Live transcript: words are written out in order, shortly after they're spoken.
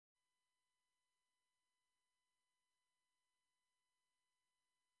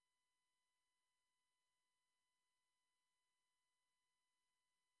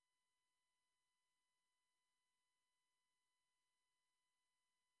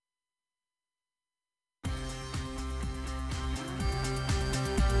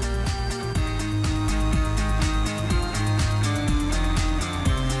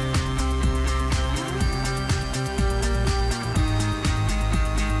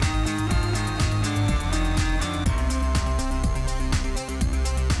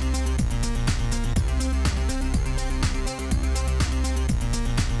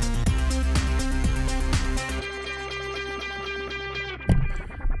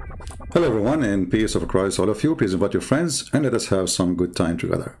Hello everyone, and peace of Christ all of you. Please invite your friends and let us have some good time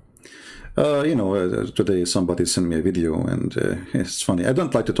together. Today somebody sent me a video and it's funny. I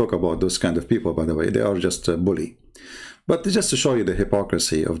don't like to talk about those kind of people, by the way. They are just a bully. But just to show you the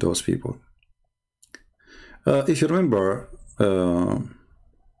hypocrisy of those people. If you remember,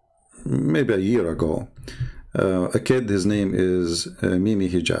 maybe a year ago, a kid, his name is Mimi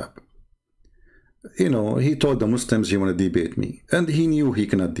Hijab. He told the Muslims he want to debate me, and he knew he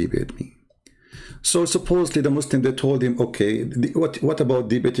cannot debate me. So supposedly the Muslim, they told him, okay, what about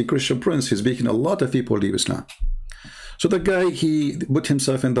debating Christian Prince? He's making a lot of people leave Islam. So the guy, he put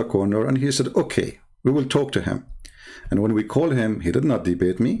himself in the corner and he said, okay, we will talk to him. And when we call him, he did not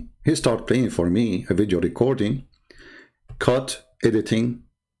debate me. He started playing for me a video recording, cut, editing,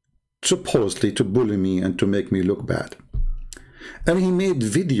 supposedly to bully me and to make me look bad. And he made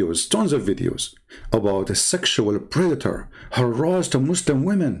videos, tons of videos, about a sexual predator harassed Muslim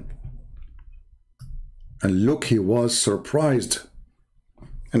women. And look, he was surprised.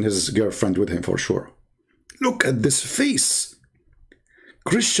 And his girlfriend with him for sure. Look at this face.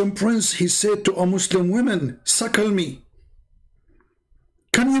 Christian Prince, he said to a Muslim woman, suckle me.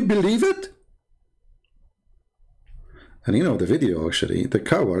 Can you believe it? And the video actually, the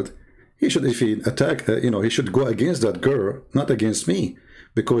coward, he should, if he attack, he should go against that girl, not against me,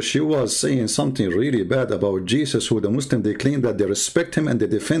 because she was saying something really bad about Jesus, who the Muslim, they claim that they respect him and they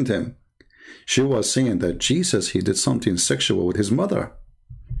defend him. She was saying that Jesus, he did something sexual with his mother.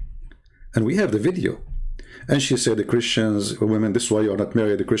 And we have the video. And she said the Christians, women, this is why you are not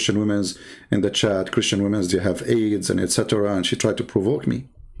married, the Christian women's in the chat, Christian women's, they have AIDS and etc. And she tried to provoke me.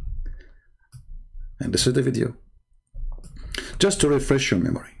 And this is the video. Just to refresh your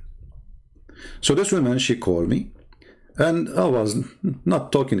memory. So this woman, she called me, and I was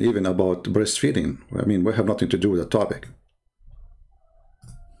not talking even about breastfeeding. I mean, we have nothing to do with the topic.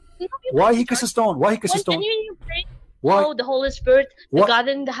 Why he kiss a stone? Why he kiss a stone? When you pray, Why? oh, the Holy Spirit, the What? God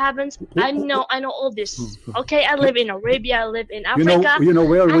in the heavens. I know all this. Okay, I live in Arabia, I live in Africa. You know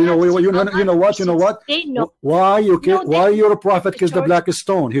where? You know what? They know. Why you No, why they- your prophet kiss the church- black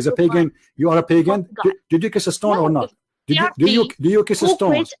stone? He's a pagan. You are a pagan. God. Did you kiss a stone No, or not? they are Do you pagan. kiss a Who stone?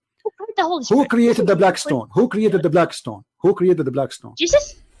 created the Holy Who Spirit? created the black stone? Who created the black stone? Who created the black stone?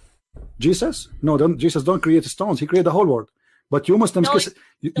 Jesus? Jesus? No, Jesus don't create stones. He created the whole world. But you Muslims No, kiss.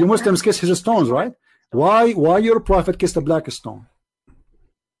 You Muslims kiss his stones, right? Why your prophet kissed the black stone?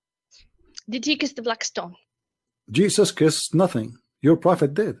 Did he kiss the black stone? Jesus kissed nothing. Your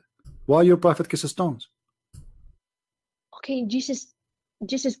prophet did. Why your prophet kisses stones? Okay,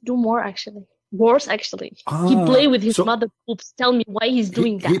 Jesus do more actually. Worse actually. He Ah, play with his so- mother boobs. Tell me why he's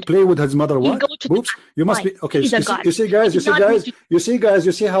doing He that. play with his mother He what? go to the Oops. You must be Why? okay. He's a God. You see, guys. He's not going to-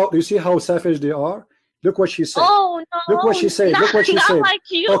 You see how savage they are. Look what she said. Oh no! Look what she said. Look what she not said. Like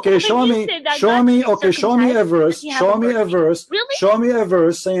you. Okay, show When you me. say that Show God me. is Okay, show me a circumcised, verse. he have Show a me a birthday. verse. Really? Show me a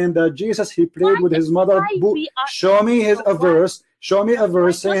verse saying that Jesus he played Why with his is- mother. why we are- Show me a verse. Show me a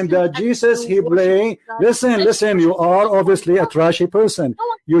verse saying that Jesus he played. Listen. You are obviously a trashy person.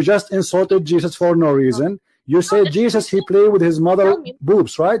 You just insulted Jesus for no reason. You say Jesus he played with his mother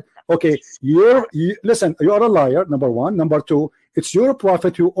boobs, right? Okay, listen, you are a liar, number one. Number two, it's your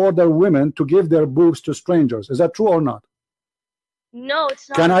prophet who order women to give their boobs to strangers. Is that true or not? No, it's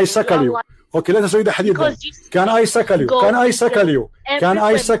not. Can I You suckle are you? lying. Okay, let us read the hadith then. Because Jesus Can I suckle you? go Can I to suckle you? every Can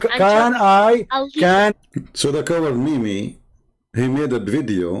I woman suckle? and Can tell- I? I'll leave Can So the coward Mimi, he made a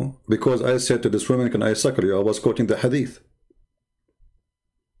video because I said to this woman, can I suckle you? I was quoting the hadith.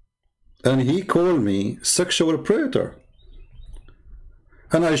 And he called me sexual predator.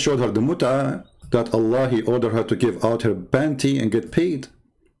 And I showed her the mut'ah that Allah, he ordered her to give out her panty and get paid.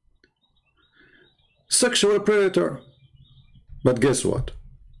 Sexual predator. But guess what?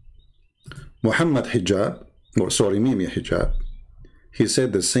 Mohammed Hijab, or sorry, Mimi Hijab, he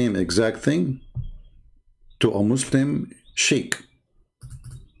said the same exact thing to a Muslim sheikh.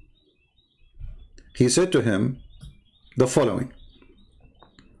 He said to him the following: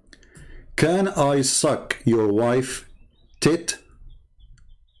 can I suck your wife tit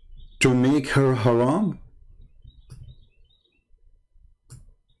to make her haram?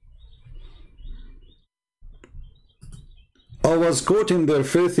 I was quoting their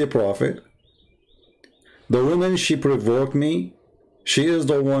filthy prophet. The woman, she provoked me. She is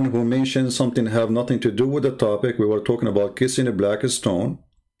the one who mentioned something have nothing to do with the topic. We were talking about kissing a black stone.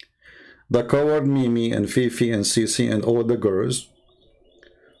 The coward Mimi and Fifi and Sisi and all the girls,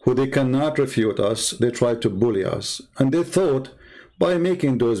 who they cannot refute us, they tried to bully us. And they thought by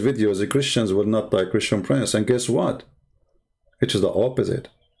making those videos, the Christians will not like Christian Prince. And guess what? It is the opposite.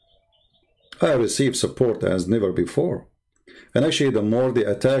 I received support as never before. And actually, the more they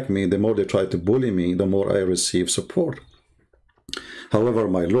attack me, the more they try to bully me, the more I receive support. However,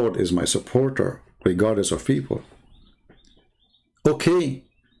 my Lord is my supporter, regardless of people. Okay,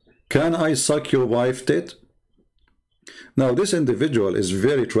 can I suck your wife tit? Now, this individual is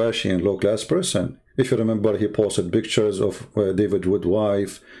very trashy and low-class person. If you remember, he posted pictures of David Wood's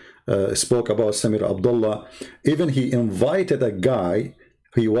wife, spoke about Samir Abdullah. Even he invited a guy.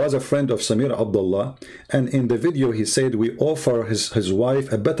 He was a friend of Samir Abdullah, and in the video he said we offer his wife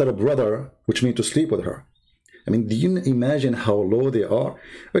a better brother, which means to sleep with her. I mean, do you imagine how low they are?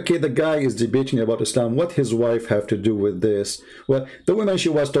 Okay, the guy is debating about Islam. What his wife have to do with this? Well, the woman she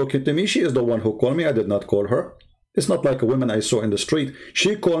was talking to me, she is the one who called me. I did not call her. It's not like a woman I saw in the street.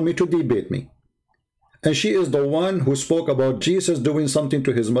 She called me to debate me. And she is the one who spoke about Jesus doing something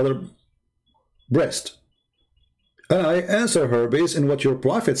to his mother's breast. And I answer her based on what your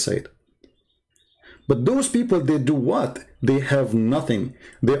prophet said. But those people, they do what? They have nothing.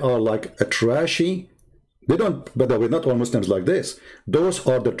 They are like a trashy. They don't, by the way, not all Muslims like this. Those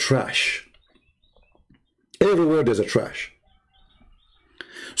are the trash. Everywhere there's a trash.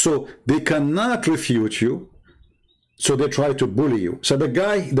 So they cannot refute you. So they try to bully you. So the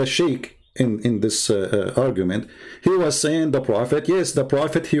guy, the sheikh in this argument, he was saying the prophet, yes, the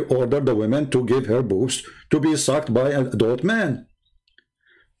prophet, he ordered the women to give her boobs to be sucked by an adult man.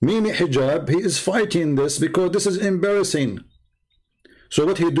 Mimi Hijab, he is fighting this because this is embarrassing. So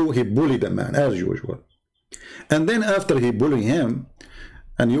what he do? He bullied the man as usual. And then after he bullied him,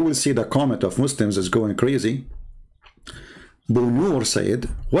 and you will see the comment of Muslims is going crazy, Bunur said,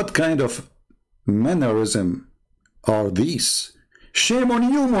 what kind of mannerism are these? Shame on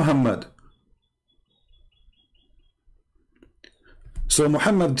you, Muhammad. So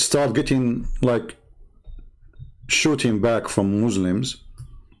Muhammad started getting like shooting back from Muslim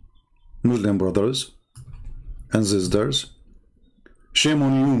brothers and sisters. Shame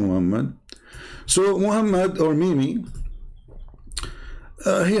on you, Muhammad. So Muhammad or Mimi,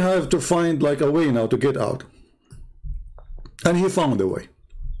 he have to find like a way now to get out. And he found a way.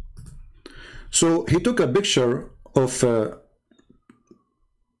 So he took a picture of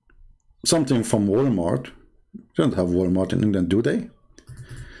something from Walmart. They don't have Walmart in England, do they?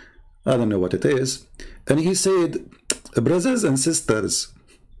 I don't know what it is. And he said, brothers and sisters,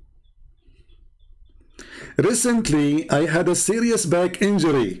 recently I had a serious back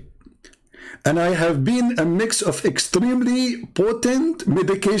injury and I have been a mix of extremely potent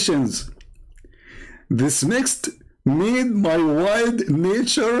medications. This mix made my wild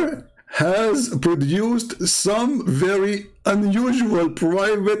nature has produced some very unusual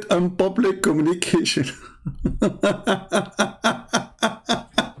private and public communication.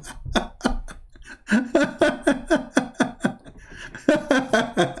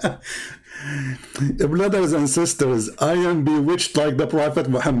 Brothers and sisters, I am bewitched like the Prophet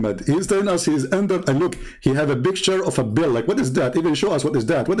Muhammad. He's telling us he's under, and look, he have a picture of a bill. Like, what is that? Even show us what is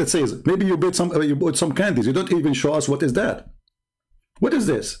that? What it says? Maybe you bought some candies. You don't even show us what is that. What is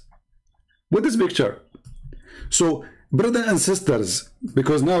this? What is picture? So, brothers and sisters,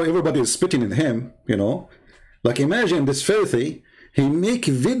 because now everybody is spitting in him, you know, like imagine this filthy, he make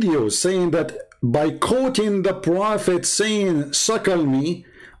videos saying that by quoting the Prophet saying, suckle me,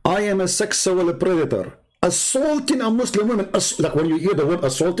 I am a sexual predator. Assaulting a Muslim woman. Like when you hear the word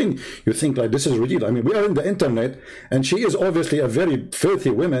assaulting, you think like this is ridiculous. I mean, we are in the internet, and she is obviously a very filthy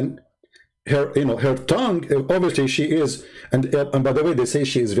woman. Her, you know, her tongue, obviously she is, and by the way, they say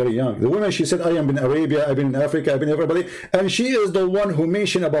she is very young. The woman, she said, I am in Arabia, I've been in Africa, I've been everybody, and she is the one who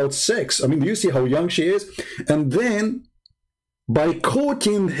mentioned about sex. I mean, do you see how young she is? And then, by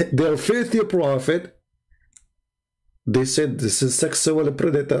quoting their filthy prophet, they said this is sexual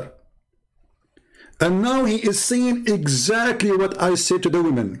predator. And now he is saying exactly what I said to the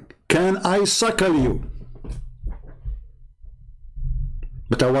women. Can I suckle you?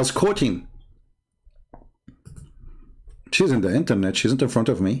 But I was quoting. She's in the internet. She's not in front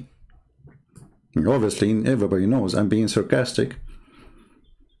of me. Obviously, everybody knows I'm being sarcastic.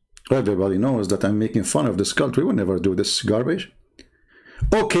 Everybody knows that I'm making fun of this cult. We will never do this garbage.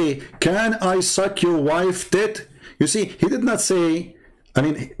 Okay, can I suck your wife tit? You see, he did not say, I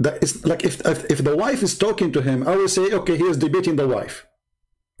mean, that is like if the wife is talking to him, I will say, okay, he is debating the wife.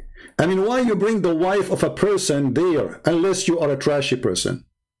 I mean, why you bring the wife of a person there unless you are a trashy person?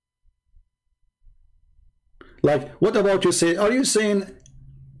 Like, what about you say, are you saying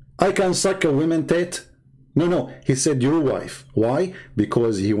I can suck a woman tit? No, no, he said your wife. Why?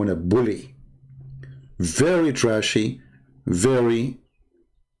 Because he want to bully. Very trashy, very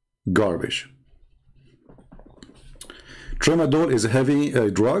garbage. Tramadol is heavy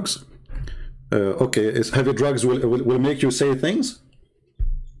drugs. Okay, heavy drugs will make you say things.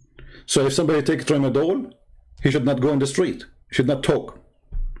 So if somebody takes tramadol, he should not go on the street. He should not talk.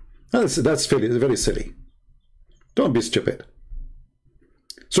 That's very silly. Don't be stupid.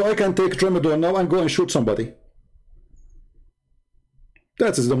 So I can take tramadol now and go and shoot somebody.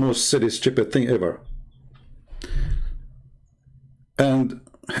 That is the most silly, stupid thing ever. And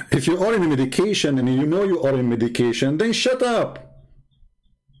if you are in medication and you know you are in medication, then shut up.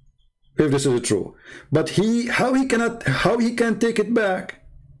 If this is true. But how he can take it back?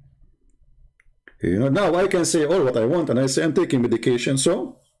 You know, now I can say all what I want, and I say I'm taking medication,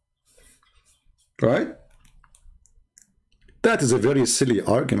 so right? That is a very silly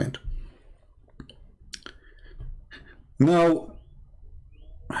argument. Now,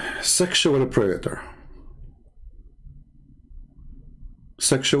 sexual predator.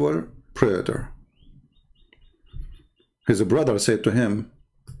 Sexual predator. His brother said to him,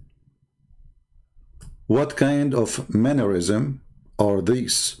 "What kind of mannerism are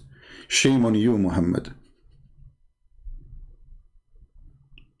these? Shame on you, Muhammad."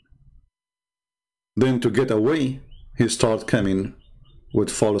 Then to get away, he started coming with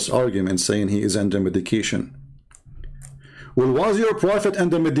false arguments, saying he is under medication. Well, was your prophet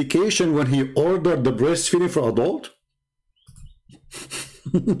under medication when he ordered the breastfeeding for adult?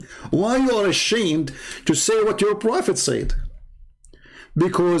 Why you are ashamed to say what your prophet said?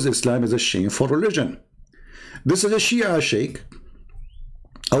 Because Islam is a shameful religion. This is a Shia sheikh.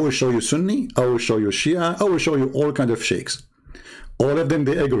 I will show you Sunni, I will show you Shia, I will show you all kinds of sheikhs. All of them,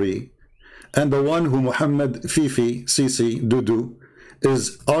 they agree. And the one who Muhammad Fifi, Sisi, Dudu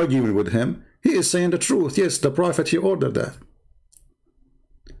is arguing with him, he is saying the truth. Yes, the prophet, he ordered that.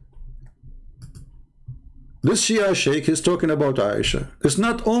 This Shia sheikh is talking about Aisha. It's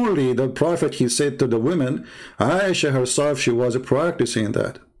not only the prophet he said to the women, Aisha herself, she was practicing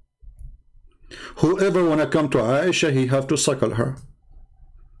that. Whoever wanna come to Aisha, he have to suckle her.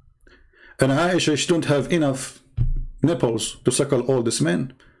 And Aisha, she don't have enough nipples to suckle all these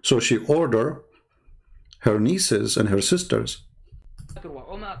men. So she ordered her nieces and her sisters.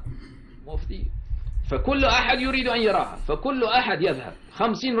 فكل أحد يريد أن يراها فكل أحد يذهب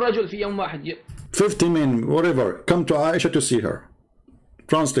 50 رجل في يوم واحد 50 men, whatever, come to Aisha to see her.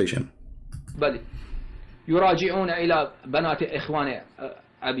 Translation. بل يراجعون إلى بنات إخوان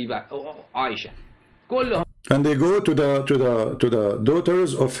أبي عائشة كلهم. And they go to the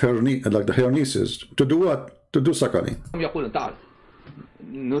daughters of her her nieces to do what? To do suckling. يقولون تعال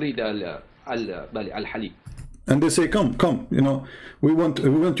نريد الحليب. And they say, come, you know, we want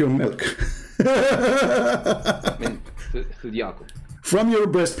your milk. From your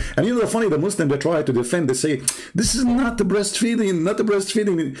breast. And you know, funny, the Muslim, they try to defend, they say, this is not the breastfeeding, not the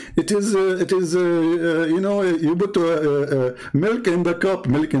breastfeeding. It is, you know, you put milk in the cup,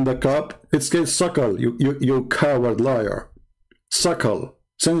 it's called suckle, you coward liar. Suckle.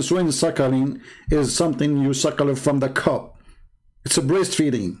 Since when suckling is something you suckle from the cup? It's a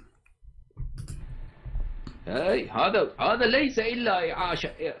breastfeeding. هذا ليس إلا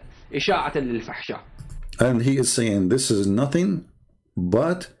إشاعة للفحشاء. And he is saying this is nothing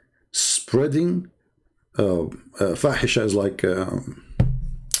but spreading. Fahisha is like you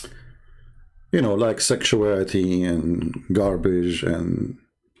know, like sexuality and garbage and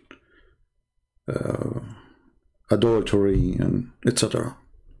adultery and etc.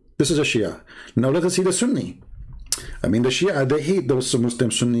 This is a Shia. Now let us see the Sunni. I mean, the Shia, they hate those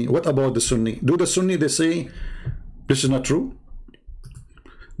Muslim Sunni. What about the Sunni? Do the Sunni, they say this is not true?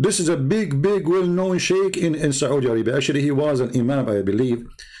 This is a big, well-known sheikh in Saudi Arabia. Actually, he was an imam, I believe,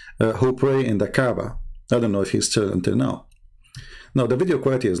 who pray in the Kaaba. I don't know if he's still until now. Now, the video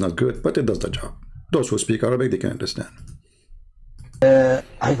quality is not good, but it does the job. Those who speak Arabic, they can understand.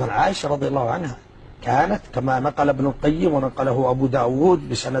 أيضا عائشة رضي الله عنها كانت كما نقل ابن القيم ونقله أبو داود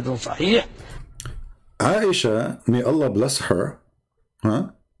بسند صحيح. Aisha, may Allah bless her,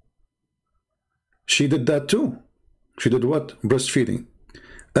 she did that too. She did what? Breastfeeding.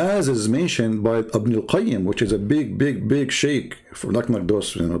 As is mentioned by Ibn al-Qayyim, which is a big sheikh, for like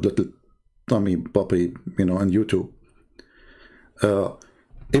those, you know, little tummy puppy, you know, on YouTube.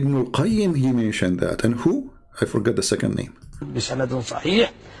 Ibn al-Qayyim, he mentioned that. And who? I forgot the second name. بسند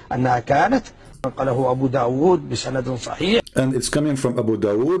صحيح أنها كانت نقله أبو داود بسند صحيح. And it's coming from Abu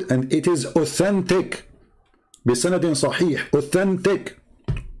Dawood, and it is authentic. بسند صحيح, authentic.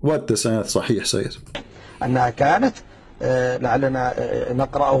 What the sanad صحيح says. أنها كانت لعلنا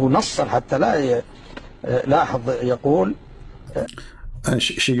نقرأه نصا حتى لا لاحظ يقول. And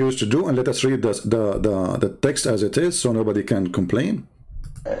she used to do, and let us read the text as it is so nobody can complain.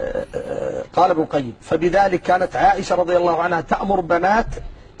 قال ابن القيم فبذلك كانت عائشة رضي الله عنها تأمر بنات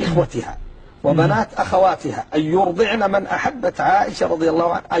إخوتها وبنات أخواتها أن يرضعن من أحبت عائشة رضي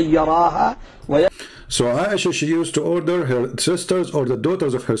الله عنها أن يراها So Aisha, she used to order her sisters or the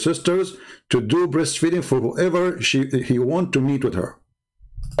daughters of her sisters to do breastfeeding for whoever he want to meet with her.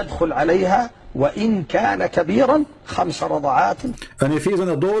 يدخل عليها وإن كان كبيرا 5 رضعات. And if he's an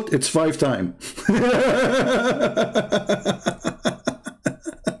adult, it's 5 times.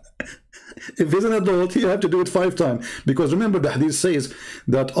 If he's an adult, he have to do it 5 times. Because remember, the hadith says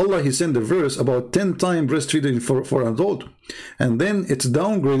that Allah, he sent a verse about 10 times breastfeeding for an adult. And then it's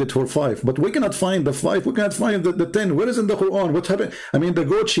downgraded for 5. But we cannot find the 5. We cannot find the 10. Where is in the Quran? What happened? I mean, the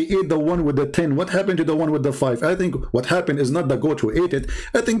goat, she ate the one with the 10. What happened to the one with the 5? I think what happened is not the goat who ate it.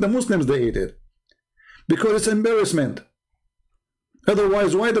 I think the Muslims, they ate it. Because it's embarrassment.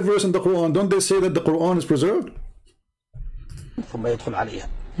 Otherwise, why the verse in the Quran? Don't they say that the Quran is preserved? ثم يدخل عليها.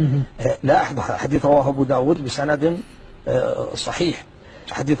 لاحظ حديث رواه أبو داود بسند صحيح.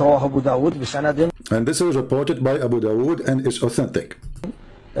 حديث رواه أبو داود بسند. And this is reported by Abu Dawood and is authentic.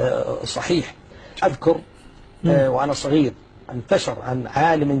 صحيح. أذكر وأنا صغير انتشر عن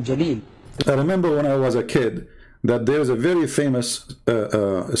عالم جليل. I remember when I was a kid that there is a very famous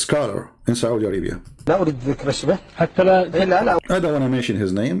scholar in Saudi Arabia. لا أريد ذكر اسمه. حتى لا. I don't want to mention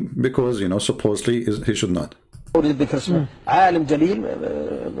his name because, you know, supposedly he should not. أريد ذكر اسمه. عالم جليل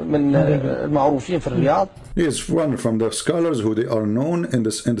من المعروفين في الرياض. He is one from the scholars who they are known in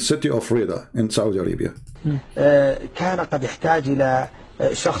the city of Riyadh in Saudi Arabia. كان قد احتاج إلى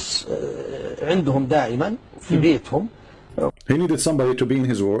شخص عندهم دائما في بيتهم. He needed somebody to be in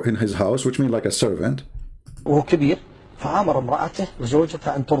his house, which means like a servant. وهو كبير فأمر امرأته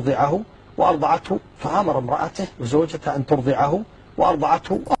وزوجته أن ترضعه وأرضعته فأمر امرأته وزوجته أن ترضعه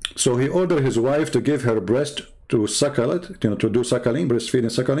وأرضعته. So he ordered his wife to give her breast to suckle it, you know, to do suckling, breastfeeding,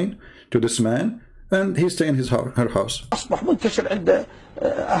 suckling to this man, and he stayed in her house. أصبح منتشر عند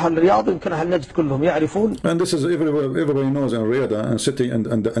أهل الرياض يمكن أهل نجد كلهم يعرفون. And this is everybody knows in Riyadh and city and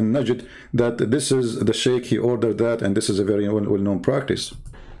Najd that this is the sheikh, he ordered that, and this is a very well-known practice.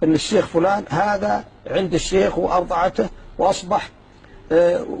 إن الشيخ فلان هذا عند الشيخ وأرضعته وأصبح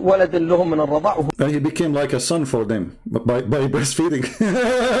ولد لهم من الرضاع. And he became like a son for them by breastfeeding.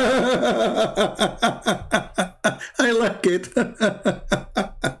 I like it.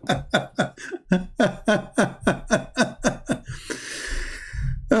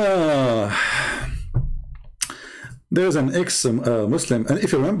 There's an ex-Muslim, and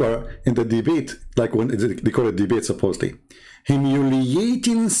if you remember in the debate, like when they call it debate supposedly,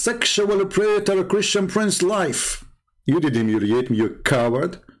 humiliating sexual predator Christian Prince life. You did humiliate me, you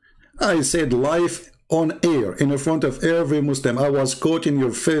coward. I said life on air in front of every Muslim. I was quoting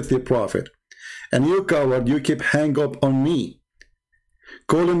your filthy prophet. And you coward, you keep hang up on me,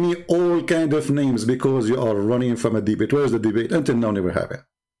 calling me all kind of names because you are running from a debate. Where's the debate? Until now, never happened.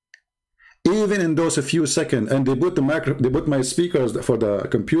 Even in those a few seconds, and they put my speakers for the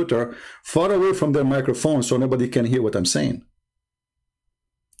computer far away from their microphone so nobody can hear what I'm saying.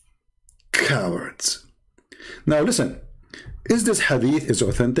 Cowards. Now listen, is this hadith is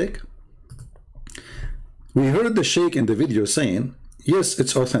authentic? We heard the sheikh in the video saying, yes,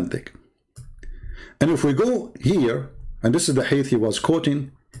 it's authentic. And if we go here, and this is the hadith he was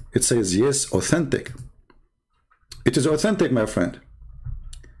quoting, it says, yes, authentic. It is authentic, my friend.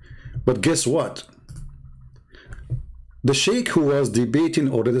 But guess what? The sheikh who was debating,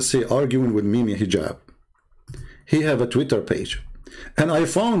 or let us say arguing with Mimi Hijab, he have a Twitter page. And I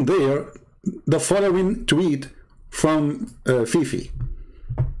found there the following tweet from Fifi.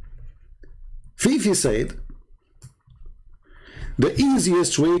 Fifi said, the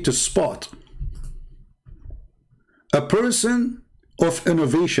easiest way to spot a person of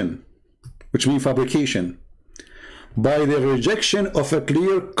innovation, which means fabrication, by the rejection of a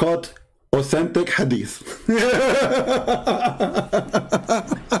clear-cut, authentic hadith.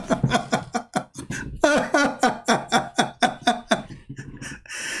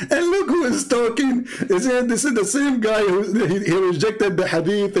 And look who is talking. This is the same guy who he rejected the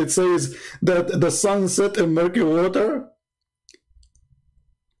hadith. It says that the sun set in murky water,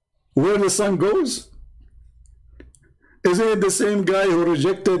 where the sun goes. Isn't it the same guy who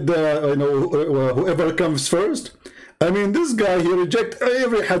rejected whoever comes first? I mean, this guy, he rejects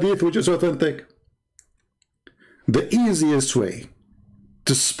every hadith which is authentic. The easiest way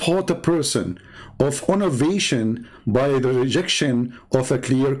to spot a person of innovation by the rejection of a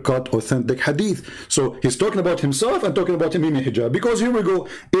clear-cut, authentic hadith. So he's talking about himself and talking about Mimi Hijab. Because here we go,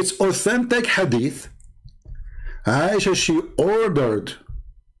 it's authentic hadith. Aisha, she ordered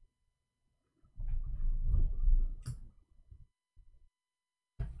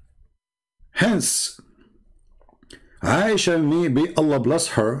hence, Aisha, may be Allah bless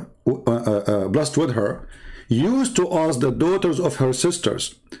her, blessed with her, used to ask the daughters of her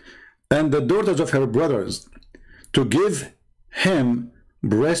sisters and the daughters of her brothers to give him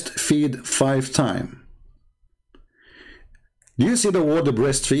breastfeed 5 times. Do you see the word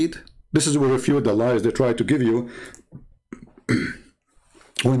breastfeed? This is where refute the lies they try to give you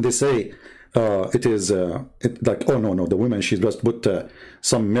when they say it is like, oh no, the woman, she just put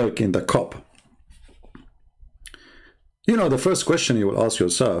some milk in the cup. You know, the first question you will ask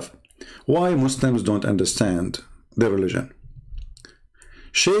yourself, why Muslims don't understand their religion?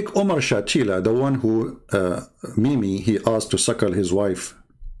 Sheikh Omar Shatila, the one who Mimi, he asked to suckle his wife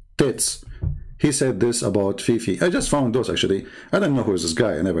tits, he said this about Fifi. I just found those actually. I don't know who is this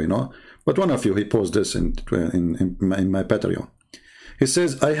guy, I never know. But one of you, he posted this in my Patreon. He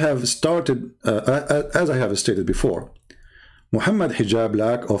says, I have started, as I have stated before, Muhammad Hijab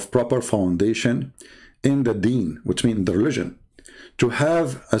lack of proper foundation in the deen, which means the religion, to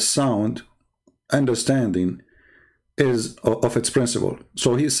have a sound understanding is of its principle.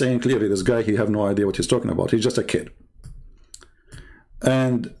 So he's saying clearly, this guy, he have no idea what he's talking about. He's just a kid.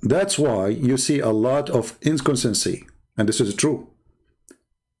 And that's why you see a lot of inconsistency. And this is true.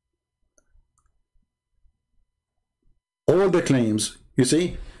 All the claims, you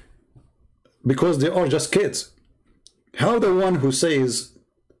see, because they are just kids. How the one who says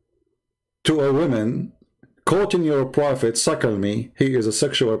to a woman, quoting your prophet, suckle me, he is a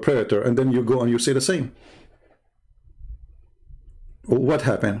sexual predator, and then you go and you say the same. What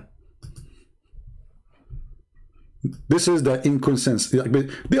happened? This is the inconsistency.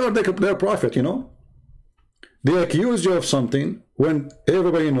 They are their prophet, you know. They accuse you of something when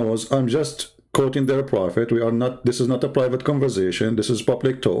everybody knows I'm just quoting their prophet. We are not, this is not a private conversation. This is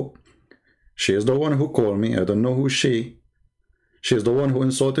public talk. She is the one who called me. I don't know who she. She is the one who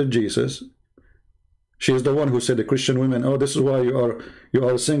insulted Jesus. She is the one who said the Christian women, oh, this is why you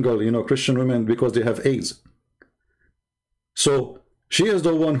are single, you know, Christian women, because they have AIDS. So she is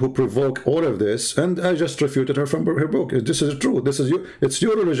the one who provoked all of this, and I just refuted her from her book. This is true. This is you. It's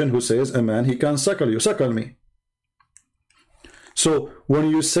your religion who says a man, he can suckle you. Suckle me. So when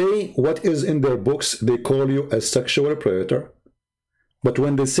you say what is in their books, they call you a sexual predator. But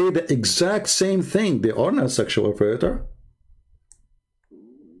when they say the exact same thing, they are not a sexual predator.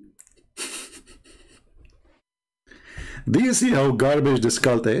 Do you see how garbage this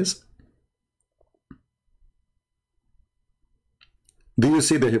cult is? Do you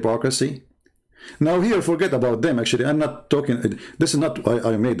see the hypocrisy? Now here, forget about them. Actually, I'm not talking, this is not why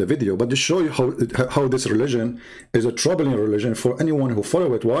I made the video, but to show you how this religion is a troubling religion for anyone who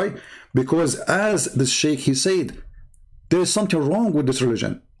follow it. Why? Because as this sheikh, he said, there is something wrong with this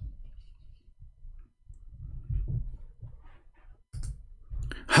religion.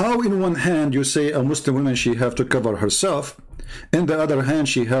 How in one hand you say a Muslim woman, she have to cover herself, in the other hand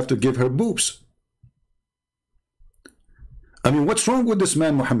she have to give her boobs? I mean, what's wrong with this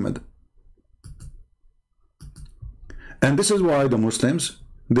man Muhammad? And this is why the Muslims,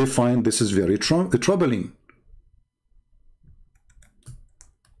 they find this is very troubling.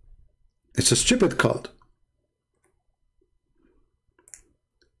 It's a stupid cult.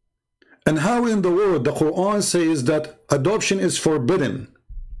 And how in the world the Quran says that adoption is forbidden?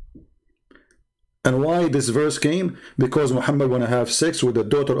 And why this verse came? Because Muhammad want to have sex with the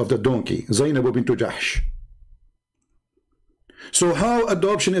daughter of the donkey, Zainab bint Jahsh. So how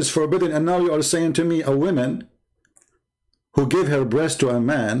adoption is forbidden, and now you are saying to me a woman who gave her breast to a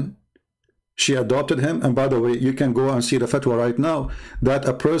man, she adopted him? And by the way, you can go and see the fatwa right now, that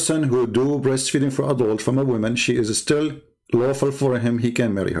a person who do breastfeeding for adult from a woman, she is still lawful for him, he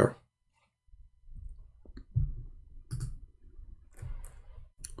can marry her.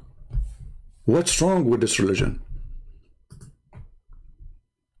 What's wrong with this religion?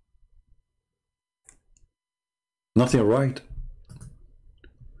 Nothing right.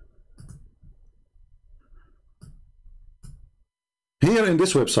 Here in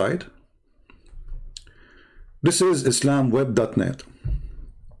this website, this is islamweb.net.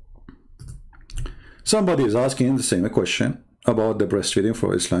 Somebody is asking the same question about the breastfeeding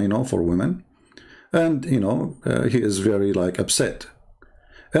for Islam, you know, for women. And, you know, he is very like upset.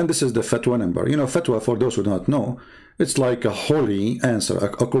 And this is the fatwa number. You know, fatwa, for those who do not know, it's like a holy answer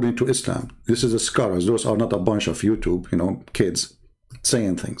according to Islam. This is the scholars. Those are not a bunch of YouTube, you know, kids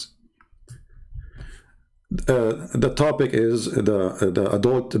saying things. The topic is the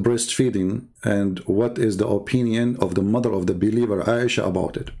adult breastfeeding and what is the opinion of the mother of the believer Aisha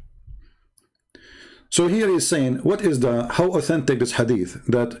about it. So here he's saying, what is how authentic this hadith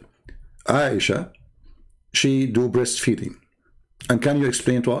that Aisha, she do breastfeeding? And can you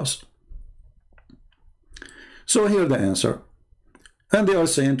explain to us? So here the answer. And they are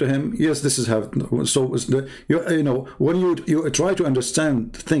saying to him, yes, this is how. So you know, when you try to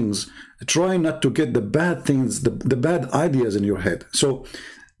understand things, try not to get the bad things, the bad ideas in your head. So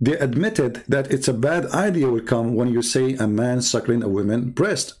they admitted that it's a bad idea will come when you say a man suckling a woman's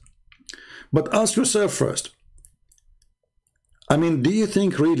breast. But ask yourself first, I mean, do you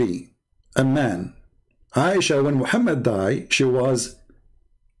think really a man, Aisha, when Muhammad died, she was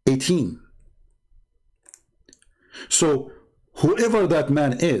 18. So whoever that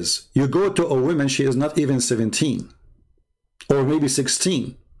man is, you go to a woman, she is not even 17 or maybe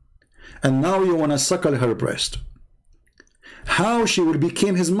 16, and now you want to suckle her breast. How she will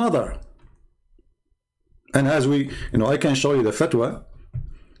become his mother? And as we, you know, I can show you the fatwa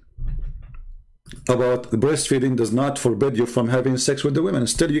about the breastfeeding does not forbid you from having sex with the women.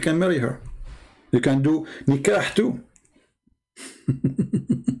 Still, you can marry her. You can do nikah too.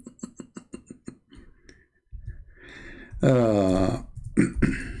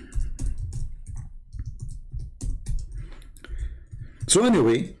 So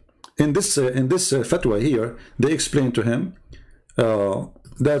anyway, in this fatwa here, they explain to him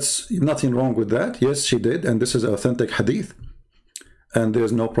that's nothing wrong with that. Yes, she did, and this is authentic hadith, and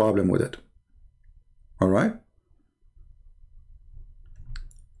there's no problem with it. All right.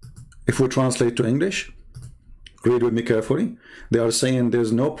 If we translate to English, read with me carefully. They are saying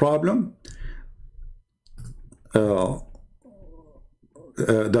there's no problem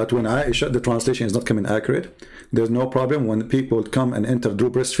that when Aisha, the translation is not coming accurate. There's no problem when people come and enter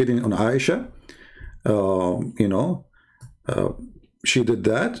do breastfeeding on Aisha. You know, she did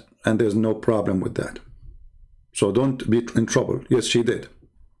that, and there's no problem with that. So don't be in trouble. Yes, she did.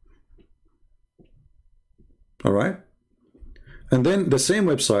 All right. And then the same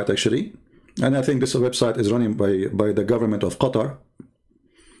website, actually, and I think this website is running by the government of Qatar.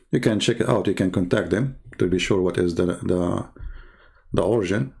 You can check it out. You can contact them to be sure what is the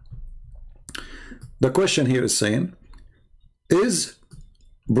origin. The question here is saying, is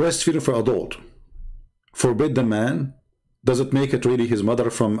breastfeeding for adult forbid the man? Does it make it really his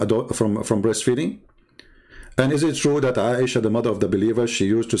mother from breastfeeding? And is it true that Aisha, the mother of the believers, she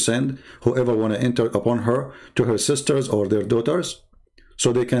used to send whoever want to enter upon her to her sisters or their daughters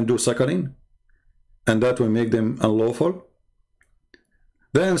so they can do suckling, and that will make them unlawful?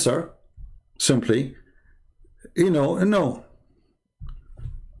 The answer, simply, you know, no.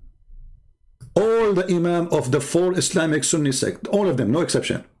 All the imam of the 4 Islamic Sunni sect, all of them, no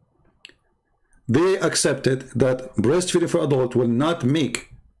exception, they accepted that breastfeeding for adult will not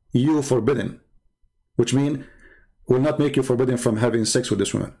make you forbidden, which means will not make you forbidden from having sex with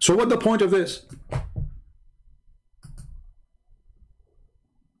this woman. So what's the point of this?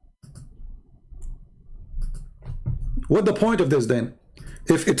 What's the point of this then?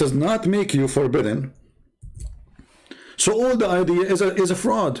 If it does not make you forbidden, so all the idea is a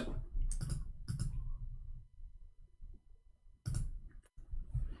fraud.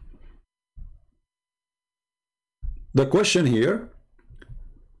 The question here,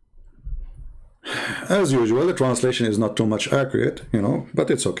 as usual, the translation is not too much accurate, you know,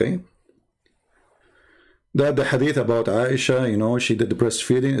 but it's okay. That the hadith about Aisha, you know, she did the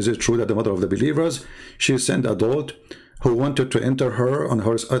breastfeeding. Is it true that the mother of the believers, she sent adult who wanted to enter her on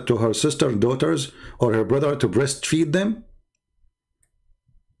her to her sister, daughters, or her brother to breastfeed them?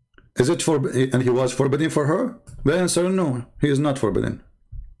 Is it forbidden? And he was forbidden for her? The answer, no, he is not forbidden.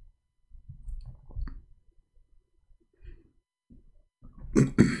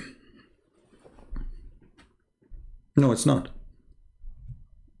 No, it's not.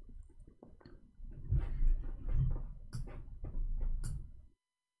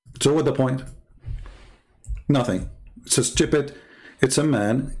 So what's the point? Nothing. It's a stupid, it's a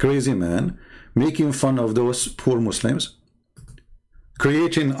man, crazy man, making fun of those poor Muslims,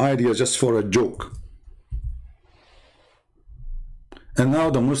 creating ideas just for a joke. And now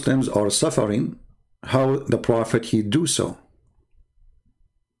the Muslims are suffering. How the Prophet he do so?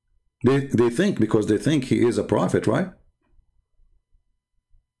 They think, because they think he is a prophet, right?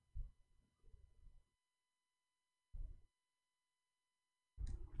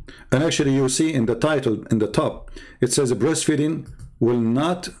 And actually you see in the title, in the top, it says breastfeeding will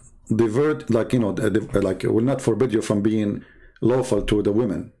not divert, like, you know, like will not forbid you from being lawful to the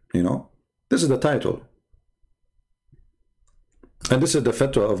women, you know. This is the title. And this is the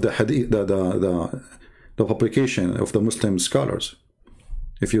fatwa of the hadith, the publication of the Muslim scholars.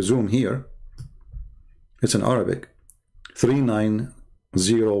 If you zoom here, it's in Arabic,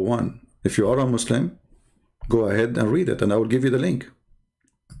 3901. If you are a Muslim, go ahead and read it, and I will give you the link.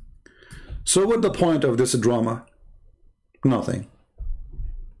 So what's the point of this drama? Nothing.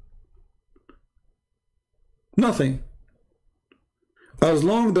 Nothing. As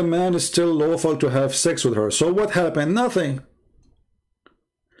long the man is still lawful to have sex with her. So what happened? Nothing.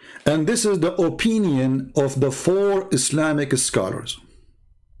 And this is the opinion of the 4 Islamic scholars.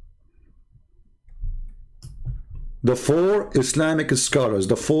 The 4 Islamic scholars,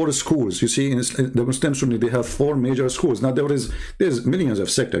 the 4 schools. You see, in the Muslim Sunni, they have 4 major schools. Now, there's millions of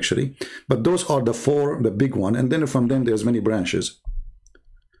sects, actually. But those are the 4, the big one. And then from them, there's many branches.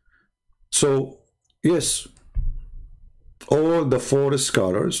 So, yes, all the 4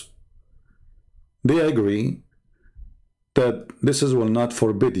 scholars, they agree that this will not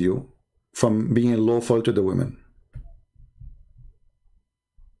forbid you from being lawful to the women.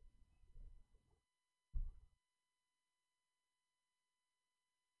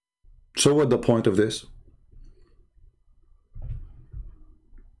 So what's the point of this?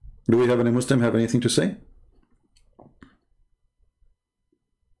 Do we have any Muslim have anything to say?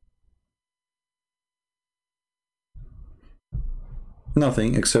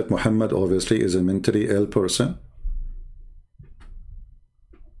 Nothing, except Muhammad obviously is a mentally ill person.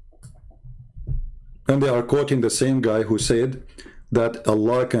 And they are quoting the same guy who said that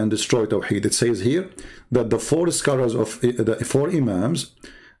Allah can destroy Tawheed. It says here that the 4 scholars of the 4 Imams,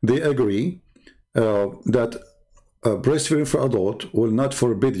 they agree that breastfeeding for adult will not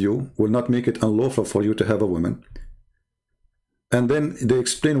forbid you, will not make it unlawful for you to have a woman. And then they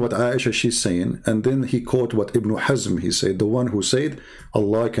explain what Aisha she's saying, and then he quote what Ibn Hazm he said, the one who said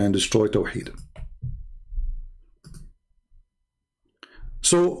Allah can destroy Tawheed.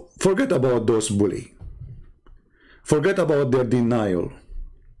 So forget about those bully. Forget about their denial.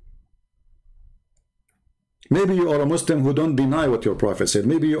 Maybe you are a Muslim who don't deny what your Prophet said.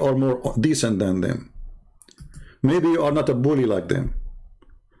 Maybe you are more decent than them. Maybe you are not a bully like them.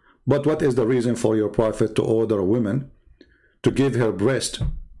 But what is the reason for your Prophet to order a woman to give her breast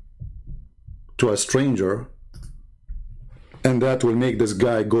to a stranger, and that will make this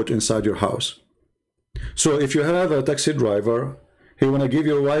guy go inside your house? So if you have a taxi driver, he want to give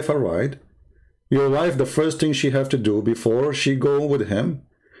your wife a ride, your wife, the first thing she have to do before she go with him,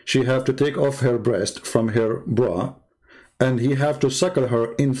 she have to take off her breast from her bra, and he have to suckle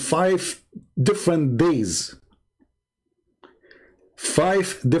her in 5 different days,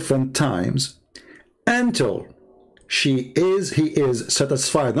 5 different times, until he is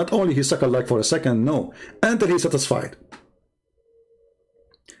satisfied. Not only he suckle like for a second, no, until he's satisfied.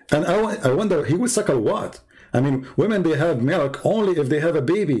 And I wonder, he will suckle what? I mean, women, they have milk only if they have a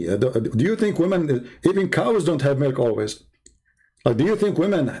baby. Do you think women, even cows don't have milk always? Like, do you think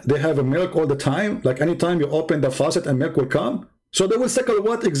women, they have a milk all the time? Like anytime you open the faucet and milk will come? So they will suckle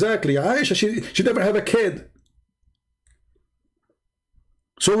what exactly? Aisha, she never have a kid.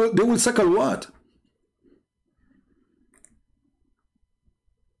 So they will suckle what?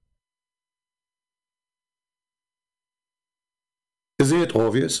 Isn't it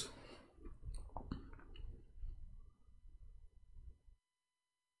obvious?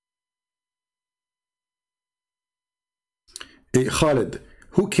 Hey, Khalid,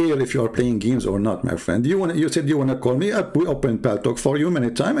 who cares if you are playing games or not, my friend? You said you want to call me up. We opened Paltalk for you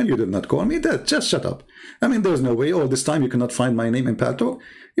many times and you did not call me. Just shut up. I mean, there's no way all this time you cannot find my name in Paltalk.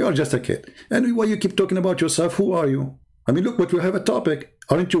 You are just a kid. And why you keep talking about yourself? Who are you? I mean, look, but we have a topic.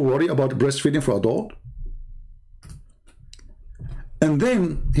 Aren't you worried about breastfeeding for adult? And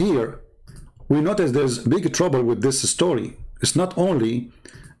then here, we notice there's big trouble with this story. It's not only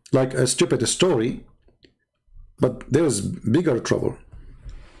like a stupid story, but there's bigger trouble.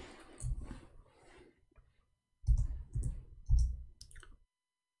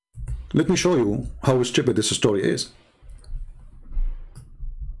 Let me show you how stupid this story is.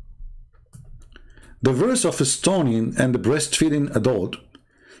 The verse of stoning and breastfeeding adult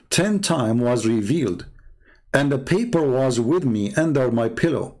 10 times was revealed, and the paper was with me under my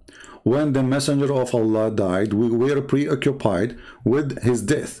pillow. When the messenger of Allah died, we were preoccupied with his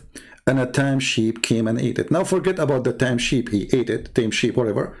death, and a tame sheep came and ate it. Now forget about the tame sheep. He ate it, tame sheep,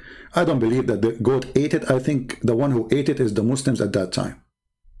 whatever. I don't believe that the goat ate it. I think the one who ate it is the Muslims at that time.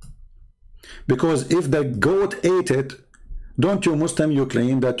 Because if the goat ate it, don't you Muslim, you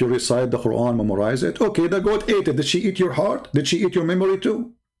claim that you recite the Quran, memorize it? Okay, the goat ate it. Did she eat your heart? Did she eat your memory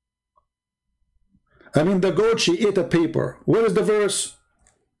too? I mean, the goat, she ate a paper. Where is the verse?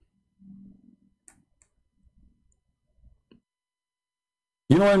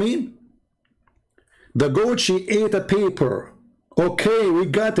 You know what I mean? The goat, she ate a paper. Okay, we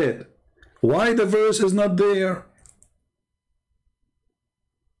got it. Why the verse is not there?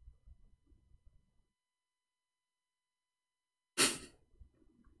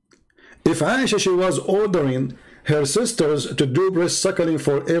 If Aisha, she was ordering her sisters to do breast suckling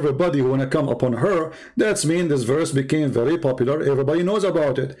for everybody who wanna come upon her. That's mean this verse became very popular. Everybody knows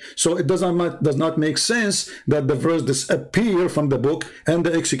about it. So it does not make sense that the verse disappear from the book and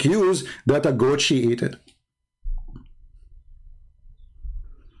the excuse that a goat she ate it.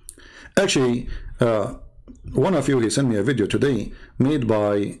 Actually, one of you, he sent me a video today made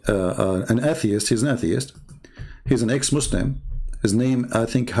by an atheist. He's an atheist. He's an ex-Muslim. His name, I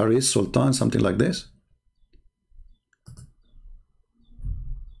think, Haris Sultan, something like this.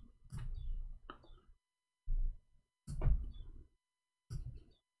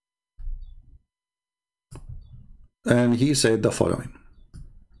 And he said the following.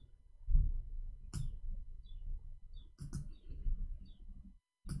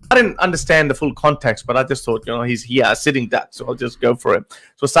 I didn't understand the full context, but I just thought, you know, he's here, sitting duck, so I'll just go for it.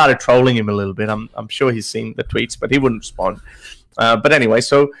 So I started trolling him a little bit. I'm sure he's seen the tweets, but he wouldn't respond. But anyway,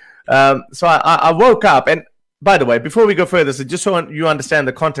 so I woke up, and by the way, before we go further, so just so you understand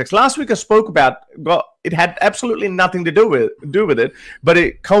the context, last week I spoke about it had absolutely nothing to do with it,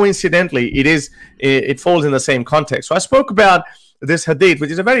 but coincidentally it falls in the same context. So I spoke about this hadith,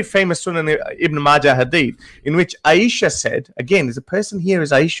 which is a very famous Sunan Ibn Majah hadith, in which Aisha said, again, there's a person here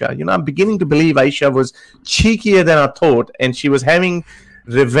is Aisha. You know, I'm beginning to believe Aisha was cheekier than I thought, and she was having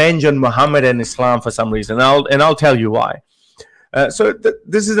revenge on Muhammad and Islam for some reason. And I'll tell you why. So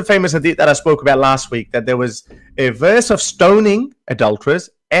this is a famous hadith that I spoke about last week, that there was a verse of stoning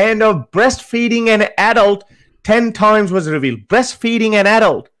adulterers and of breastfeeding an adult 10 times was revealed. Breastfeeding an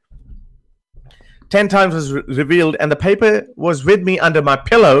adult 10 times was revealed, and the paper was with me under my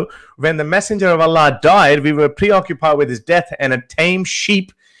pillow. When the messenger of Allah died, we were preoccupied with his death, and a tame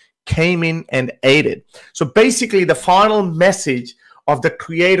sheep came in and ate it. So basically the final message of the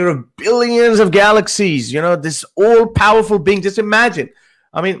creator of billions of galaxies, you know, this all-powerful being. Just imagine,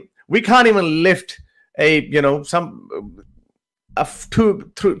 I mean, we can't even lift a, you know,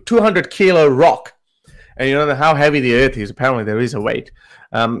 200 kilo rock, and you know how heavy the earth is. Apparently there is a weight,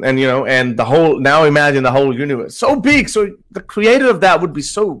 and you know, and the whole, now imagine the whole universe so big. So the creator of that would be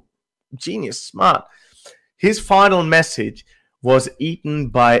so genius, smart. His final message was eaten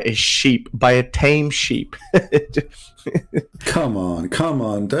by a sheep, by a tame sheep. Come on.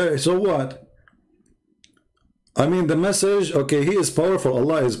 So what? I mean, the message, okay, he is powerful,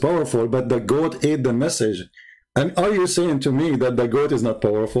 Allah is powerful, but the goat ate the message. And are you saying to me that the goat is not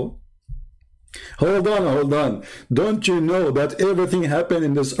powerful? Hold on. Don't you know that everything happened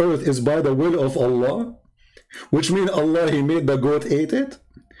in this earth is by the will of Allah? Which means Allah, he made the goat ate it?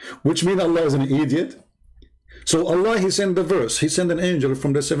 Which means Allah is an idiot? So Allah, he sent the verse. He sent an angel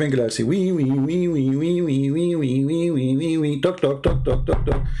from the seven galaxy. Talk.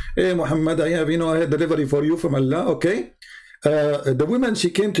 Hey Muhammad, I have delivery for you from Allah. Okay. The woman,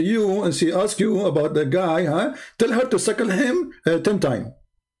 she came to you and she asked you about the guy. Huh? Tell her to suckle him 10 times.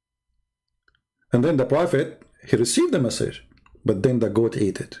 And then the prophet, he received the message, but then the goat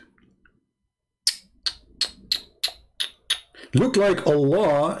ate it. Look like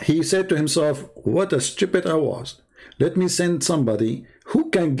Allah, he said to himself, what a stupid I was. Let me send somebody who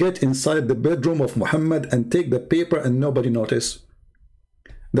can get inside the bedroom of Muhammad and take the paper and nobody notice.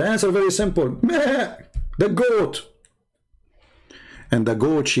 The answer very simple. Meh, the goat. And the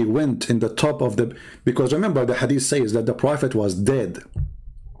goat, she went in the top of the, because remember the hadith says that the prophet was dead.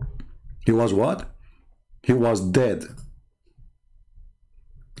 He was what? He was dead.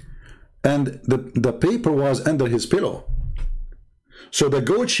 And the paper was under his pillow. So the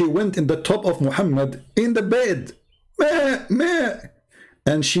goat, she went in the top of Muhammad in the bed. Meh, meh.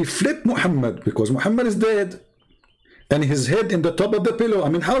 And she flipped Muhammad because Muhammad is dead. And his head in the top of the pillow. I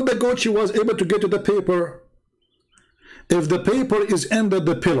mean, how the goat, she was able to get to the paper? If the paper is under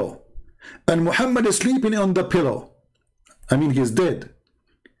the pillow and Muhammad is sleeping on the pillow, I mean, he's dead.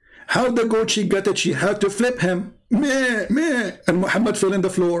 How the goat, she got it? She had to flip him. Meh, meh. And Muhammad fell in the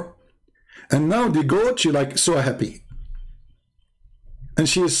floor. And now the goat, she like so happy. And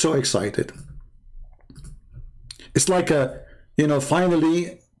she is so excited. It's like a, you know,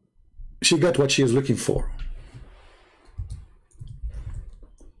 finally she got what she is looking for.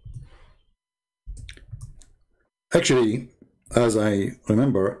 Actually, as I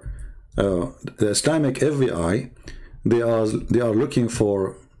remember, the Islamic FBI, they are looking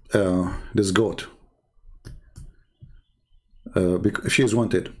for this goat. Because she is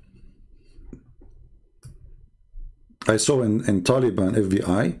wanted. I saw in Taliban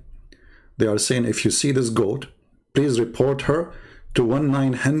FBI, they are saying, if you see this goat, please report her to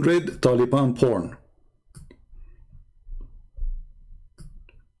 1-900 Taliban porn.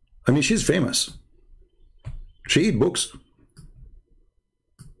 I mean, she's famous. She eats books.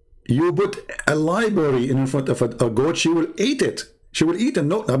 You put a library in front of a goat, she will eat it. She will eat it.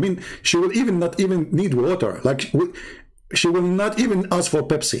 No, I mean, she will even not even need water. Like, she will not even ask for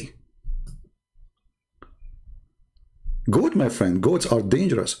Pepsi. Goat, my friend, goats are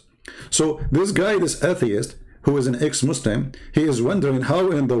dangerous. So this guy, this atheist, who is an ex-Muslim, he is wondering how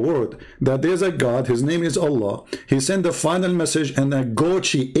in the world that there's a God, his name is Allah, he sent the final message and a goat,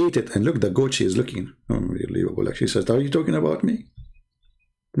 she ate it. And look, the goat, she is looking unbelievable. Like, she says, are you talking about me?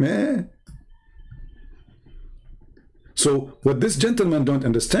 Yeah. So what this gentleman don't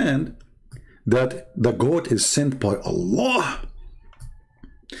understand, that the goat is sent by Allah.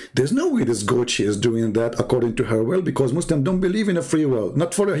 There's no way this goat, she is doing that according to her will, because Muslims don't believe in a free will,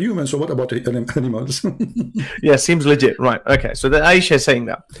 not for a human. So what about animals? Yeah, seems legit, right? Okay, so the Aisha is saying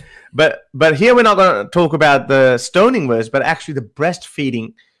that, but here we're not going to talk about the stoning verse, but actually the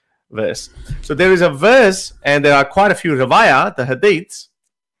breastfeeding verse. So there is a verse, and there are quite a few riwayat, the hadiths,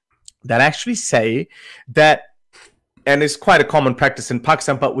 that actually say that, and it's quite a common practice in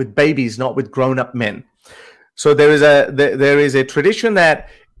Pakistan, but with babies, not with grown-up men. So there is a tradition that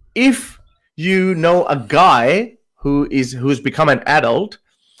if you know a guy who's become an adult,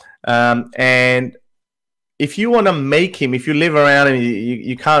 and if you want to make him, if you live around him,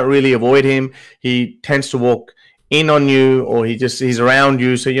 you can't really avoid him. He tends to walk in on you, or he's around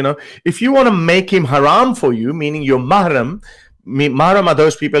you. So, you know, if you want to make him haram for you, meaning your mahram, mahram are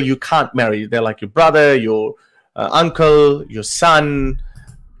those people you can't marry. They're like your brother, your uncle, your son.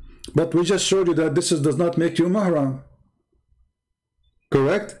 But we just showed you that this does not make you mahram.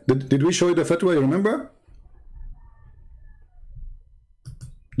 Correct? Did we show you the fatwa? You remember?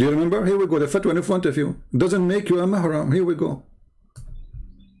 Do you remember? Here we go. The fatwa in front of you. It doesn't make you a mahram. Here we go.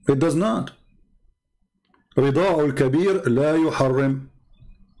 It does not. رضاع الكبير لا يحرم.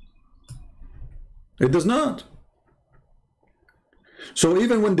 It does not. So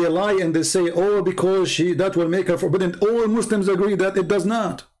even when they lie and they say, oh, because that will make her forbidden, all Muslims agree that it does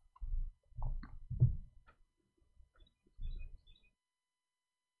not.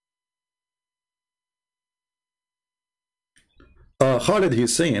 Khalid,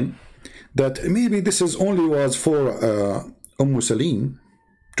 he's saying that maybe this is only was for Salim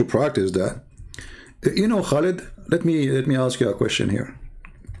to practice that. You know, Khalid, let me ask you a question here.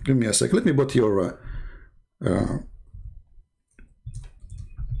 Give me a sec. Let me put your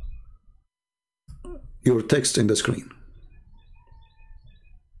text in the screen.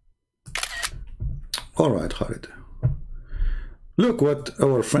 All right, Khalid. Look what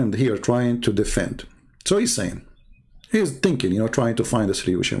our friend here trying to defend. So he's saying, he's thinking, you know, trying to find a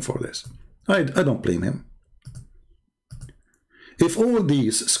solution for this. I don't blame him. If all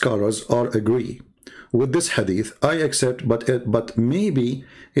these scholars agree with this hadith, I accept, but maybe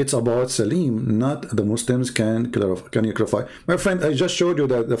it's about Salim, not the Muslims. Can you clarify? My friend, I just showed you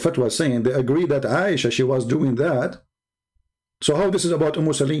that the fatwa is saying they agree that Aisha, she was doing that. So how this is about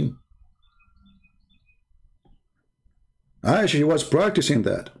Salim? Aisha, she was practicing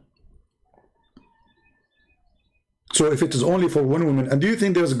that. So if it is only for one woman, and do you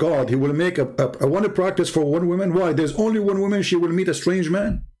think there's God, he will make a one practice for one woman? Why? There's only one woman, she will meet a strange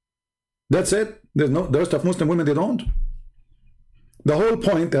man. That's it. There's no, the rest of Muslim women, they don't. The whole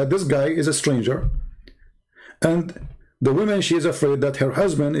point that this guy is a stranger, and the woman, she is afraid that her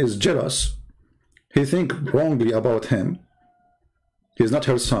husband is jealous. He think wrongly about him. He's not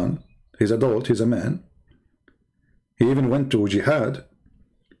her son. He's adult. He's a man. He even went to jihad.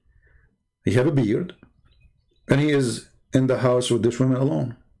 He have a beard. And he is in the house with this woman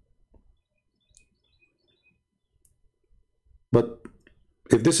alone. But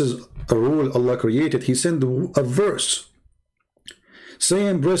if this is a rule Allah created, he sent a verse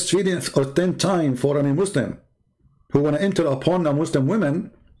saying breastfeeding or 10 times for any Muslim who want to enter upon a Muslim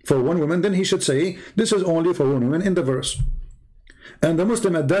woman, for one woman, then he should say this is only for one woman in the verse. And the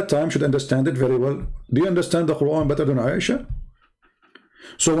Muslim at that time should understand it very well. Do you understand the Quran better than Aisha?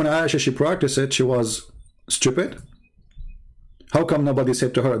 So when Aisha, she practiced it, she was stupid. How come nobody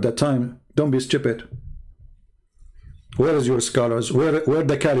said to her at that time, don't be stupid? Where is your scholars? Where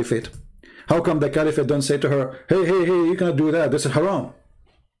the caliphate? How come the caliphate don't say to her, hey, you cannot do that, this is haram?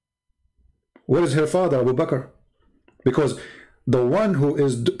 Where is her father, Abu Bakr? Because the one who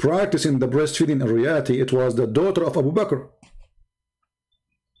is practicing the breastfeeding in reality, it was the daughter of Abu Bakr,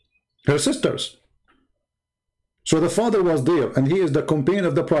 her sisters. So the father was there, and he is the companion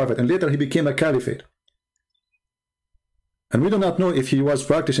of the Prophet, and later he became a caliphate. And we do not know if he was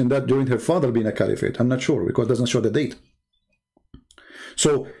practicing that during her father being a caliphate. I'm not sure, because it doesn't show the date.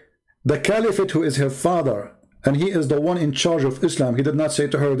 So the caliphate who is her father, and he is the one in charge of Islam, he did not say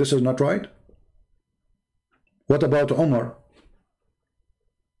to her, this is not right? What about Umar?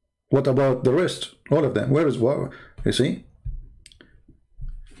 What about the rest? All of them. Where is what? You see?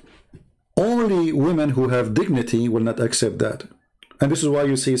 Only women who have dignity will not accept that. And this is why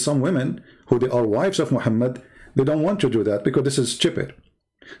you see some women who they are wives of Muhammad, they don't want to do that because this is stupid.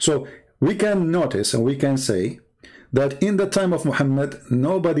 So we can notice and we can say that in the time of Muhammad,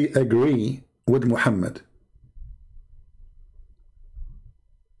 nobody agree with Muhammad.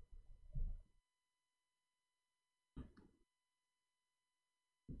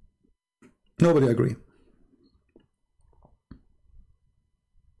 Nobody agree.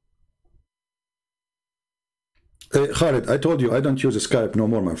 Khalid, I told you I don't use Skype no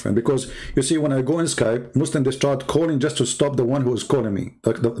more, my friend, because you see, when I go in Skype, Muslims, they start calling just to stop the one who is calling me.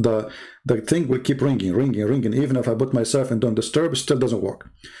 Like the thing will keep ringing. Even if I put myself in don't disturb, it still doesn't work.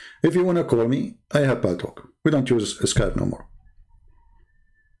 If you want to call me, I have bad talk. We don't use Skype no more.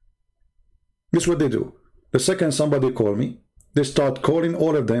 This is what they do. The second somebody call me, they start calling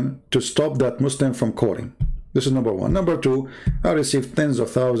all of them to stop that Muslim from calling. This is number one. Number two, I receive tens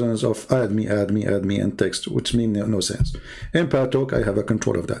of thousands of add me, and text, which mean no sense. In Patok, I have a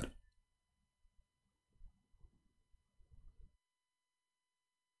control of that.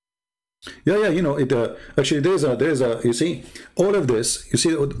 Yeah, you know, it actually there's a you see, all of this, you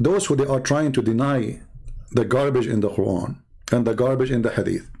see, those who they are trying to deny the garbage in the Quran and the garbage in the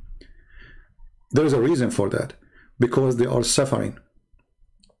Hadith, there's a reason for that, because they are suffering.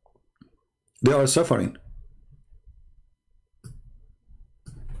 They are suffering.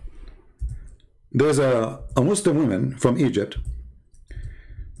 There's a Muslim woman from Egypt.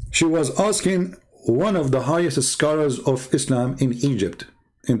 She was asking one of the highest scholars of Islam in Egypt,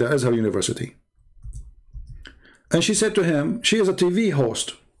 in the Azhar University. And she said to him, she is a TV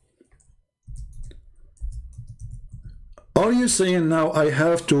host. Are you saying now I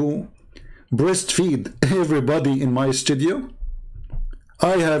have to breastfeed everybody in my studio?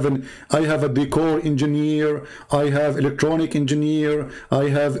 I have a decor engineer, I have electronic engineer, I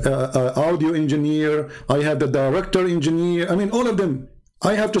have audio engineer, I have the director engineer. I mean, all of them.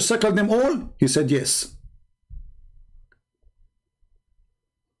 I have to suckle them all? He said yes.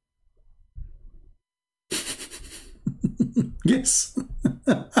 Yes.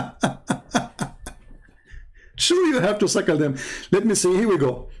 Sure, you have to suckle them. Let me see. Here we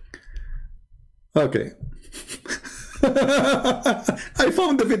go. Okay. I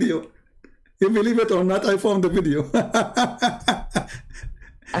found the video. You believe it or not, I found the video.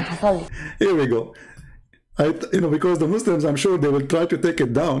 Here we go. Because the Muslims, I'm sure they will try to take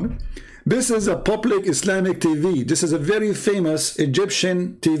it down. This is a public Islamic TV. This is a very famous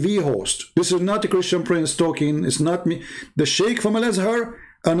Egyptian TV host. This is not a Christian prince talking. It's not me. The Sheikh from Al-Azhar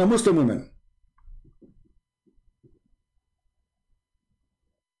and a Muslim woman.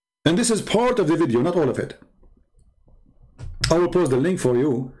 And this is part of the video, not all of it. I will post the link for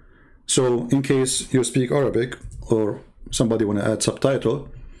you, so in case you speak Arabic or somebody want to add subtitle,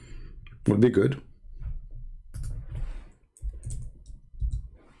 would be good.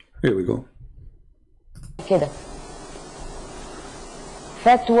 Here we go. كده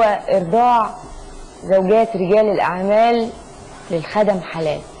فتوى إرضاع زوجات رجال الأعمال للخدم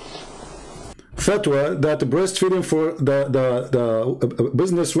حلال. Fatwa that breastfeeding for the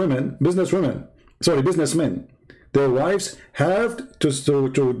businessmen, their wives have to do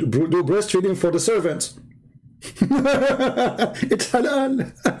breastfeeding for the servants. It's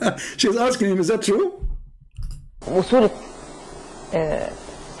halal. She's asking him, is that true? وصورة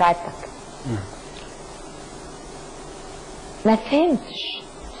سعادتك ما فهمتش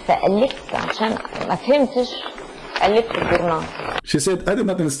فقلبت عشان ما فهمتش قلبت الجورنال. She said, I did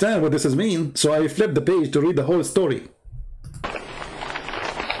not understand what this is mean, so I flipped the page to read the whole story.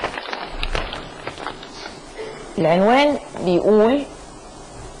 العنوان بيقول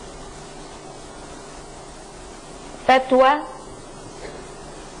فتوى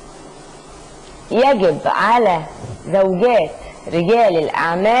يجب على زوجات رجال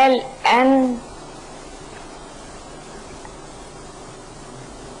الأعمال أن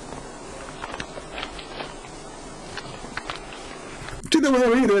She didn't want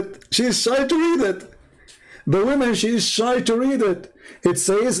to read it. She's shy to read it. The woman, she is shy to read it. It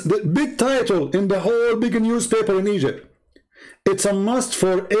says the big title in the whole big newspaper in Egypt. It's a must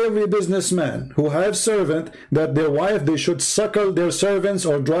for every businessman who have servant that their wife, they should suckle their servants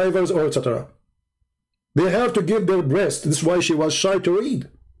or drivers or etc. They have to give their breast. This is why she was shy to read.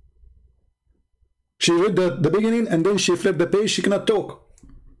 She read the beginning and then she flipped the page. She cannot talk.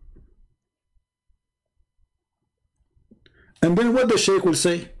 And then what the Sheikh will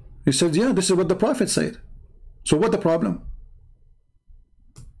say? He said, yeah, this is what the Prophet said. So what the problem?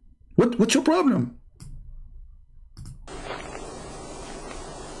 What's your problem?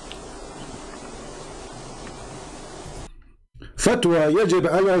 فتوى يجب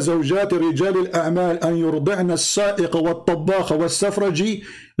على زوجات رجال الأعمال أن يرضعن السائق والطباخ والسفرجي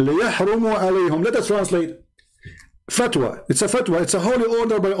ليحرموا عليهم. Let us translate. Fatwa. It's a fatwa. It's a holy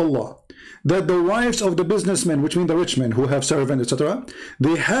order by Allah that the wives of the businessmen, which mean the rich men who have servants, etc.,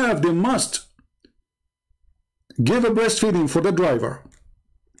 they must give a breastfeeding for the driver,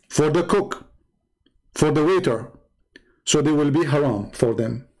 for the cook, for the waiter, so they will be haram for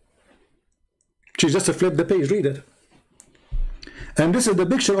them. She just flip the page, read it. And this is the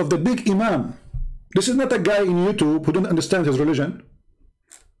picture of the big imam. This is not a guy in YouTube who don't understand his religion.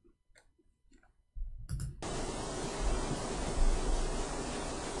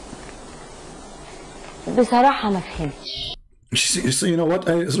 بصراحة ما فهمتش. You know what?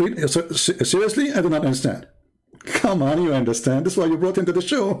 Seriously, I do not understand. Come on, you understand. This is why you brought into the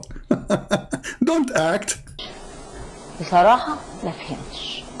show. Don't act. بصراحة ما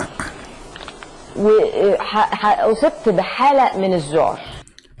فهمتش. وأصبت بحالة من الذعر.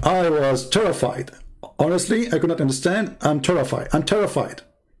 I was terrified. Honestly, I could not understand. I'm terrified. I'm terrified.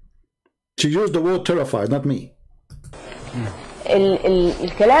 She used the word terrified, not me.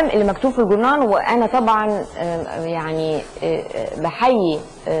 الكلام اللي مكتوب في الجورنال، وانا طبعا يعني بحيي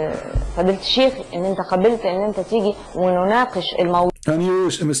فضيلة الشيخ ان انت قبلت ان انت تيجي ونناقش الموضوع. And you,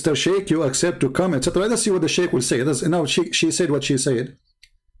 Mr. Sheikh, you accept to come, etc. Let's see what the Sheikh will say. Now she said what she said.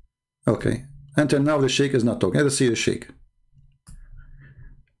 Okay. Until now the Sheikh is not talking. Let's see the Sheikh.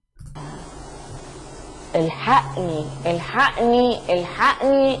 الحقني الحقني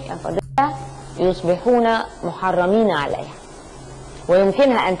الحقني يا فضيلة، يصبحون محرمين عليها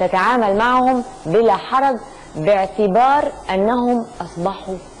ويمكنها أن تتعامل معهم بلا حرج باعتبار أنهم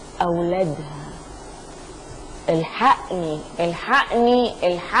أصبحوا أولادها. الحقني الحقني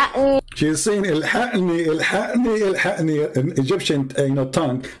الحقني. She's saying الحقني الحقني الحقني in Egyptian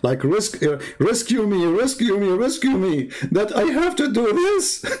tongue, like rescue me, rescue me, rescue me, that I have to do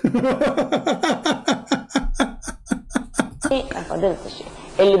this. يا فضيلة الشيخ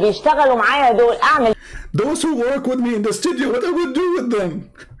اللي بيشتغلوا معايا دول أعمل. Those who work with me in the studio, what I would do with them?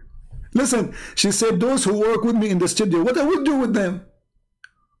 Listen, she said, those who work with me in the studio, what I would do with them?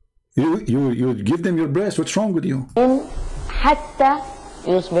 You give them your breast. What's wrong with you? حتى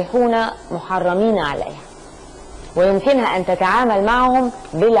يصبحون محرمين عليها ويمكنها أن تتعامل معهم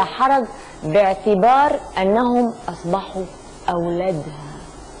بلا حرج باعتبار أنهم أصبحوا أولادها.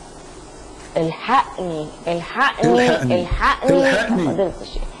 الحقني الحقني الحقني فضيلة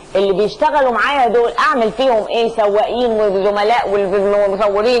الشيخ اللي بيشتغلوا معايا دول أعمل فيهم إيه؟ سواقين وزملاء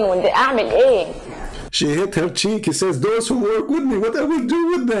والمصورين، أعمل إيه؟ She hit her cheek. He says, those who work with me, what I will do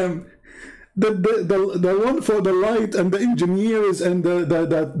with them? The one for the light and the engineers and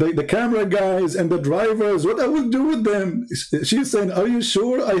the camera guys and the drivers, what I will do with them? She's saying, are you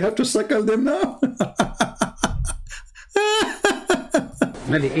sure I have to suckle them now?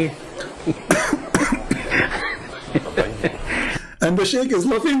 And the Sheikh is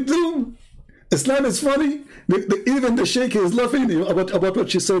laughing too. Islam is funny. Even the Sheikh is laughing about what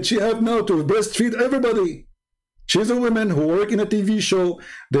she said. She have now to breastfeed everybody. She's a woman who work in a TV show.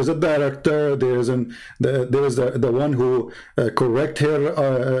 There's a director. There's the one who correct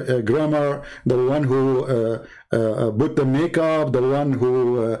her grammar. The one who put the makeup. The one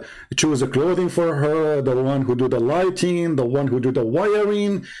who choose the clothing for her. The one who do the lighting. The one who do the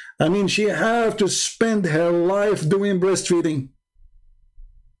wiring. I mean, she have to spend her life doing breastfeeding.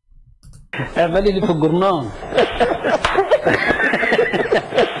 اعملي لي في الجرنان.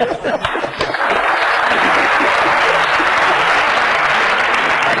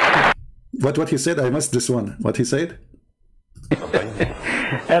 What he said? I missed this one. What he said?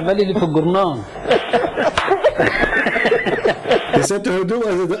 اعملي لي في الجرنان. He said to her, do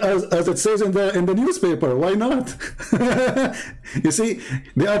as it says in the newspaper. Why not? You see,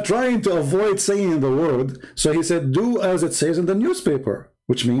 they are trying to avoid saying the word. So he said, do as it says in the newspaper,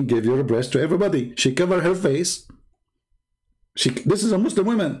 which means give your breast to everybody. She covered her face. This is a Muslim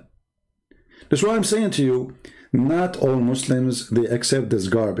woman. That's why I'm saying to you, not all Muslims, they accept this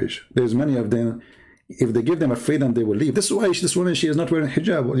garbage. There's many of them. If they give them a freedom, they will leave. This is why this woman, she is not wearing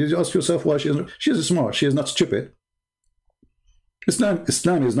hijab. You ask yourself why she is smart. She is not stupid.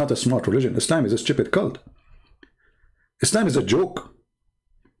 Islam is not a smart religion. Islam is a stupid cult. Islam is a joke.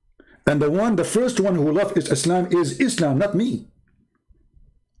 And the first one who loved Islam is Islam, not me.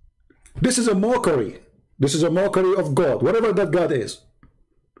 This is a mockery. This is a mockery of God, whatever that God is.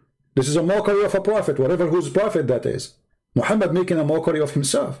 This is a mockery of a prophet, whatever whose prophet that is. Muhammad making a mockery of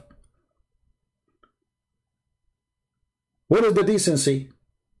himself. What is the decency?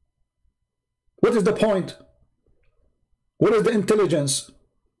 What is the point? What is the intelligence?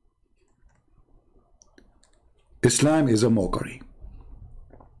 Islam is a mockery.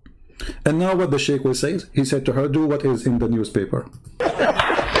 And now what the Sheikh will say, he said to her, do what is in the newspaper.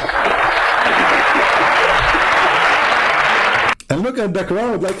 And look at the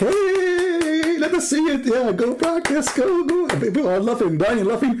crowd like, hey, let us see it. Yeah, go practice, go. People are laughing, dying,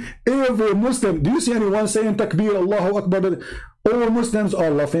 laughing. Every Muslim, do you see anyone saying Takbir, Allahu Akbar? All Muslims are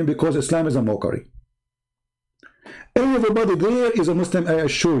laughing because Islam is a mockery. Everybody there is a Muslim, I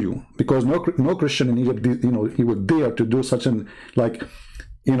assure you, because no Christian in Egypt, you know, he would dare to do such an, like,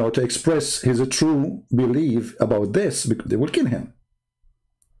 you know, to express his true belief about this, because they will kill him.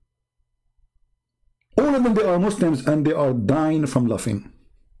 All of them, they are Muslims, and they are dying from laughing.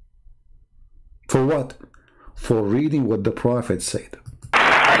 For what? For reading what the Prophet said.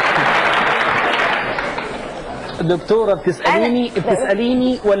 دكتورة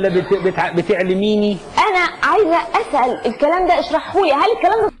بتسأليني ولا بتعلميني؟ أنا عايزة أسأل الكلام ده اشرحه لي، هل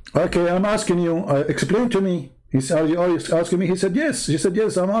الكلام ده؟ Okay, I'm asking you. Explain to me. He said, "Are you asking me?" He said, "Yes." She said,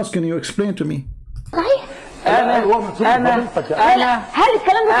 "Yes." I'm asking you. Explain to me. صحيح؟ أنا هل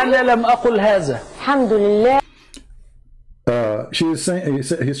الكلام ده؟ أنا لم أقل هذا. الحمد لله. She is saying.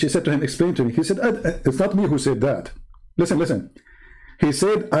 She said to him, "Explain to me." He said, "It's not me who said that." Listen. He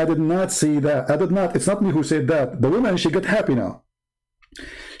said, "I did not see that. I did not. It's not me who said that." The woman, she got happy now.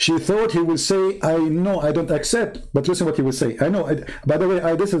 She thought he would say, "I know, I don't accept." But listen what he would say. I know. By the way,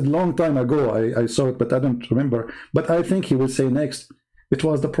 this is a long time ago. I saw it, but I don't remember. But I think he would say next, it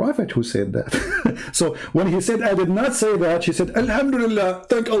was the Prophet who said that. So when he said, "I did not say that," she said, "Alhamdulillah,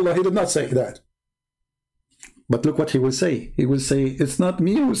 thank Allah, he did not say that." But look what he will say. He will say, "It's not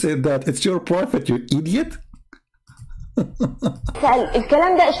me who said that. It's your Prophet, you idiot."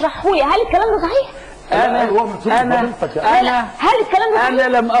 الكلام ده اشرحه لي، هل الكلام ده صحيح؟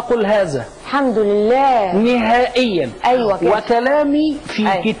 أنا لم أقل هذا. الحمد لله. نهائيا. أيوة كده. وكلامي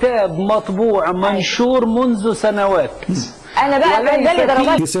في كتاب مطبوع منشور منذ سنوات. أنا بقى ده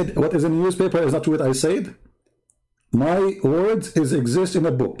درجات. He said, "What is in the newspaper is not what I said. My words exist in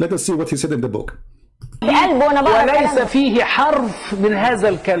a book." Let us see what he said in the book. وليس فيه حرف من هذا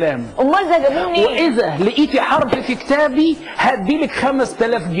الكلام. وإذا لقيتي حرف في كتابي هديلك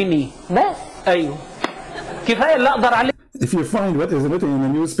 5000 جنيه. بس. أيوه. كفاية اللي أقدر عليه. If you find what is written in the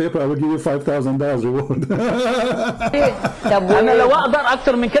newspaper, I will give you $5,000 reward. أنا لو أقدر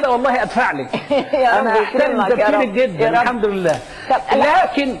أكتر من كده والله أدفع لك. أنا أحترم تفكيرك جدا الحمد لله.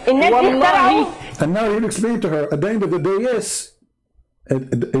 لكن والله. And now he'll explain to her at the end of the day, yes.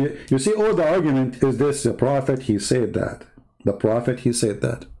 You see, all the argument is this: the Prophet, he said that. The Prophet, he said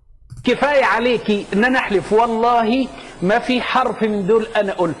that. كفاية عليكي إن أنا أحلف والله ما في حرف من دول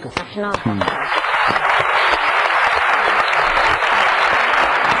أنا قلته.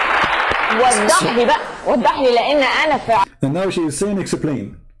 وضح لي بقى، وضح لي لأن أنا فعلا. And now she is saying,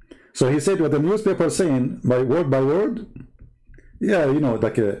 explain. So he said what the newspaper is saying by word. Yeah, you know,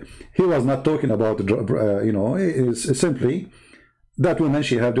 like he was not talking about, you know, it's simply that woman,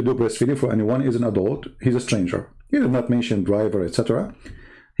 she had to do breastfeeding for anyone is an adult. He's a stranger. He did not mention driver, etc.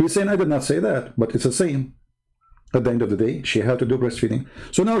 He's saying, I did not say that, but it's the same. At the end of the day, she had to do breastfeeding.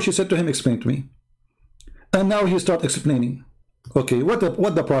 So now she said to him, explain to me. And now he started explaining. Okay, what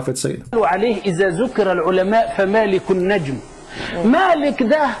the Prophet said. عليه إذا ذكر العلماء فمالك النجم. مالك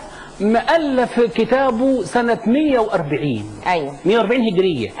ده مؤلف كتابه سنة 140. أيوه. 140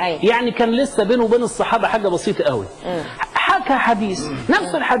 هجرية. أيوه. يعني كان لسه بينه وبين الصحابة حاجة بسيطة قوي. حكى حديث،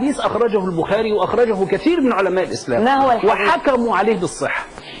 نفس الحديث أخرجه البخاري وأخرجه كثير من علماء الإسلام. ما هو الحديث؟ وحكموا عليه بالصحة.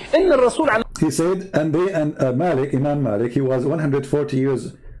 إن الرسول عليه. He said, and Malik, Imam Malik, he was 140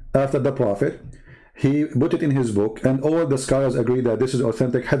 years after the Prophet. He put it in his book, and all the scholars agree that this is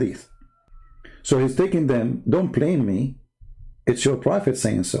authentic hadith. So he's taking them, don't blame me, it's your Prophet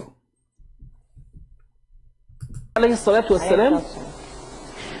saying so. عليه الصلاة والسلام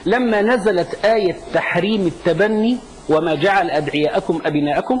لما نزلت آية تحريم التبني وما جعل أدعياءكم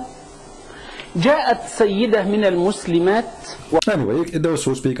أبناءكم جاءت سيدة من المسلمات. Anyway, those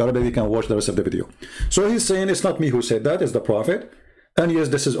who speak Arabic, they can watch the rest of the video. So he's saying it's not me who said that, it's the Prophet. And yes,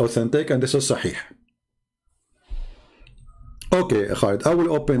 this is authentic and this is sahih. Okay, Khalid, I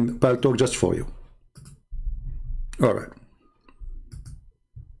will open Paltalk just for you. All right.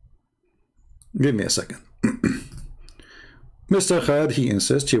 Give me a second. Mr. Khalid, he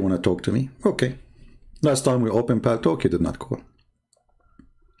insists he want to talk to me. Okay. Last time we opened Paltalk, he did not call.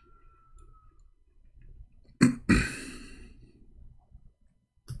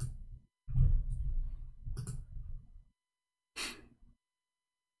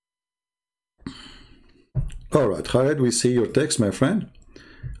 All right, Khalid, we see your text, my friend.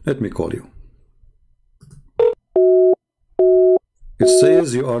 Let me call you. It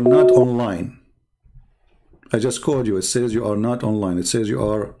says you are not online. I just called you. It says you are not online. It says you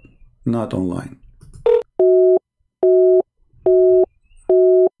are not online.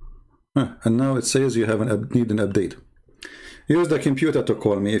 And now it says you have need an update. Use the computer to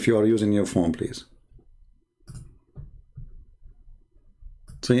call me if you are using your phone, please.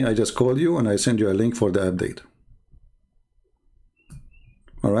 See, I just called you and I send you a link for the update.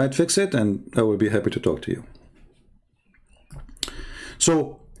 All right, fix it and I will be happy to talk to you.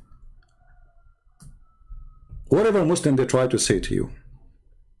 So, whatever Muslim they try to say to you,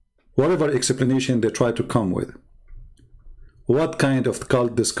 whatever explanation they try to come with, what kind of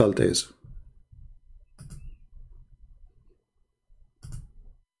cult this cult is.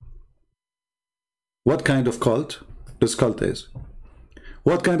 What kind of cult this cult is.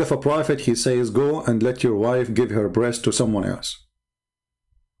 What kind of a prophet he says, go and let your wife give her breast to someone else.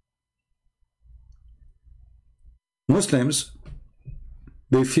 Muslims,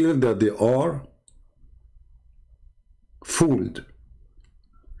 they feel that they are fooled.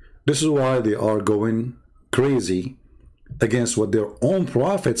 This is why they are going crazy against what their own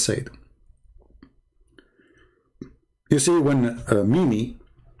prophet said. You see, when Mimi,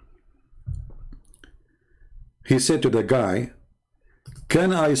 he said to the guy,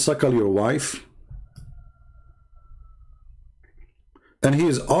 can I suckle your wife? And he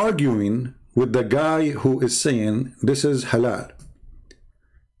is arguing with the guy who is saying this is halal.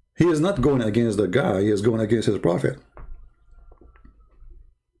 He is not going against the guy, he is going against his prophet.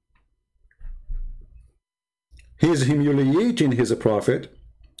 He is humiliating his prophet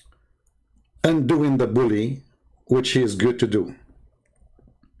and doing the bully, which he is good to do.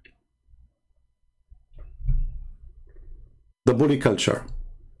 The bully culture.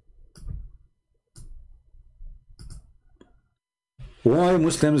 Why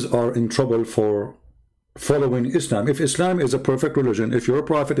Muslims are in trouble for following Islam? If Islam is a perfect religion, if your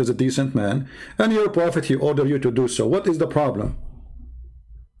prophet is a decent man, and your prophet, he ordered you to do so, what is the problem?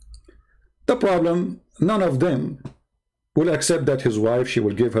 The problem, none of them will accept that his wife, she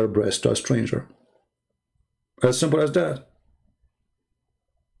will give her breast to a stranger. As simple as that.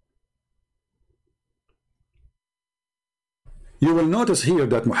 You will notice here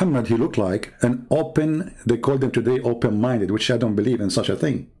that Muhammad, he looked like an open, they call them today open-minded, which I don't believe in such a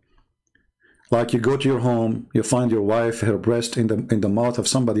thing. Like you go to your home, you find your wife, her breast in the mouth of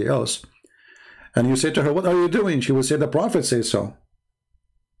somebody else, and you say to her, what are you doing? She will say, the prophet says so.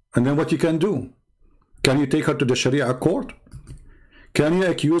 And then what you can do? Can you take her to the Sharia court? Can you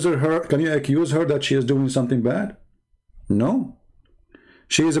accuse her? Can you accuse her that she is doing something bad? No.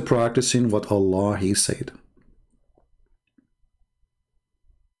 She is practicing what Allah, he said.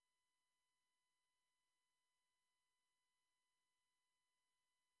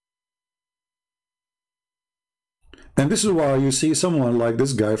 And this is why you see someone like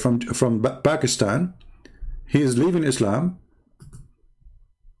this guy from Pakistan. He is leaving Islam.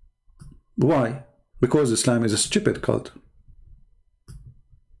 Why? Because Islam is a stupid cult.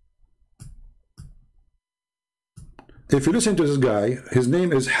 If you listen to this guy, his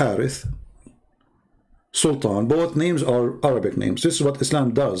name is Harith Sultan. Both names are Arabic names. This is what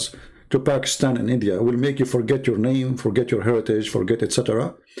Islam does to Pakistan and India. It will make you forget your name, forget your heritage, forget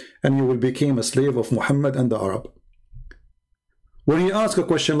etc. And you will become a slave of Muhammad and the Arab. When he asks a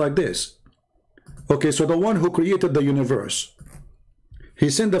question like this, okay, so the one who created the universe, he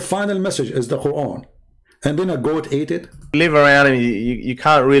sent the final message as the Quran, and then a goat ate it. Live around him, you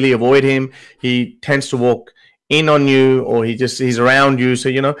can't really avoid him. He tends to walk in on you, or he's around you. So,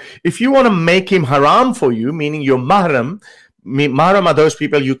 you know, if you want to make him haram for you, meaning your mahram, mahram are those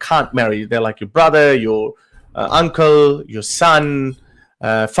people you can't marry. They're like your brother, your uncle, your son,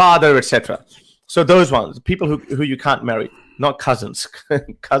 father, etc. So those ones, people who you can't marry. Not cousins.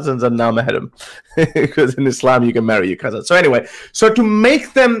 Cousins are now mahram. Because in Islam you can marry your cousin. So anyway, so to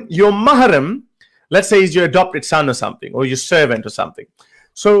make them your mahram, let's say he's your adopted son or something, or your servant or something.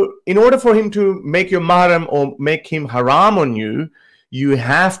 So in order for him to make your mahram or make him haram on you, you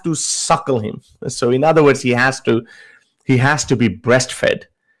have to suckle him. So in other words, he has to be breastfed.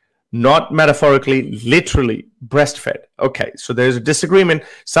 Not metaphorically, literally breastfed. Okay, so there's a disagreement.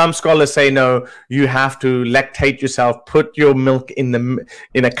 Some scholars say no, you have to lactate yourself, put your milk in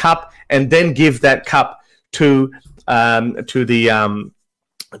a cup, and then give that cup to the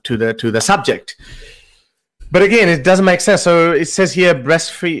subject. But again, it doesn't make sense. So it says here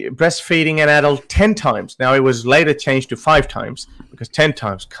breastfeeding an adult 10 times. Now it was later changed to 5 times, because 10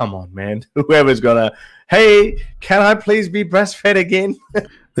 times, come on, man. Whoever's gonna, hey, can I please be breastfed again?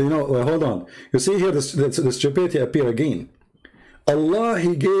 You know, hold on. You see here, the stupidity appear again. Allah,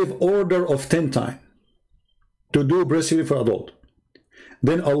 he gave order of 10 times to do breastfeeding for adult.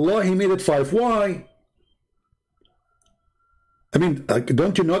 Then Allah, he made it 5. Why? I mean,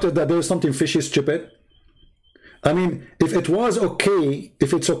 don't you notice that there is something fishy, stupid? I mean, if it was okay,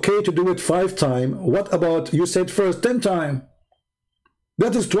 if it's okay to do it 5 times, what about you said first 10 times?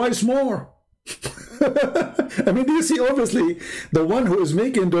 That is twice more. I mean, do you see, obviously, the one who is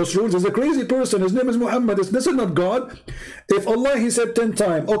making those rules is a crazy person. His name is Muhammad. This is not God. If Allah, he said 10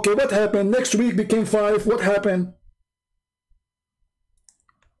 times, okay, what happened? Next week became 5. What happened?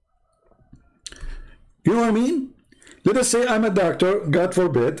 You know what I mean? Let us say I'm a doctor, God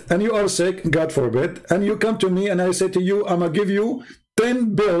forbid, and you are sick, God forbid, and you come to me and I say to you, I'm going to give you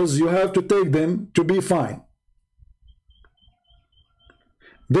 10 bills, you have to take them to be fine.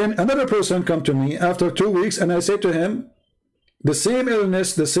 Then another person come to me after 2 weeks and I say to him, the same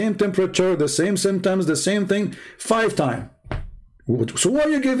illness, the same temperature, the same symptoms, the same thing, 5 times. So why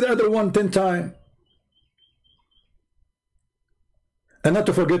you give the other one 10 times? And not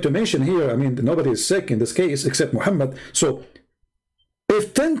to forget to mention here, I mean, nobody is sick in this case except Muhammad. So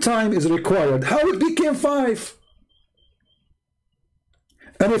if 10 times is required, how it became 5?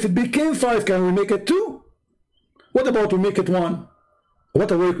 And if it became 5, can we make it 2? What about we make it 1? What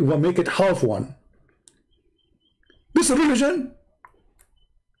about we make it half 1? This is religion.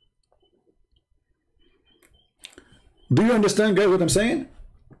 Do you understand, guys, what I'm saying?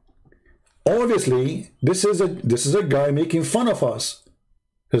 Obviously, this is a guy making fun of us.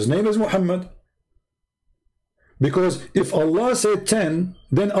 His name is Muhammad. Because if Allah said 10,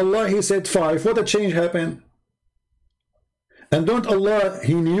 then Allah, he said 5. What a change happened? And don't Allah,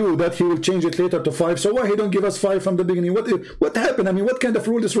 he knew that he will change it later to 5. So why he don't give us 5 from the beginning? What happened? I mean, what kind of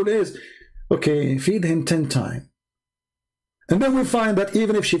rule this rule is? Okay, feed him 10 times. And then we find that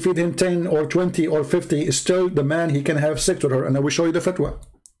even if she feed him 10 or 20 or 50, still the man, he can have sex with her. And I will show you the fatwa.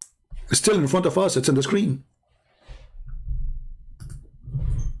 It's still in front of us. It's in the screen.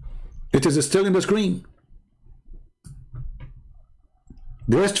 It is still in the screen.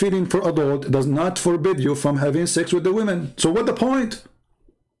 Breastfeeding for adult does not forbid you from having sex with the women. So what the point?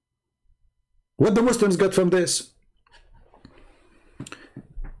 What the Muslims got from this?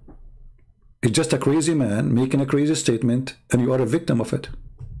 It's just a crazy man making a crazy statement and you are a victim of it.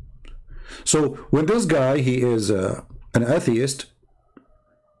 So when this guy, he is an atheist,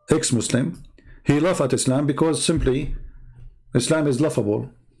 ex-Muslim, he laughs at Islam because simply Islam is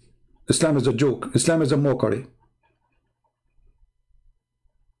laughable. Islam is a joke. Islam is a mockery.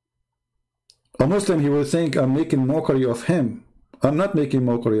 A Muslim, he will think I'm making mockery of him. I'm not making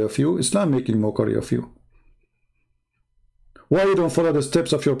mockery of you. Islam making mockery of you. Why you don't follow the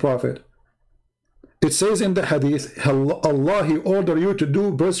steps of your prophet? It says in the hadith, Allah, he ordered you to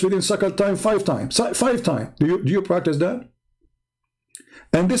do breastfeeding suckle time 5 times. 5 times. Do you practice that?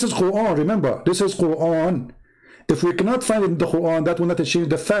 And this is Quran. Remember, this is Quran. If we cannot find it in the Quran, that will not change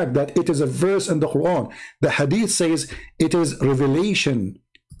the fact that it is a verse in the Quran. The hadith says it is revelation.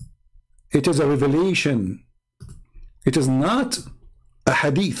 It is a revelation. It is not a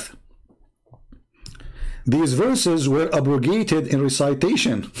hadith. These verses were abrogated in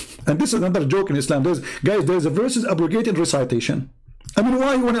recitation. And this is another joke in Islam. There's a verses abrogated in recitation. I mean,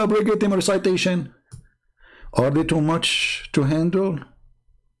 why you want to abrogate them in recitation? Are they too much to handle?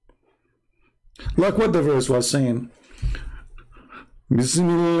 Like what the verse was saying.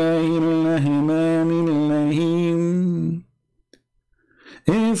 Bismillahirrahmanirrahim.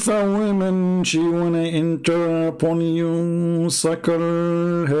 If a woman, she wanna enter upon you,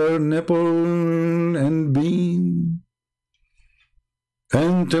 suckle her nipple and bean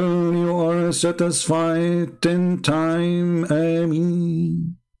until you are satisfied 10 times,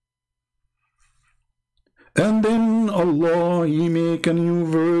 Ameen. And then Allah, he make a new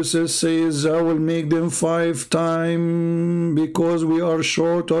verse that says, I will make them 5 times because we are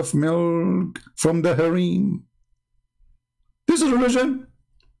short of milk from the harem. This is religion.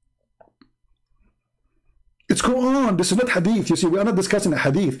 It's Quran. This is not hadith. You see, we are not discussing a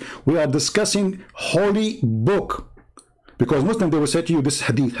hadith. We are discussing holy book. Because Muslims, they will say to you, this is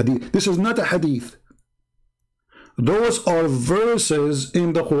hadith, hadith. This is not a hadith. Those are verses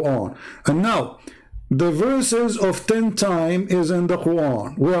in the Quran. And now, the verses of 10 times is in the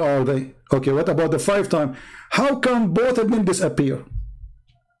Quran. Where are they? Okay, what about the 5 times? How come both of them disappear?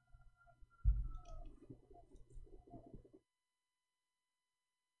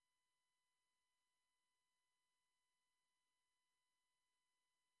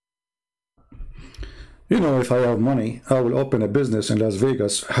 You know, if I have money, I will open a business in Las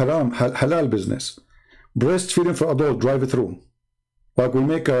Vegas, halal business. Breastfeeding for adult, drive it through. Like we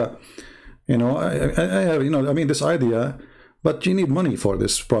make a, you know, I have, you know, I mean, this idea, but you need money for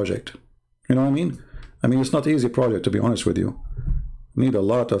this project. You know what I mean? I mean, it's not an easy project, to be honest with you. You need a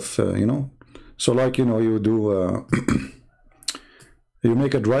lot of, you know, so like, you know, you do, you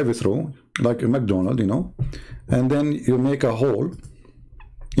make a drive-through like a McDonald's, you know, and then you make a hole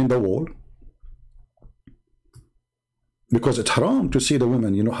in the wall because it's haram to see the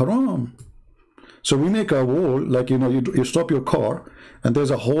women, you know, haram. So we make a wall, like, you know, you stop your car and there's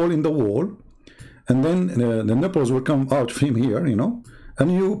a hole in the wall, and then the nipples will come out from here, you know,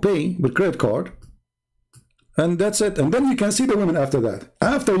 and you pay with credit card, and that's it. And then you can see the women after that.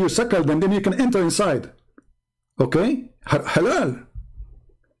 After you suckle them, then you can enter inside. Okay? Halal.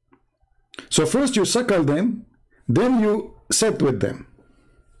 So first you suckle them, then you sit with them.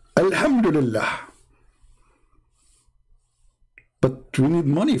 Alhamdulillah. But we need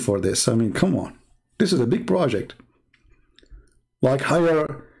money for this. I mean, come on. This is a big project. Like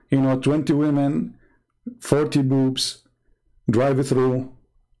hire, you know, 20 women, 40 boobs, drive it through.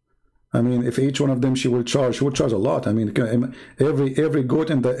 I mean, if each one of them she will charge a lot. I mean, every goat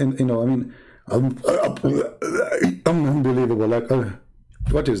in the, you know, I mean, unbelievable. Like,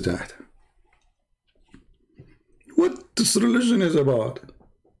 what is that? What this religion is about?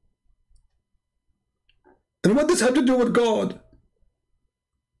 And what does this have to do with God?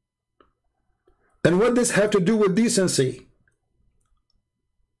 And what does this have to do with decency?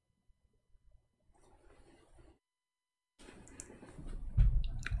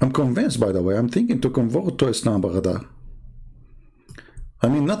 I'm convinced, by the way, I'm thinking to convert to Islam, Baghdad. I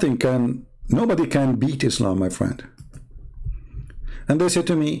mean, nobody can beat Islam, my friend. And they say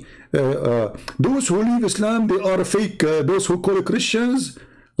to me, those who leave Islam, they are fake. Those who call it Christians,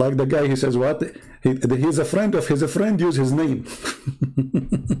 like the guy, he says, what? He's a friend of his friend, use his name.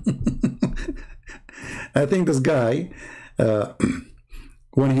 I think this guy,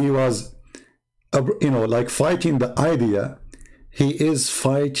 when he was, you know, like fighting the idea, he is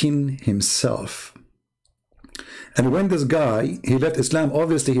fighting himself. And when this guy, he left Islam,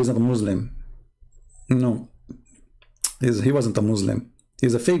 obviously he's not a Muslim. No, he wasn't a Muslim.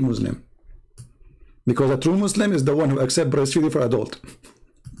 He's a fake Muslim. Because a true Muslim is the one who accepts breastfeeding for adult.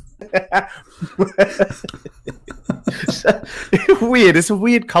 Weird. It's a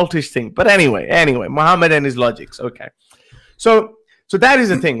weird cultish thing. But anyway, Muhammad and his logics. Okay. So that is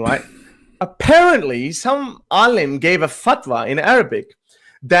the thing, right? Apparently, some alim gave a fatwa in Arabic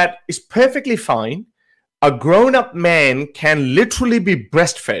that is perfectly fine. A grown-up man can literally be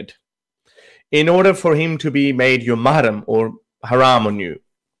breastfed in order for him to be made your mahram or haram on you.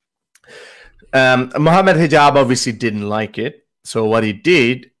 Muhammad Hijab obviously didn't like it. So what he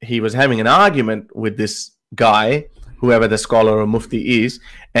did, he was having an argument with this guy, whoever the scholar or mufti is,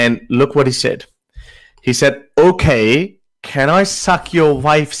 and look what he said. He said, okay, can I suck your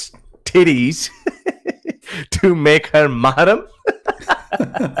wife's titties to make her mahram?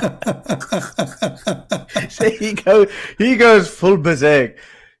 So he goes full berserk.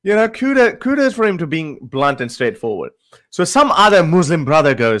 You know, kudos for him to being blunt and straightforward. So some other Muslim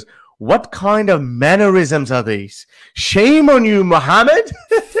brother goes, what kind of mannerisms are these? Shame on you, Muhammad.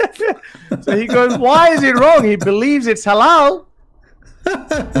 So he goes, why is it wrong? He believes it's halal.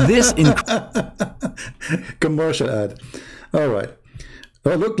 This commercial ad. All right.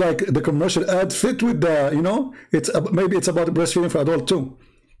 Well, it looked like the commercial ad fit with the, you know, maybe it's about breastfeeding for adult too.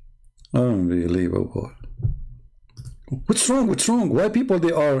 Unbelievable. What's wrong? What's wrong? Why people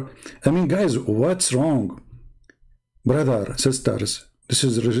they are? I mean, guys, what's wrong? Brother, sisters, this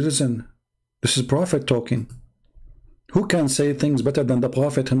is religion. This is Prophet talking. Who can say things better than the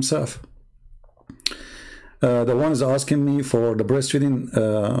Prophet himself? The one is asking me for the breastfeeding.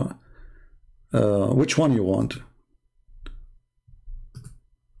 Which one you want?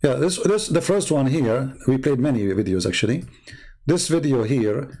 Yeah, this the first one here. We played many videos actually. This video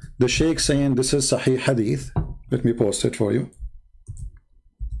here, the Sheikh saying this is Sahih Hadith. Let me post it for you.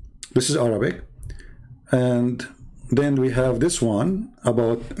 This is Arabic. And then we have this one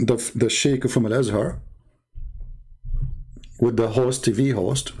about the Sheikh from Al-Azhar with the host, TV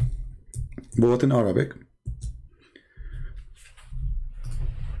host, both in Arabic.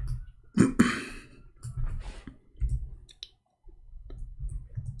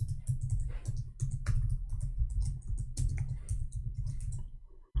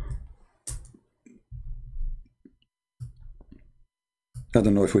 I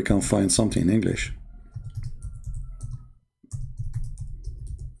don't know if we can find something in English.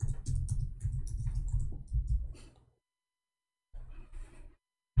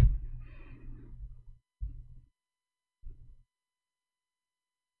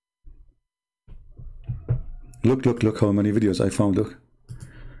 Look how many videos I found. Look,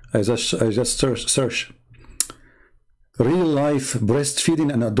 I just search real life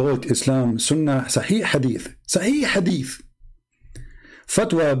breastfeeding and adult Islam Sunnah Sahih Hadith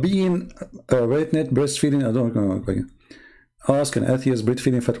fatwa being breastfeeding adult. Ask an atheist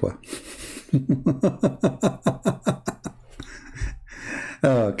breastfeeding fatwa.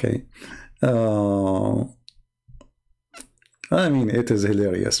 Okay. I mean, it is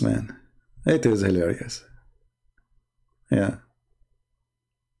hilarious, man. It is hilarious. Yeah.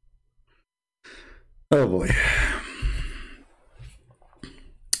 Oh boy.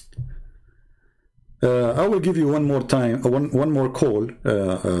 I will give you one more time, one more call,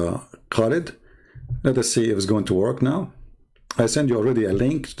 Khalid. Let us see if it's going to work now. I send you already a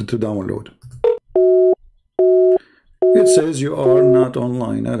link to download. It says you are not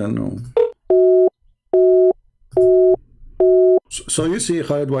online. I don't know. So you see,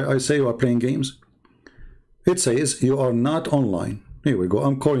 Khalid, why I say you are playing games? It says you are not online. Here we go.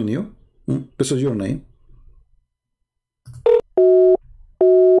 I'm calling you. This is your name.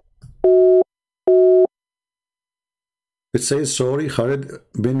 It says, sorry, Khalid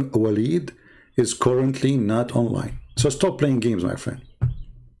bin Walid is currently not online. So stop playing games, my friend.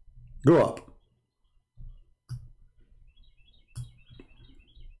 Grow up.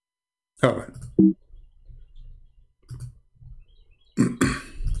 All right.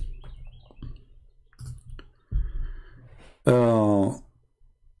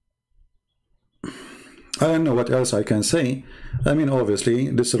 I don't know what else I can say. I mean, obviously,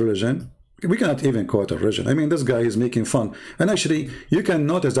 this religion, we cannot even call it a religion. I mean, this guy is making fun. And actually, you can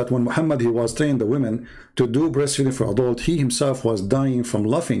notice that when Muhammad, he was training the women to do breastfeeding for adult, he himself was dying from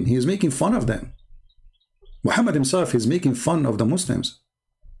laughing. He is making fun of them. Muhammad himself is making fun of the Muslims.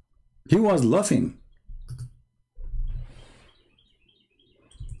 He was laughing.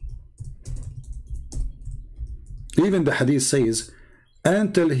 Even the hadith says,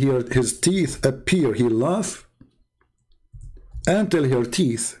 until his teeth appear, he laughed, until her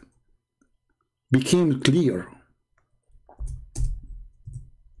teeth became clear.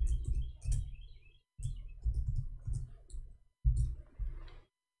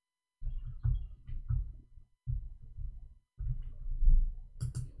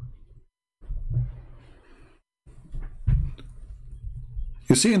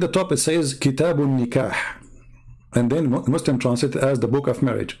 You see in the top it says Kitabun Nikah, and then Muslim translate as the book of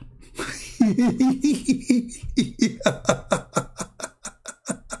marriage.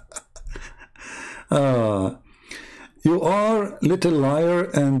 You are little liar,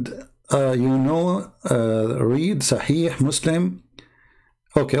 and you know, read Sahih Muslim.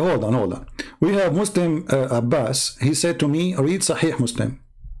 Okay, hold on. We have Muslim Abbas. He said to me, read Sahih Muslim.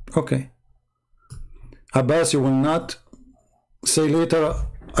 Okay. Abbas, you will not say later,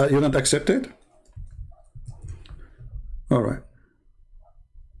 you don't accept it? All right.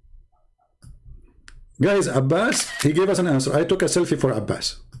 Guys, Abbas, he gave us an answer. I took a selfie for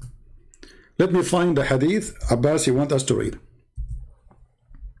Abbas. Let me find the hadith, Abbas, you want us to read.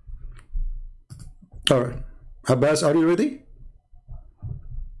 All right. Abbas, are you ready?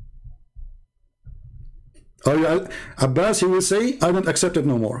 Are you, Abbas, he will say, I don't accept it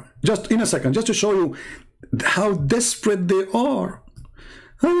no more. Just in a second, just to show you how desperate they are.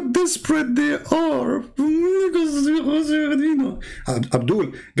 How desperate they are.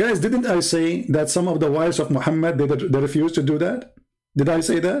 Abdul, guys, didn't I say that some of the wives of Muhammad, they refused to do that? Did I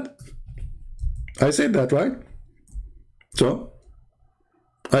say that? I said that, right? So,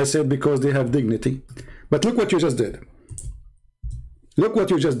 I said because they have dignity. But look what you just did. Look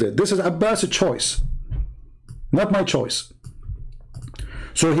what you just did. This is Abbas' choice, not my choice.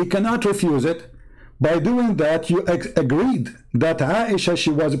 So he cannot refuse it. By doing that, you agreed that Aisha,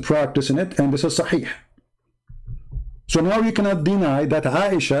 she was practicing it, and this is Sahih. So now you cannot deny that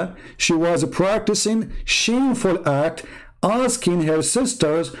Aisha, she was practicing shameful act, asking her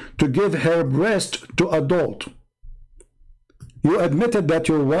sisters to give her breast to adult. You admitted that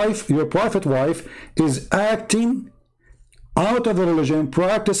your wife, your prophet wife, is acting out of the religion,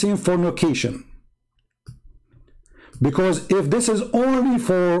 practicing fornication. Because if this is only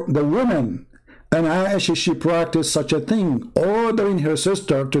for the women, and Aisha, she practiced such a thing, ordering her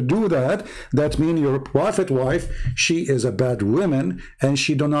sister to do that, that means your prophet wife, she is a bad woman, and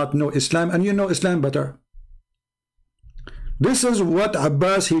she do not know Islam, and you know Islam better. This is what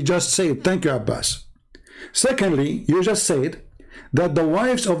Abbas, he just said. Thank you, Abbas. Secondly, you just said that the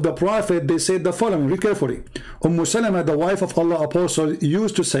wives of the prophet, they said the following, read carefully. Salama, the wife of Allah apostle,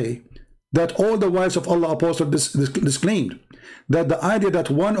 used to say that all the wives of Allah apostle disclaimed that the idea that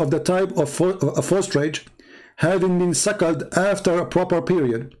one of the type of fosterage, having been suckled after a proper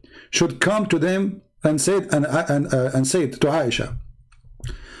period, should come to them and said said to Aisha,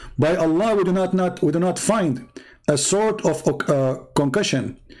 by Allah, we do not find a sort of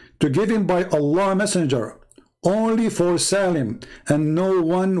concussion to given by Allah Messenger only for Salim, and no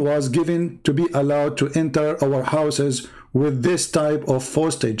one was given to be allowed to enter our houses with this type of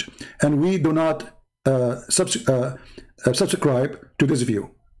postage, and we do not subscribe to this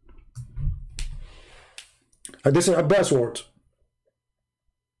view. This is Abbas words.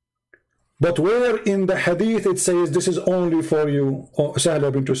 But where in the hadith it says this is only for you,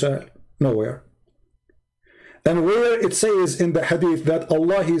 Sahla bint Sahal? Nowhere. And where it says in the hadith that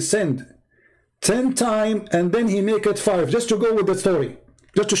Allah He sent 10 times and then He make it 5, just to go with the story,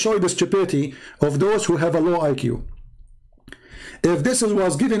 just to show you the stupidity of those who have a low IQ. If this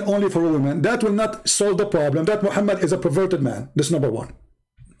was given only for women, that will not solve the problem that Muhammad is a perverted man. This is number one.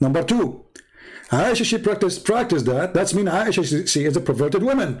 Number two, Aisha, she practiced that. That's mean Aisha, she is a perverted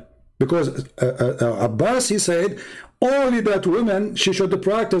woman. Because Abbas, he said, only that women, she should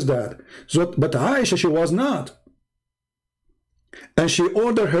practice that. So, but Aisha, she was not. And she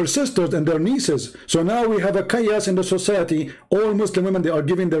ordered her sisters and their nieces. So now we have a chaos in the society. All Muslim women, they are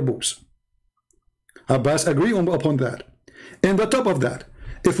giving their boobs. Abbas agree upon that. In the top of that,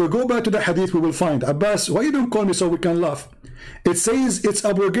 if we go back to the hadith, we will find, Abbas, why you don't call me so we can laugh? It says it's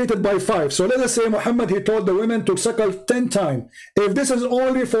abrogated by 5. So let us say Muhammad, he told the women to suckle 10 times. If this is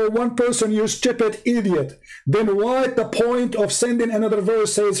only for one person, you stupid idiot, then what the point of sending another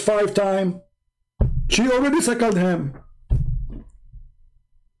verse says 5 times? She already suckled him.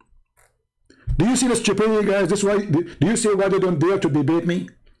 Do you see the stupidity, guys? This why, do you see why they don't dare to debate me?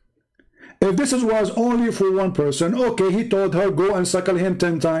 If this was only for one person, okay, he told her, go and suckle him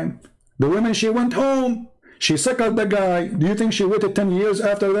 10 times. The woman, she went home. She suckled the guy. Do you think she waited 10 years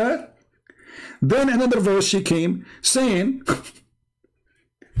after that? Then another verse she came saying,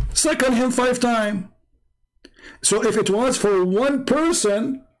 suckle him 5 times. So if it was for one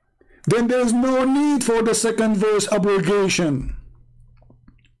person, then there's no need for the second verse abrogation.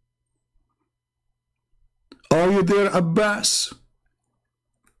 Are you there, Abbas?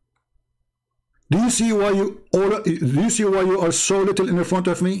 Do you see why you are so little in front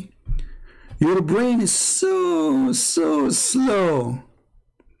of me? Your brain is so slow.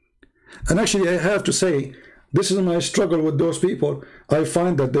 And actually, I have to say, this is my struggle with those people. I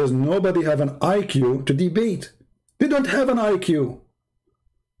find that there's nobody have an IQ to debate. They don't have an IQ.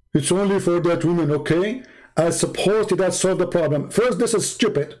 It's only for that woman, okay? I suppose that solve the problem. First, this is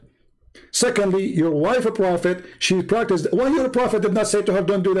stupid. Secondly, your wife a prophet, she practiced. Why your prophet did not say to her,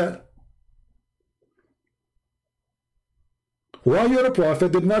 don't do that? Why your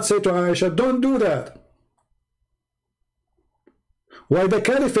prophet did not say to Aisha, don't do that? Why the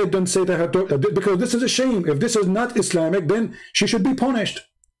caliphate don't say to her, because this is a shame. If this is not Islamic, then she should be punished.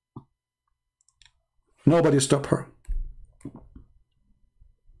 Nobody stop her.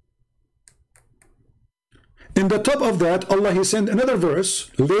 In the top of that, Allah, He sent another verse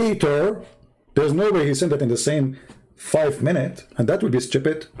later. There's no way He sent it in the same 5 minutes, and that would be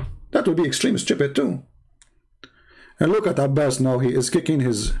stupid. That would be extreme stupid too. And look at Abbas now. He is kicking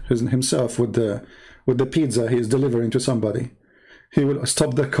himself with the pizza he is delivering to somebody. He will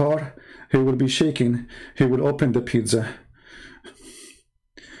stop the car. He will be shaking. He will open the pizza.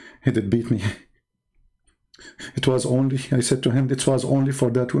 He did beat me. It was only, I said to him, it was only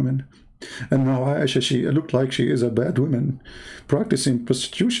for that woman. And now Aisha, she looked like she is a bad woman, practicing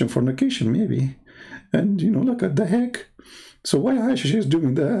prostitution, fornication maybe. And you know, look at the heck. So why Aisha, she is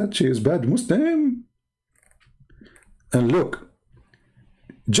doing that? She is bad Muslim. And look,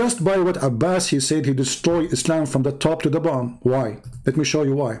 just by what Abbas, he said, he destroyed Islam from the top to the bottom. Why? Let me show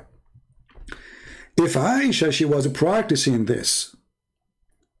you why. If Aisha, she was practicing this,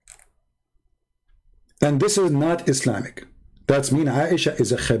 and this is not Islamic, that means Aisha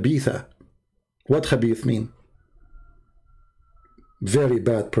is a khabitha. What khabith mean? Very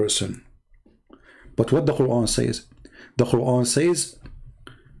bad person. But what the Quran says? The Quran says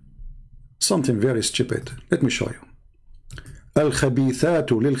something very stupid. Let me show you.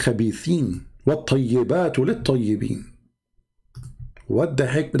 الخبيثات للخبيثين والطيبات للطيبين. What the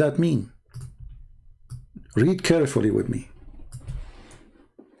heck does that mean? Read carefully with me.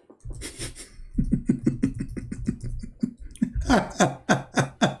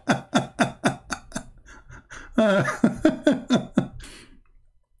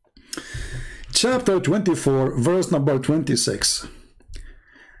 Chapter 24, verse number 26.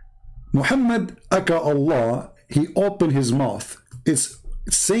 Muhammad aka Allah, he opened his mouth. It's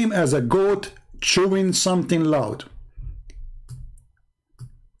same as a goat chewing something loud.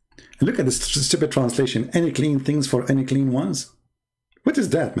 Look at this stupid translation. Any clean things for any clean ones? What is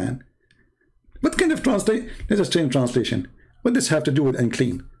that, man? What kind of translation? There's a strange translation. What does this have to do with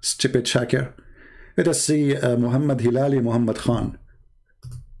unclean? Stupid Shakir. Let us see Muhammad Hilali Muhammad Khan.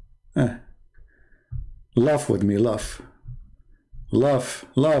 Laugh with me, laugh. Laugh,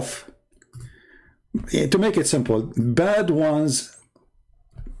 laugh. To make it simple, bad ones,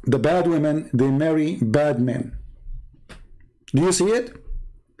 the bad women, they marry bad men. Do you see it?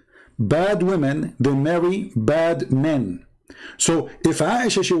 Bad women, they marry bad men. So if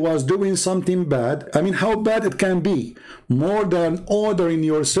Aisha, she was doing something bad, I mean, how bad it can be? More than ordering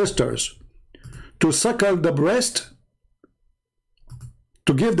your sisters to suckle the breast,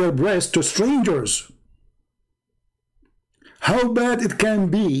 to give their breast to strangers. How bad it can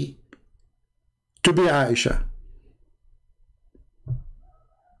be to be Aisha.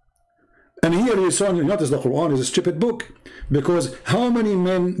 And here you saw, you notice the Quran is a stupid book, because how many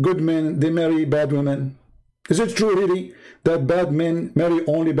men, good men, they marry bad women? Is it true really that bad men marry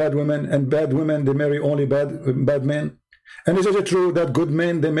only bad women, and bad women, they marry only bad men? And is it true that good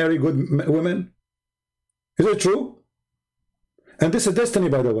men, they marry good women? Is it true? And this is destiny,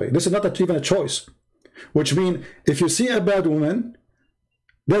 by the way. This is not even a choice. Which means if you see a bad woman,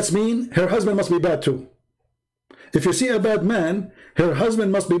 that means her husband must be bad too. If you see a bad man, her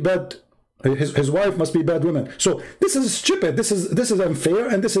husband must be bad. His wife must be bad woman. So this is stupid. This is unfair,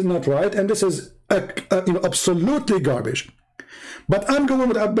 and this is not right, and this is absolutely garbage. But I'm going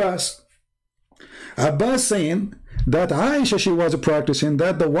with Abbas. Abbas saying that Aisha, she was practicing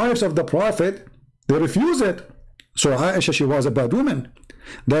that the wives of the Prophet, they refuse it. So Aisha, she was a bad woman.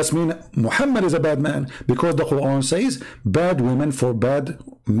 That means Muhammad is a bad man, because the Quran says bad women for bad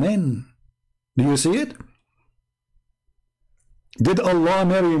men. Do you see it? Did Allah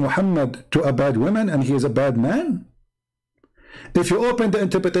marry Muhammad to a bad woman and he is a bad man? If you open the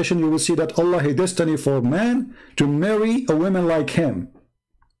interpretation, you will see that Allah has destiny for man to marry a woman like him.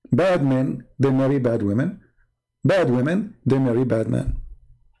 Bad men, they marry bad women. Bad women, they marry bad men.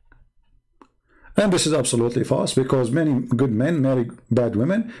 And this is absolutely false, because many good men marry bad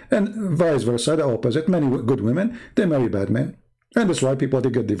women, and vice versa, the opposite. Many good women, they marry bad men. And that's why people, they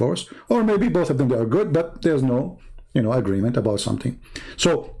get divorced. Or maybe both of them, they are good, but there's no agreement about something.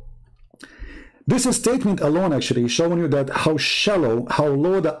 So this is statement alone actually showing you that how shallow, how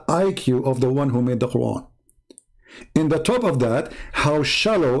low the IQ of the one who made the Quran. In the top of that, how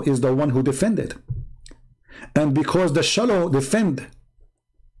shallow is the one who defended. And because the shallow defend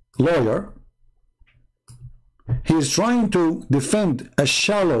lawyer, he is trying to defend a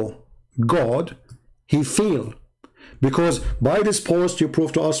shallow God, he failed. Because by this post, you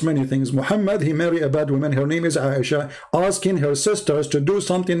prove to us many things. Muhammad, he married a bad woman. Her name is Aisha, asking her sisters to do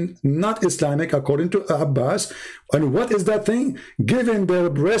something not Islamic, according to Abbas. And what is that thing? Giving their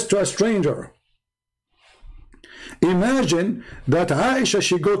breast to a stranger. Imagine that Aisha,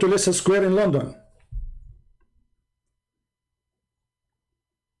 she go to Leicester Square in London.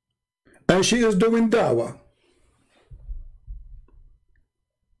 And she is doing da'wah.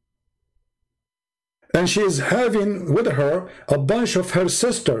 And she is having with her a bunch of her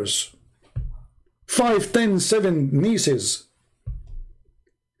sisters, 5, 10, 7 nieces,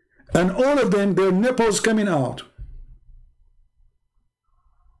 and all of them, their nipples coming out.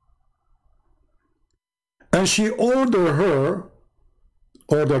 And she ordered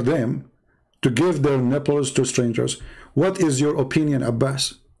them to give their nipples to strangers. What is your opinion,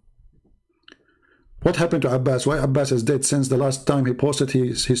 Abbas? What happened to Abbas? Why Abbas is dead? Since the last time he posted,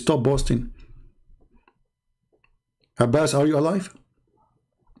 he stopped boasting. Abbas, are you alive?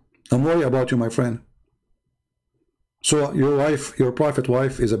 I'm worried about you, my friend. So your wife, your prophet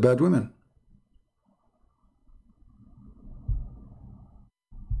wife, is a bad woman.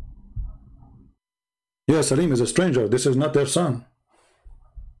 Yes, Salim is a stranger. This is not their son.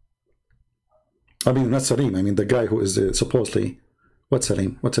 I mean, not Salim. I mean, the guy who is supposedly... What's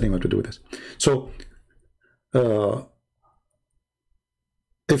Salim? What's Salim have to do with this? So,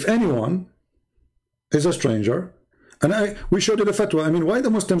 if anyone is a stranger... And we showed you the fatwa. I mean, why the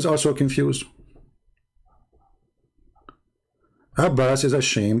Muslims are so confused? Abbas is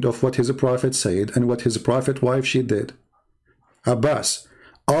ashamed of what his prophet said and what his prophet wife she did. Abbas,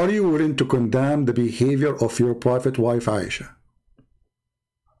 are you willing to condemn the behavior of your prophet wife Aisha?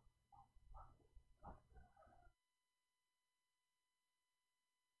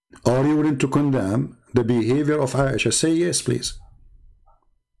 Are you willing to condemn the behavior of Aisha? Say yes, please.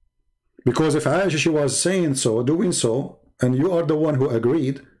 Because if Aisha, she was saying so, doing so, and you are the one who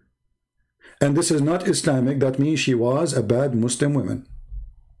agreed, and this is not Islamic, that means she was a bad Muslim woman.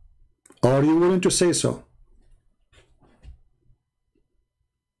 Are you willing to say so?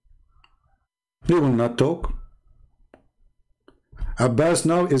 He will not talk. Abbas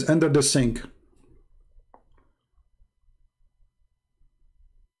now is under the sink.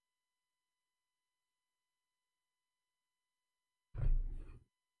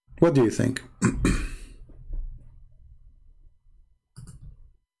 What do you think?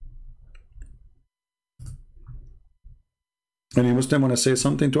 Any Muslim want to say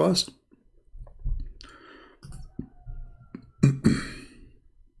something to us?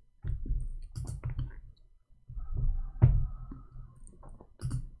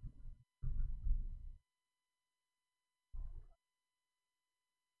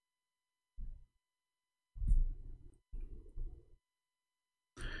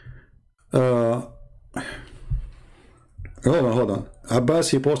 Hold on. Abbas,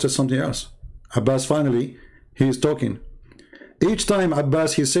 he posted something else. Abbas, finally, he is talking. Each time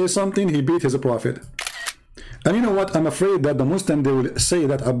Abbas, he says something, he beat his prophet. And you know what? I'm afraid that the Muslim, they will say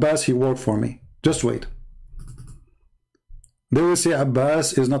that Abbas, he worked for me. Just wait. They will say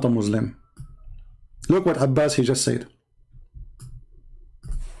Abbas is not a Muslim. Look what Abbas, he just said.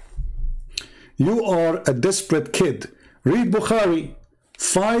 You are a desperate kid. Read Bukhari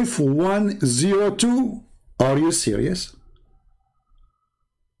 5102. Are you serious?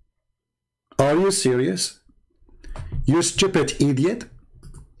 Are you serious? You stupid idiot.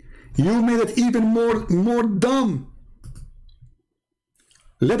 You made it even more dumb.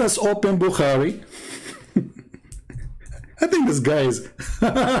 Let us open Bukhari. I think this guy is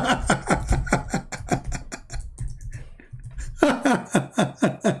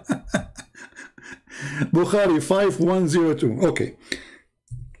Bukhari 5102. Okay.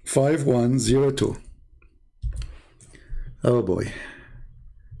 5102. Oh boy.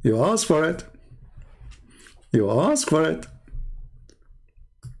 You asked for it. You asked for it.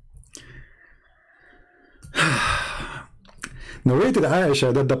 Narrated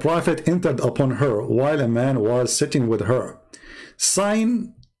Aisha that the Prophet entered upon her while a man was sitting with her.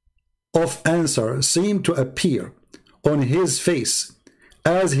 Sign of answer seemed to appear on his face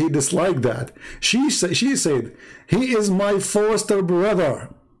as he disliked that. She said, he is my foster brother.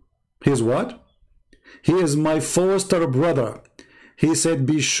 His what? He is my foster brother. He said,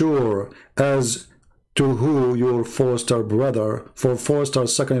 be sure as to who your foster brother, for foster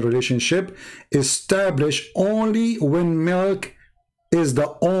second relationship established only when milk is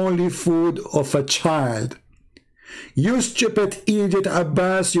the only food of a child. You stupid idiot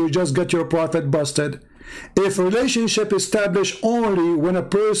Abbas, you just got your prophet busted. If relationship established only when a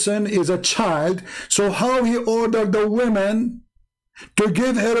person is a child, so how he ordered the women to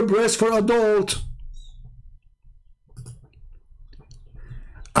give her a breast for adult?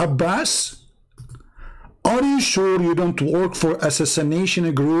 Abbas, are you sure you don't work for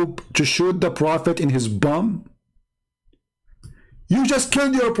assassination group to shoot the prophet in his bum? You just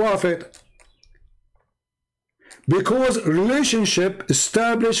killed your prophet because relationship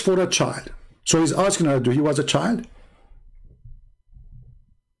established for a child. So he's asking her, do he was a child?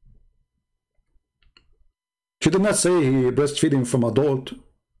 She did not say he breastfeeding from adult.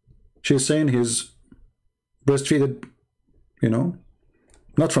 She's saying he's breastfeeded, you know,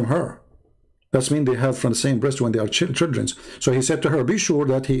 not from her. That means they have from the same breast when they are children. So he said to her, be sure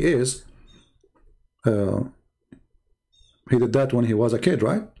that he is, he did that when he was a kid,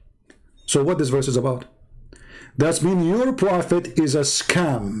 right? So what this verse is about? That means your prophet is a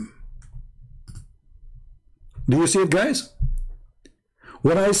scam. Do you see it, guys?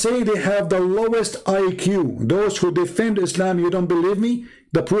 When I say they have the lowest IQ, those who defend Islam, you don't believe me?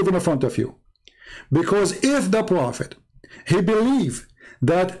 The proof in front of you. Because if the prophet, he believed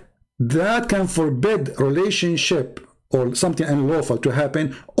that can forbid relationship or something unlawful to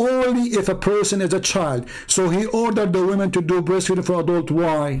happen only if a person is a child. So he ordered the women to do breastfeeding for adult.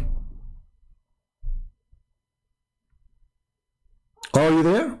 Why? Are you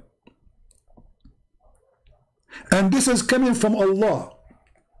there? And this is coming from Allah.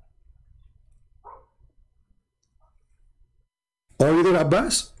 Are you there,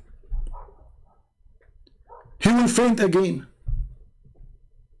 Abbas? He will faint again.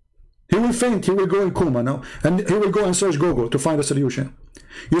 He will faint, he will go in coma now, and he will go and search Google to find a solution.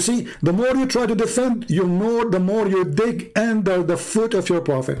 You see, the more you try to defend, the more you dig under the foot of your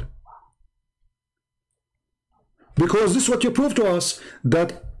prophet. Because this is what you prove to us,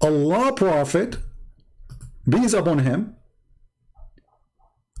 that Allah prophet, peace upon him,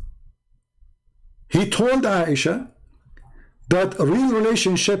 he told Aisha that real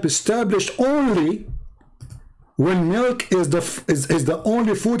relationship established only when milk is the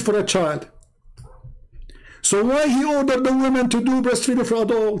only food for a child. So why he ordered the women to do breastfeeding for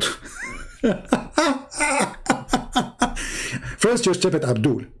adult? First, you're stupid,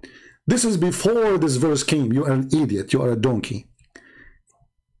 Abdul. This is before this verse came. You are an idiot. You are a donkey.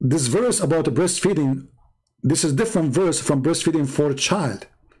 This verse about breastfeeding, this is different verse from breastfeeding for a child.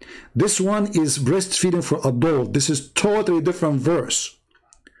 This one is breastfeeding for adult. This is totally different verse.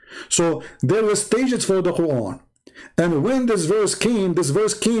 So there were stages for the Quran. And when this verse came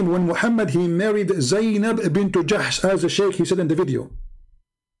when Muhammad, he married Zainab bint Jahsh, as the Sheikh, he said in the video.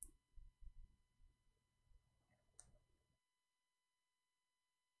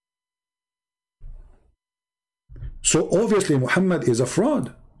 So obviously Muhammad is a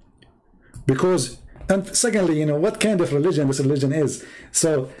fraud. Because, and secondly, you know, what kind of religion this religion is?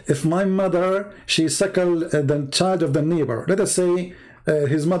 So if my mother, she suckled the child of the neighbor, let us say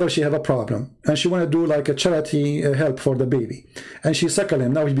his mother, she have a problem and she want to do like a charity help for the baby, and she suckled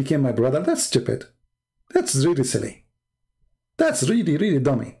him, now he became my brother. That's stupid. That's really silly. That's really, really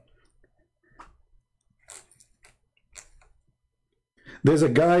dummy. There's a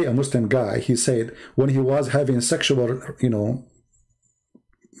guy, a Muslim guy, he said when he was having sexual, you know,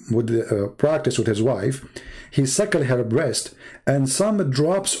 with practice with his wife, he suckled her breast and some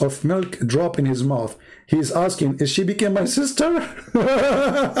drops of milk drop in his mouth. He's asking, is she became my sister?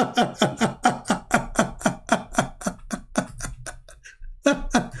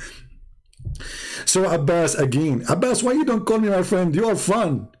 So Abbas, again, Abbas, why you don't call me my friend? You are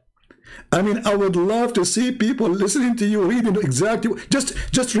fun. I mean, I would love to see people listening to you reading exactly.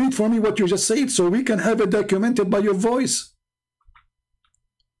 Just read for me what you just said so we can have it documented by your voice.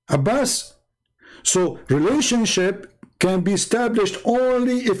 Abbas, so relationship can be established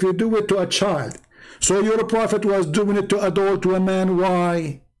only if you do it to a child. So your prophet was doing it to adult, to a man.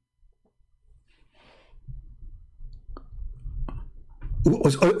 Why?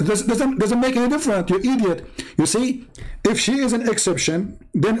 Doesn't make any difference, you idiot. You see, if she is an exception,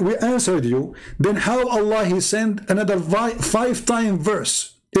 then we answered you. Then how Allah he sent another 5-time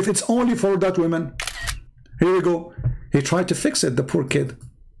verse if it's only for that woman? Here we go. He tried to fix it, the poor kid.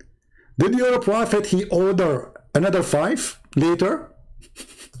 Did your prophet he order another 5 later?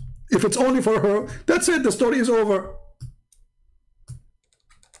 If it's only for her, that's it, the story is over.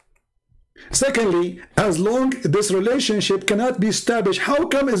 Secondly, as long this relationship cannot be established, how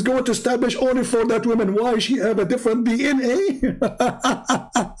come it's going to establish only for that woman? Why she have a different DNA?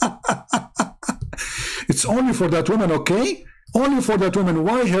 It's only for that woman, okay? Only for that woman.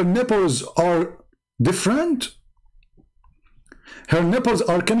 Why her nipples are different? Her nipples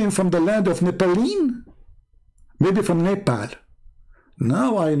are coming from the land of Nepaline? Maybe from Nepal.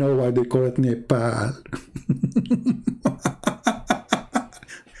 Now I know why they call it Nepal.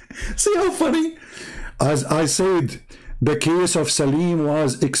 See how funny? As I said, the case of Salim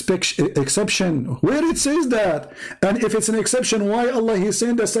was exception. Where it says that? And if it's an exception, why Allah he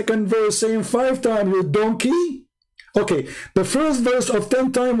sent the second verse saying 5 times, you donkey? Okay, the first verse of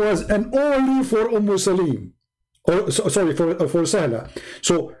 10 times was and only for Salim. Or sorry, for Sahla.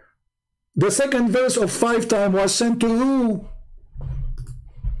 So the second verse of 5 times was sent to who?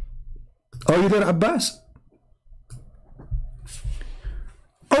 Are you there, Abbas?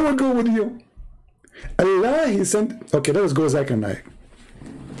 I will go with you. Allah he sent. Okay, let us go Zakir Naik.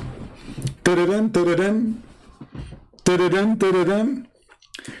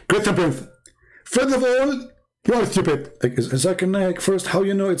 Christian Prince. First of all, you are stupid. Zakir Naik, first, how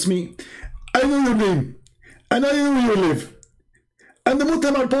you know it's me? I know your name. And I know where you live. And the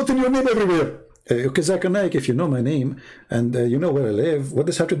Muslims are posting your name everywhere. Okay, Zakir Naik, if you know my name and you know where I live, what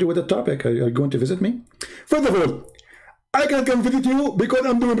does this have to do with the topic? Are you going to visit me? First of all, I can't come visit you because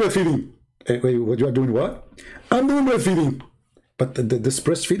I'm doing breastfeeding. Wait, what you are doing what? I'm doing breastfeeding. But this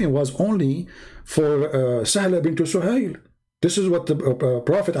breastfeeding was only for Sahla bint Suhail. This is what the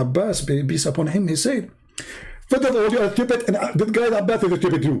Prophet Abbas, peace upon him, he said. First of all, you are stupid, and this guy Abbas is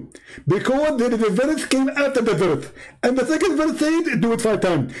stupid too. Because the verse came after the verse. And the second verse said, do it 5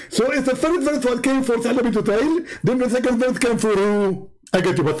 times. So if the first verse came for Sahla bint Suhail, then the second verse came for who? I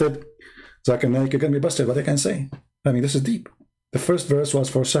get you busted. Zakir Naik, you can be busted, what I can say. I mean, this is deep. The first verse was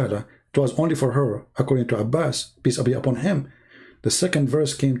for Sahla. It was only for her, according to Abbas, peace be upon him. The second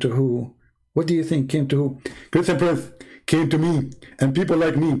verse came to who? What do you think came to who? Christian Prince came to me, and people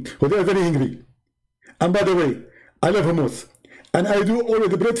like me, who they are very angry. And by the way, I love hummus, and I do all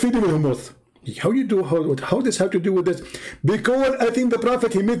the breastfeeding with hummus. How you do? How this have to do with this? Because I think the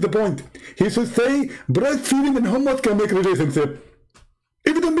Prophet, he made the point. He should say breastfeeding and hummus can make relationship.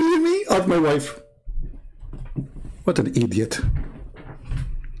 If you don't believe me, ask my wife. What an idiot.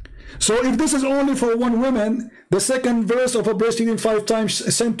 So if this is only for one woman, the second verse of a breastfeeding 5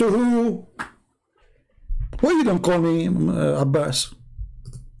 times sent to who? Why you don't call me Abbas?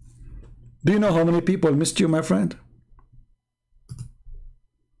 Do you know how many people missed you, my friend?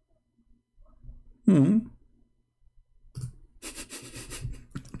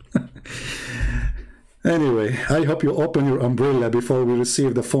 Anyway, I hope you open your umbrella before we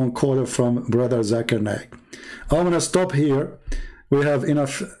receive the phone call from Brother Zakir Naik. I'm going to stop here. we have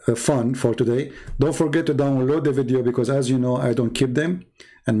enough fun for today. Don't forget to download the video, because as you know, I don't keep them,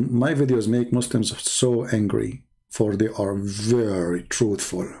 and my videos make Muslims so angry, for they are very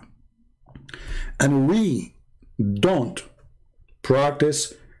truthful. And we don't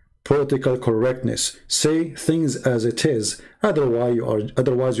practice political correctness. Say things as it is,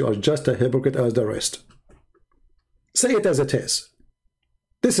 otherwise you are just a hypocrite as the rest. Say it as it is.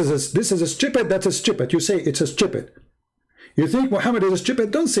 This is a stupid, that's a stupid. You say it's a stupid. You think Muhammad is a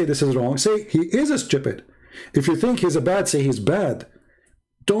stupid, don't say this is wrong. Say he is a stupid. If you think he's a bad, say he's bad.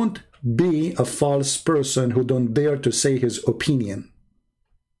 Don't be a false person who don't dare to say his opinion.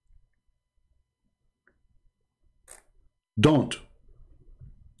 Don't.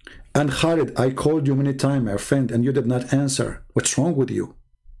 And Khalid, I called you many times, my friend, and you did not answer. What's wrong with you?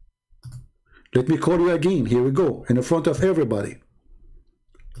 Let me call you again. Here we go, in front of everybody.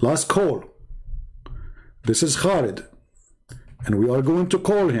 Last call. This is Khalid, and we are going to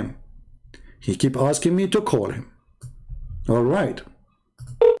call him. He keep asking me to call him. All right.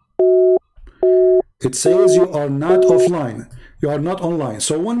 It says you are not offline. You are not online.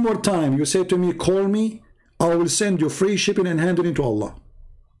 So one more time, you say to me, call me. I will send you free shipping and hand it into Allah.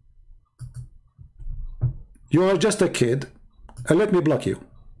 You are just a kid, and let me block you.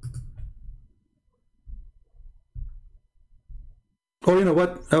 Or you know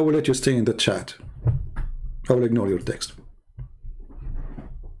what? I will let you stay in the chat. I will ignore your text.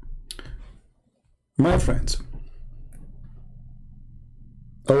 My friends,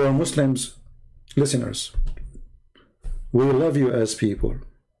 our Muslims listeners, we love you as people,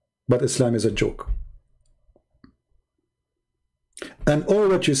 but Islam is a joke. And all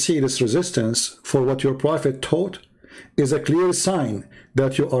what you see, this resistance for what your prophet taught, is a clear sign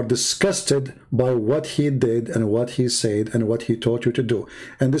that you are disgusted by what he did and what he said and what he taught you to do.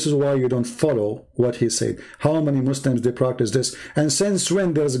 And this is why you don't follow what he said. How many Muslims they practice this? And since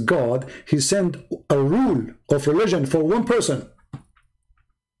when there's God, he sent a rule of religion for one person.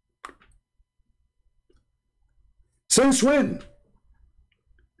 Since when?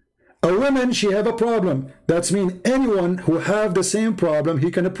 A woman, she have a problem. That's mean anyone who have the same problem,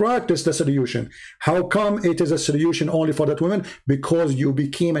 he can practice the solution. How come it is a solution only for that woman? Because you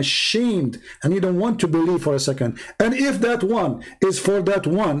became ashamed and you don't want to believe for a second. And if that one is for that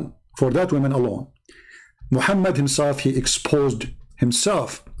woman alone, Muhammad himself, he exposed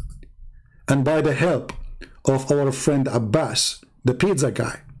himself. And by the help of our friend Abbas, the pizza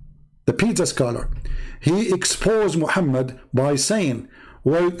guy, the pizza scholar, he exposed Muhammad by saying,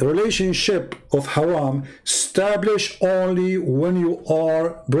 well, relationship of haram established only when you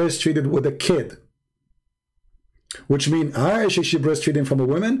are breastfeeding with a kid. Which means Aisha, she breastfeeding from a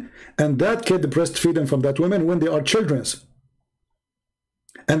woman, and that kid breastfeeding from that woman when they are children's.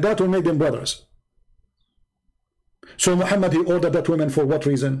 And that will make them brothers. So Muhammad, he ordered that woman for what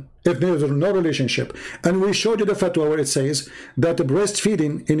reason? If there is no relationship. And we showed you the fatwa where it says that the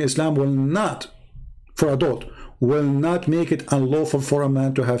breastfeeding in Islam will not, for adult, will not make it unlawful for a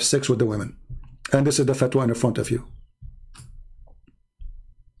man to have sex with the women. And this is the fatwa in front of you.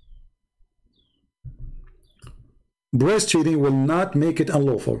 Breastfeeding will not make it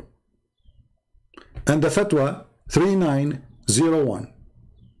unlawful. And the fatwa 3901.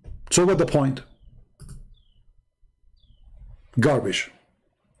 So what's the point? Garbage.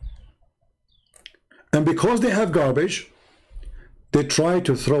 And because they have garbage, they try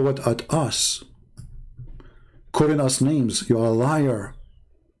to throw it at us, calling us names. You are a liar.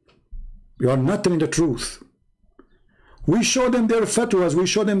 You are not telling the truth. We show them their fatwas, we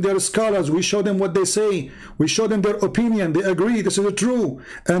show them their scholars, we show them what they say, we show them their opinion. They agree this is true,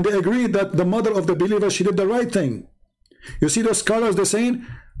 and they agree that the mother of the believer, she did the right thing. You see those scholars, they're saying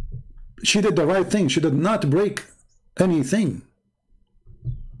she did the right thing, she did not break anything.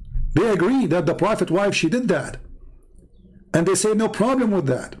 They agree that the prophet wife, she did that, and they say no problem with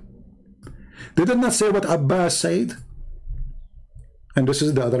that. They did not say what Abbas said. And this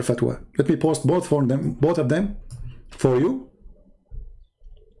is the other fatwa. Let me post both of them for you.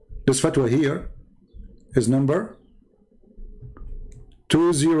 This fatwa here is number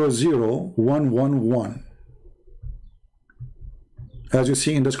 200111, as you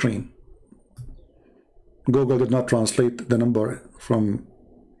see in the screen. Google did not translate the number from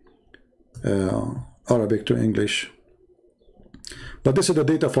Arabic to English. But this is the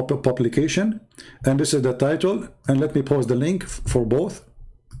date of publication, and this is the title. And let me post the link for both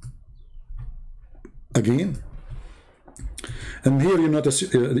again. And here you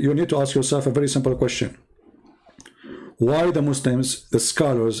need to ask yourself a very simple question. Why the Muslims, the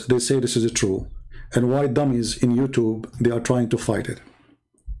scholars, they say this is true, and why dummies in YouTube, they are trying to fight it?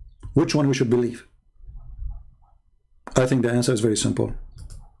 Which one we should believe? I think the answer is very simple.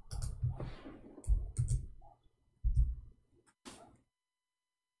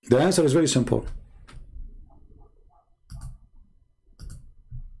 The answer is very simple.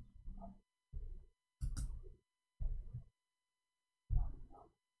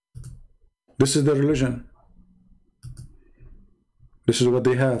 This is the religion. This is what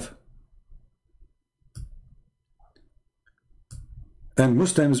they have. And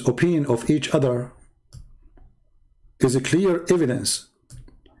Muslims' opinion of each other is a clear evidence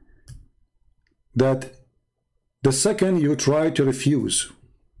that the second you try to refuse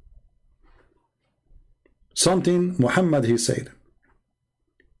something Muhammad he said,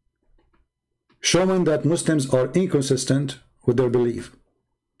 showing that Muslims are inconsistent with their belief,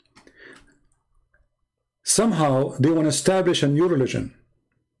 somehow they want to establish a new religion,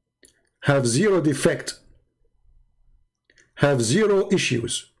 have zero defect, have zero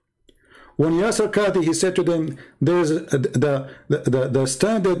issues. When Yasir Qadhi, he said to them, there's the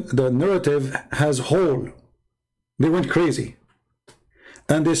standard, the narrative has hole. They went crazy.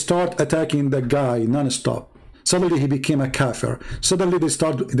 And they start attacking the guy non-stop. Suddenly he became a kafir. Suddenly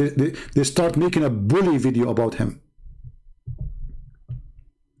they start making a bully video about him.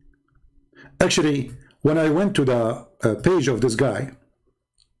 Actually, when I went to the page of this guy,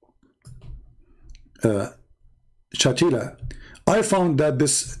 Shatila, I found that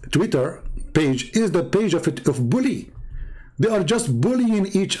this Twitter page is the page of bully. They are just bullying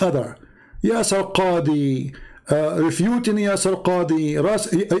each other. Yasir Qadhi, refuting Yasir Qadhi,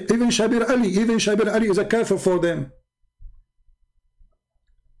 even Shabir Ali is a kafir for them.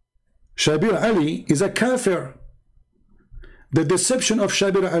 Shabir Ali is a kafir. The deception of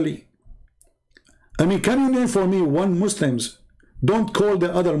Shabir Ali. I mean, can you name for me one Muslims? Don't call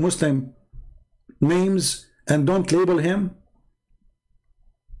the other Muslim names and don't label him.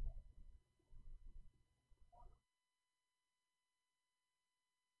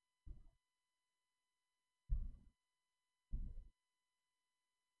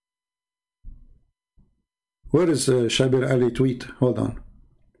 Where is Shabir Ali tweet? Hold on.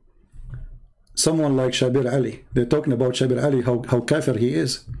 Someone like Shabir Ali. They're talking about Shabir Ali, how kafir he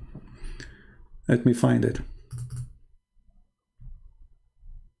is. Let me find it.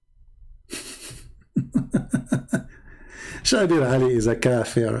 Shabir Ali is a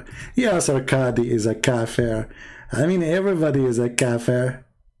kafir. Yasir Qadhi is a kafir. I mean, everybody is a kafir.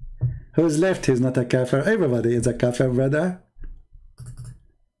 Who's left is not a kafir. Everybody is a kafir, brother.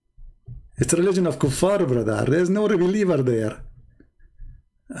 It's a religion of kuffar, brother. There's no believer there.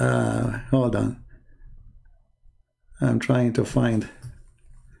 Hold on. I'm trying to find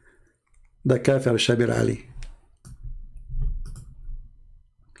the kafir Shabir Ali.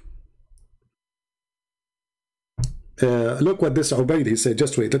 Look what this Ubaid he said.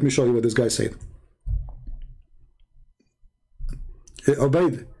 Just wait. Let me show you what this guy said.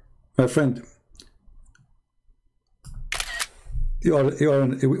 Ubaid, my friend,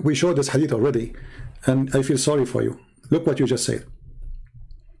 we showed this hadith already, and I feel sorry for you. Look what you just said.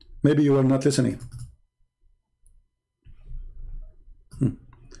 Maybe you were not listening.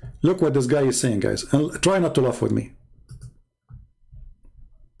 Look what this guy is saying, guys, and try not to laugh with me.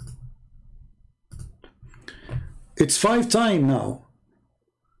 It's 5 times now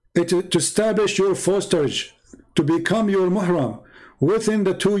to establish your fosterage, to become your muhram within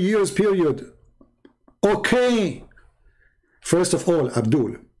the 2 years period. Okay. First of all,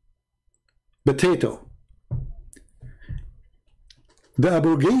 Abdul, potato. The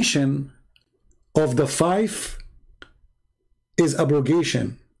abrogation of the 5 is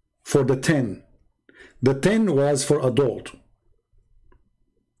abrogation for the 10. The 10 was for adult.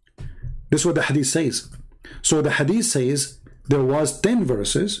 This is what the hadith says. So the hadith says there was 10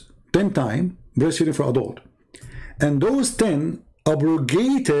 verses, 10 times breastfeeding for adult. And those 10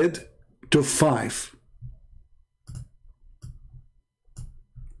 abrogated to 5.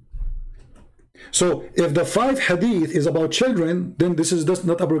 So if the 5 hadith is about children, then this is just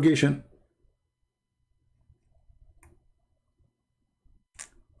not abrogation.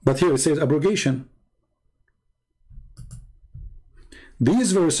 But here it says abrogation.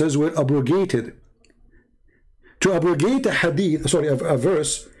 These verses were abrogated. To abrogate a hadith, sorry, a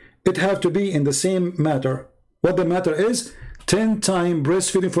verse, it have to be in the same matter. What the matter is, 10 times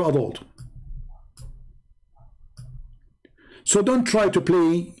breastfeeding for adult. So don't try to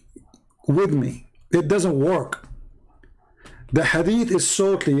play with me. It doesn't work. The hadith is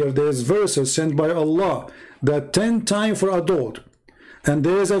so clear. There's verses sent by Allah that 10 times for adult, and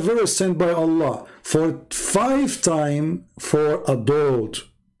there is a verse sent by Allah for 5 times for adult,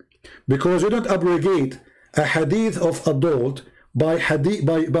 because you don't abrogate a hadith of adult by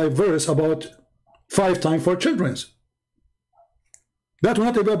verse about 5 times for children's. That will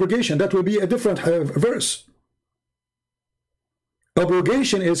not be abrogation. That will be a different verse.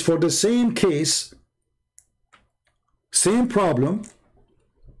 Abrogation is for the same case, same problem,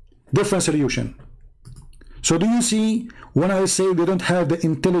 different solution. So do you see when I say they don't have the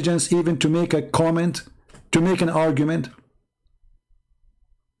intelligence even to make a comment, to make an argument?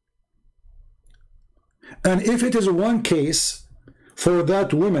 And if it is one case for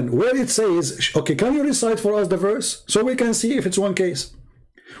that woman where it says, okay, can you recite for us the verse so we can see if it's one case?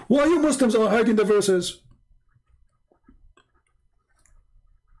 Why you Muslims are hiding the verses?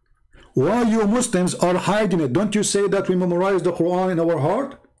 Why you Muslims are hiding it? Don't you say that we memorize the Quran in our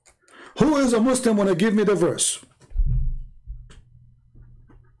heart? Who is a Muslim want to give me the verse?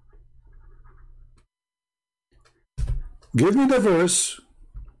 Give me the verse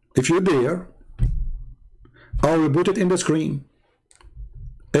if you dare. I will put it in the screen.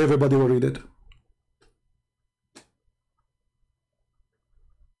 Everybody will read it.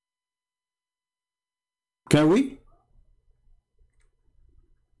 Can we?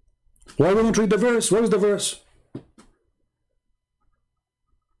 Why we don't read the verse? Where is the verse?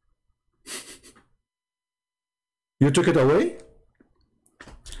 You took it away?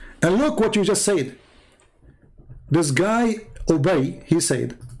 And look what you just said. This guy, Ubay, he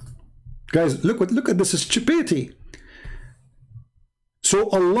said, guys, look at this stupidity. So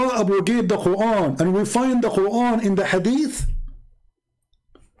Allah abrogate the Quran, and we find the Quran in the Hadith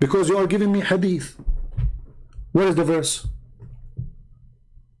because you are giving me Hadith. Where is the verse?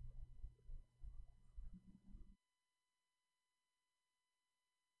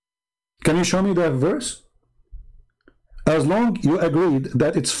 Can you show me that verse? As long you agreed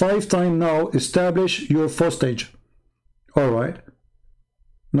that it's 5 times now, establish your postage. All right.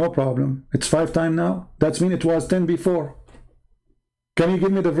 No problem. It's 5 times now. That means it was 10 before. Can you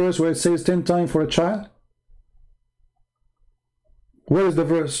give me the verse where it says 10 times for a child? Where is the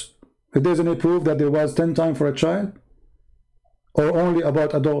verse? If there's any proof that there was 10 times for a child? Or only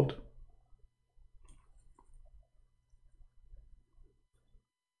about adult?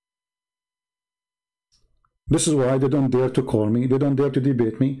 This is why they don't dare to call me. They don't dare to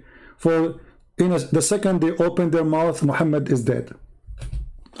debate me. For the second they open their mouth, Muhammad is dead.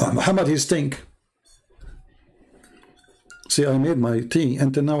 Muhammad, he stink. See, I made my tea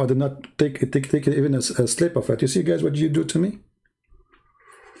until now I did not take even a slip of it. You see, guys, what you do to me?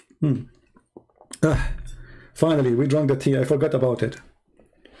 Finally, we drank the tea. I forgot about it.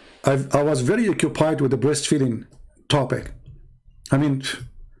 I was very occupied with the breastfeeding topic. I mean,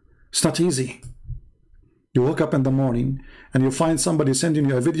 it's not easy. You wake up in the morning and you find somebody sending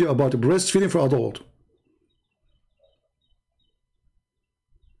you a video about breastfeeding for adult.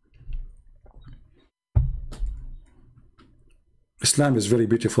 Islam is very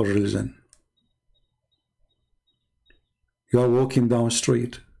beautiful religion. You are walking down the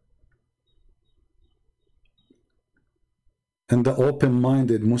street and the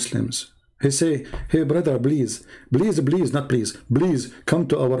open-minded Muslims, he say, hey brother, please, not please, please come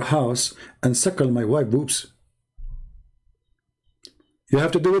to our house and suckle my wife boobs. You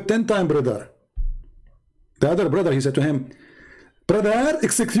have to do it 10 times, brother. The other brother, he said to him, brother,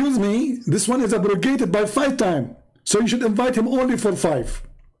 excuse me, this one is abrogated by 5 times. So you should invite him only for 5.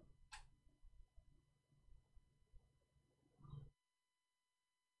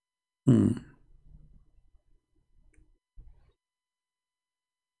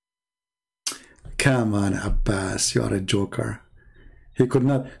 Come on, Abbas, you are a joker. He could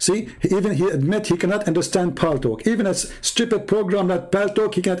not, see, even he admit he cannot understand Paltalk. Even a stupid program like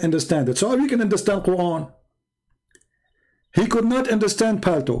Paltalk, he can't understand it. So how you can understand Quran? He could not understand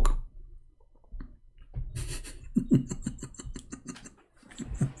Paltalk.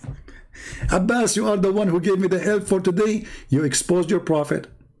 Abbas, you are the one who gave me the help for today. You exposed your prophet.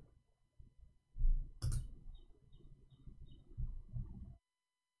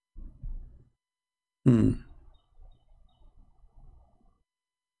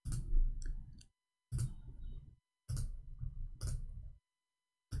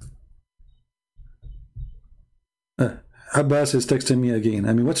 Abbas is texting me again.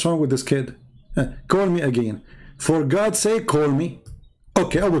 I mean, what's wrong with this kid? Call me again. For God's sake, call me.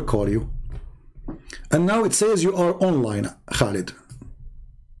 Okay, I will call you. And now it says you are online, Khalid.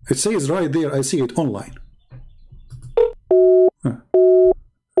 It says right there, I see it online.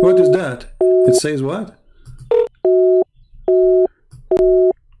 What is that? It says what?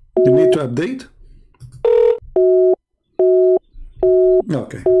 You need to update?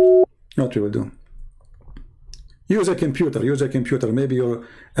 Okay. What we will do? Use a computer. Use a computer. Maybe your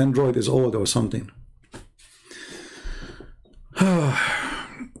Android is old or something.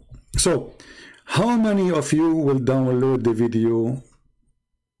 So, how many of you will download the video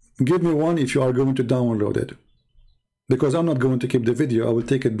give me one if you are going to download it, because I'm not going to keep the video. I will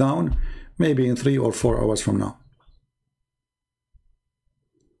take it down maybe in 3 or 4 hours from now.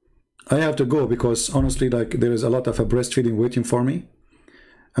 I have to go because honestly, like, there is a lot of a breastfeeding waiting for me.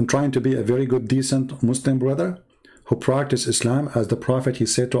 I'm trying to be a very good, decent Muslim brother who practice Islam as the Prophet he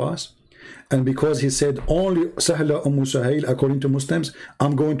said to us. And because he said only Sahla Suhail according to Muslims,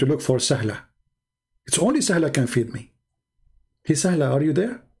 I'm going to look for Sahla. It's only Sahla can feed me. Hey Sahla, are you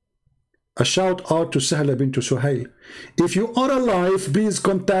there? A shout out to Sahla bint Suhail. If you are alive, please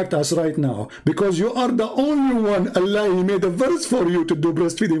contact us right now, because you are the only one Allah He made a verse for you to do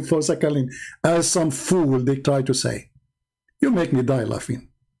breastfeeding for suckling, as some fool they try to say. You make me die laughing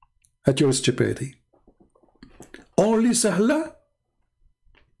at your stupidity. Only Sahla?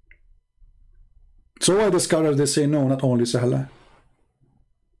 So why the scholars they say no, not only Sahla?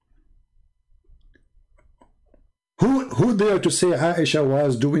 Who dare to say Aisha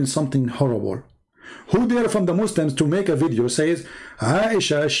was doing something horrible? Who dare from the Muslims to make a video says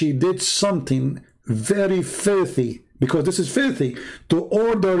Aisha, she did something very filthy, because this is filthy, to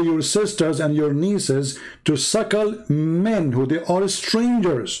order your sisters and your nieces to suckle men who they are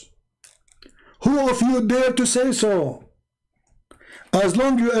strangers? Who of you dare to say so? As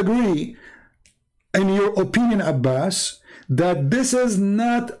long you agree in your opinion, Abbas, that this is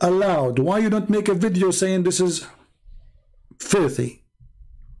not allowed, why you don't make a video saying this is filthy?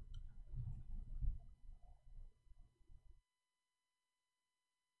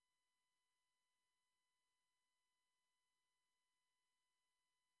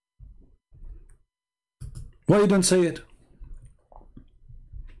 Why you don't say it?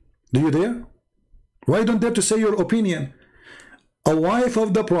 Do you dare? Why you don't dare to say your opinion? A wife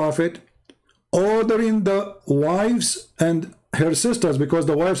of the Prophet ordering the wives and her sisters, because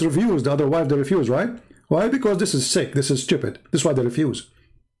the wives refuse, the other wife they refuse, right? Why? Because this is sick, this is stupid. This is why they refuse.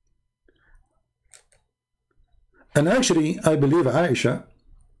 And actually, I believe Aisha,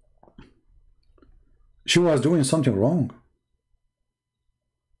 she was doing something wrong.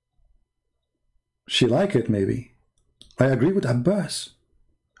 She liked it, maybe. I agree with Abbas.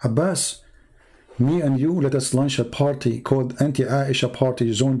 Abbas, me and you, let us launch a party called Anti-Aisha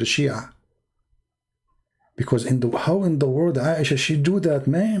Party, Zone the Shia. Because how in the world Aisha she do that,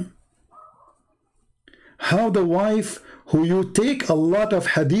 man? How the wife who you take a lot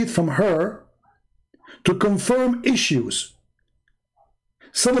of hadith from her to confirm issues,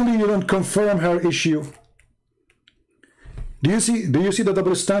 suddenly you don't confirm her issue? Do you see the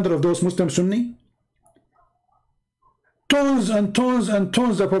double standard of those Muslim Sunni? Tons and tons and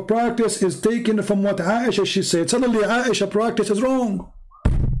tons of her practice is taken from what Aisha she said. Suddenly Aisha practice is wrong.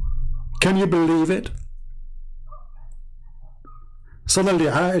 Can you believe it? Suddenly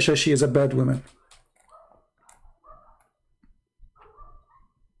Aisha, she is a bad woman.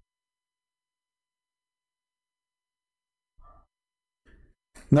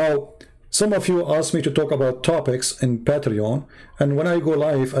 Now, some of you asked me to talk about topics in Patreon, and when I go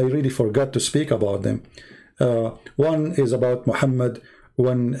live, I really forgot to speak about them. One is about Muhammad.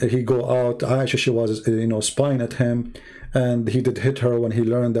 When he go out, Aisha, she was, spying at him, and he did hit her when he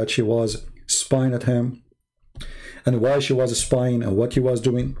learned that she was spying at him, and why she was spying and what he was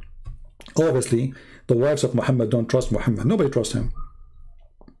doing. Obviously, the wives of Muhammad don't trust Muhammad. Nobody trusts him.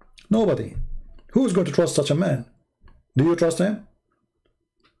 Nobody. Who is going to trust such a man? Do you trust him?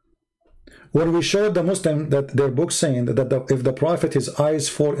 When we showed the Muslim that their book saying that if the Prophet, his eyes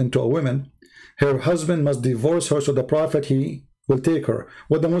fall into a woman, her husband must divorce her, so the Prophet, he will take her.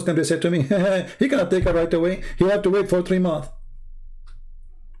 What the Muslim, they said to me, he cannot take her right away. He have to wait for 3 months.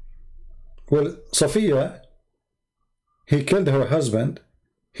 Well, Safiya, he killed her husband.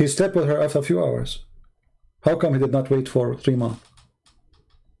 He slept with her after a few hours. How come he did not wait for 3 months?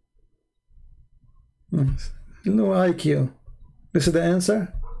 No IQ. This is the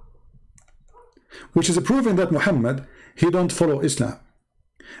answer? Which is proving that Muhammad, he don't follow Islam.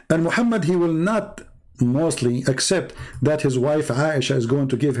 And Muhammad, he will not mostly accept that his wife Aisha is going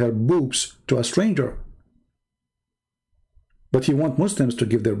to give her boobs to a stranger. But he wants Muslims to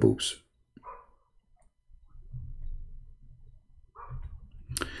give their boobs.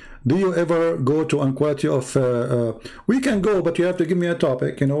 Do you ever go to inquiry of we can go, but you have to give me a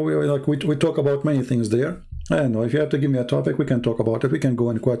topic, we talk about many things there. I don't know, if you have to give me a topic, we can talk about it. We can go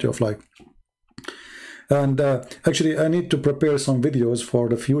inquiry of like. And actually, I need to prepare some videos for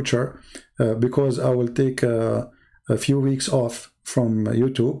the future because I will take a few weeks off from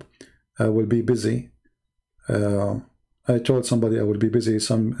YouTube. I will be busy. I told somebody I will be busy,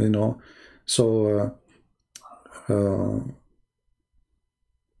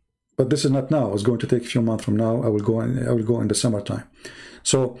 but this is not now. It's going to take a few months from now. I will go in the summertime.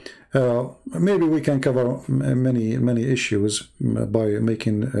 So maybe we can cover many issues by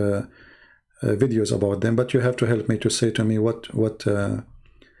making videos about them, but you have to help me to say to me what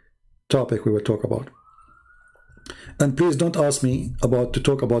topic we will talk about. And please don't ask me to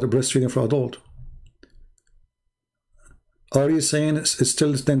talk about breastfeeding for adult. Are you saying it's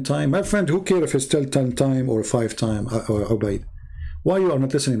still 10 times? My friend, who cares if it's still 10 times or 5 times, Ubaid? Why you are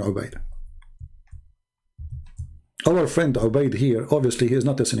not listening, Ubaid? Our friend Ubaid here, obviously he is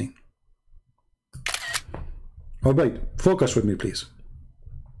not listening. Ubaid, focus with me, please.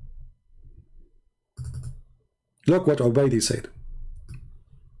 Look what Ubaid said.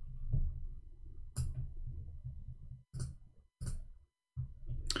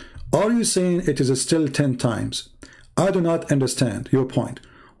 Are you saying it is still 10 times? I do not understand your point.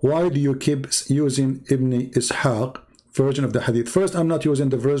 Why do you keep using Ibn Ishaq version of the hadith? First, I'm not using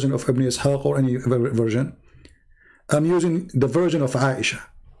the version of Ibn Ishaq or any version. I'm using the version of Aisha.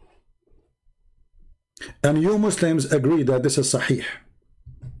 And you Muslims agree that this is sahih.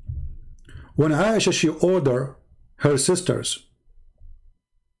 When Aisha, she ordered her sisters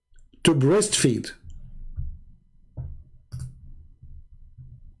to breastfeed,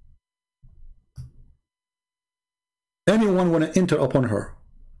 anyone want to enter upon her,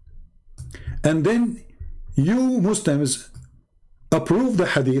 and then you Muslims approve the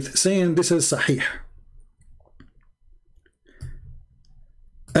hadith saying this is sahih.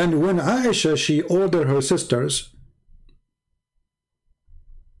 And when Aisha, she ordered her sisters,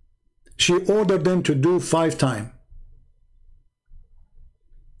 she ordered them to do 5 times,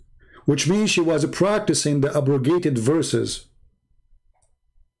 which means she was practicing the abrogated verses.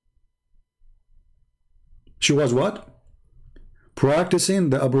 She was what?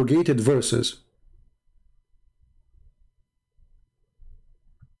 Practicing the abrogated verses.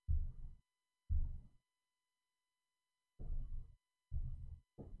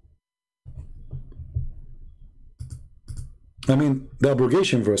 I mean, the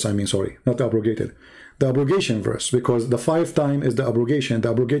abrogation verse, sorry, not the abrogated. The abrogation verse, because the 5 times is the abrogation, the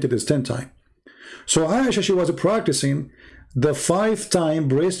abrogated is 10 times. So Aisha, she was practicing the 5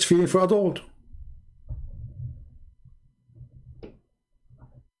 times breastfeeding for adult.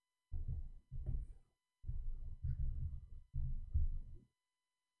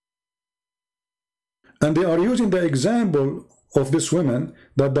 And they are using the example of this woman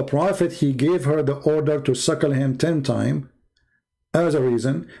that the Prophet, he gave her the order to suckle him 10 times as a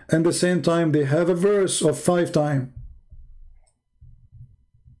reason, and at the same time they have a verse of 5 times.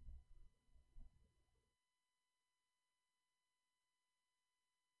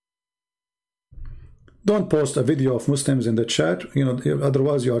 Don't post a video of Muslims in the chat,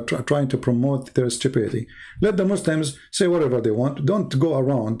 otherwise you are trying to promote their stupidity. Let the Muslims say whatever they want. Don't go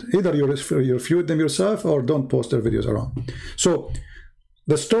around. Either you refute them yourself or don't post their videos around. So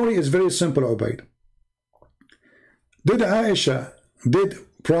the story is very simple, Ubaid. Did Aisha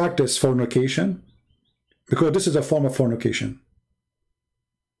practice fornication? Because this is a form of fornication.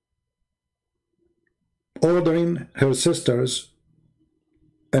 Ordering her sisters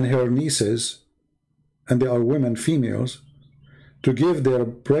and her nieces, and they are women, females, to give their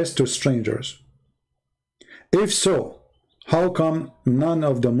breast to strangers. If so, how come none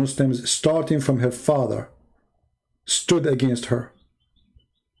of the Muslims, starting from her father, stood against her?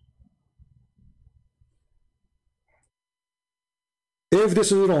 If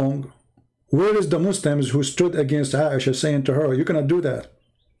this is wrong, where is the Muslims who stood against Aisha, saying to her, you cannot do that?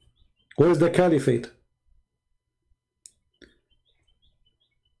 Where is the caliphate?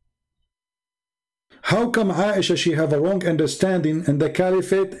 How come Aisha, she have a wrong understanding, and the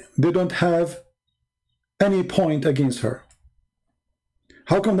caliphate, they don't have any point against her?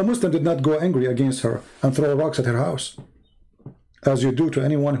 How come the Muslim did not go angry against her and throw rocks at her house, as you do to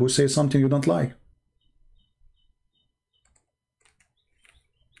anyone who says something you don't like?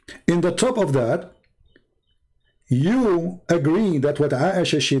 In the top of that, you agree that what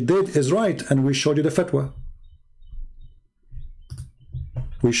Aisha, she did is right, and we showed you the fatwa.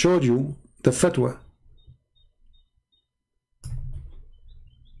 We showed you the fatwa.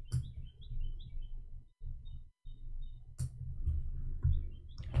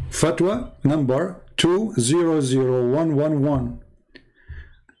 Fatwa number 200111.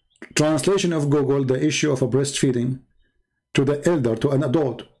 Translation of Google, the issue of a breastfeeding to the elder, to an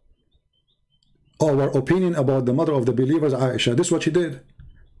adult. Our opinion about the mother of the believers, Aisha. This is what she did.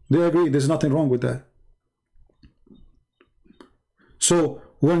 They agree, there's nothing wrong with that. So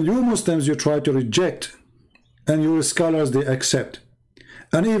when you Muslims, you try to reject, and your scholars, they accept.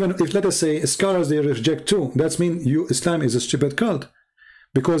 And even if, let us say, scholars, they reject too, that means Islam is a stupid cult.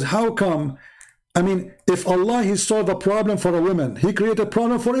 Because how come, I mean, if Allah, He solved a problem for a woman, He created a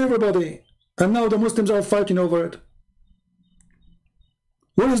problem for everybody, and now the Muslims are fighting over it.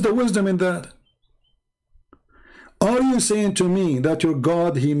 What is the wisdom in that? Are you saying to me that your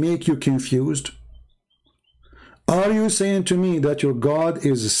God, He make you confused? Are you saying to me that your God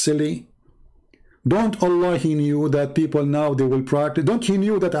is silly? Don't Allah, He knew that people now they will practice. Don't He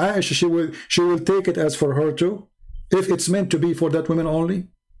knew that Aisha, she will take it as for her too, if it's meant to be for that woman only?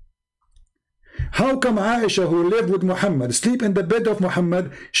 How come Aisha, who lived with Muhammad, sleep in the bed of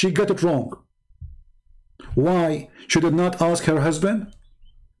Muhammad, she got it wrong? Why? She did not ask her husband?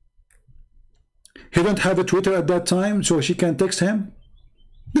 He didn't have a Twitter at that time, so she can text him?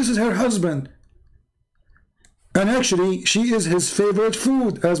 This is her husband. And actually, she is his favorite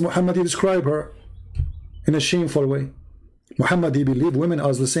food, as Muhammad described her, in a shameful way. Muhammad, he believed women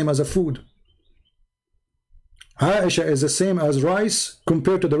as the same as a food. Aisha is the same as rice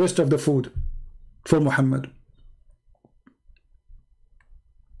compared to the rest of the food for Muhammad.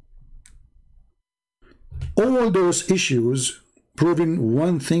 All those issues proving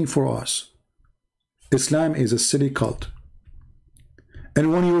one thing for us. Islam is a silly cult.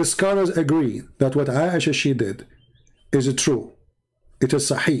 And when your scholars agree that what Aisha she did is true, it is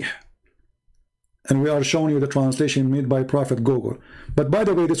sahih, and we are showing you the translation made by Prophet Google. But by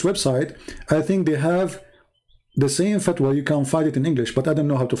the way, this website, I think they have the same fatwa. You can find it in English, but I don't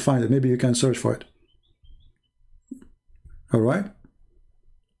know how to find it. Maybe you can search for it. All right.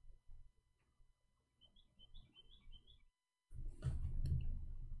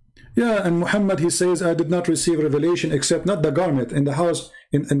 Yeah, and Muhammad, he says, I did not receive revelation except not the garment in the house,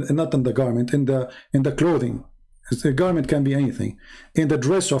 not in the garment, in the clothing. The garment can be anything. In the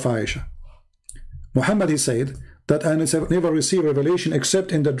dress of Aisha. Muhammad, he said that I never received revelation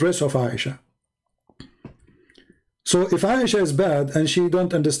except in the dress of Aisha. So if Aisha is bad and she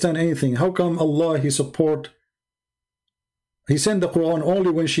don't understand anything, how come Allah, He sent the Quran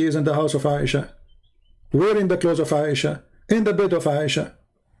only when she is in the house of Aisha, wearing the clothes of Aisha, in the bed of Aisha?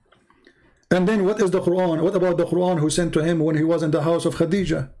 And then what is the Quran? What about the Quran who sent to him when he was in the house of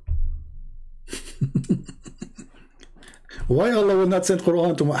Khadija? Why Allah will not send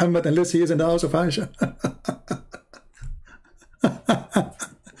Quran to Muhammad unless he is in the house of Aisha?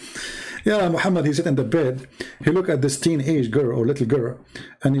 Yeah, Muhammad, he sit in the bed, he look at this teenage girl or little girl,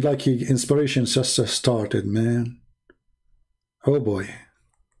 and inspiration just started, man. Oh boy.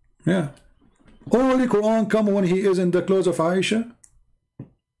 Yeah. Only Quran come when he is in the clothes of Aisha.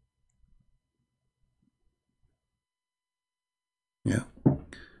 Yeah.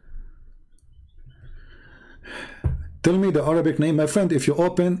 Tell me the Arabic name, my friend. If you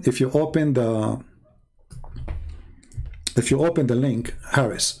open the link,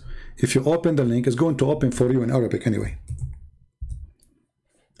 Harris, if you open the link, it's going to open for you in Arabic anyway,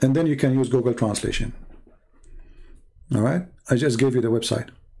 and then you can use Google Translation. All right, I just gave you the website,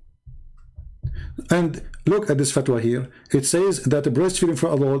 and look at this fatwa here. It says that the breastfeeding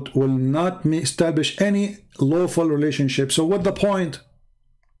for adult will not establish any lawful relationship. So what the point?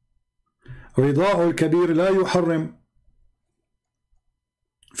 رضاع الكبير لا يحرم.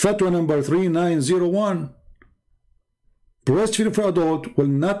 Fatwa number 3901. Breastfeeding for adult will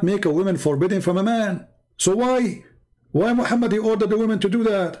not make a woman forbidden from a man. So why Muhammad, he ordered the woman to do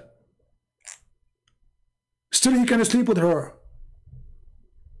that? Still he can sleep with her.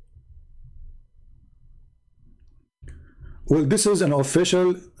 Well, this is an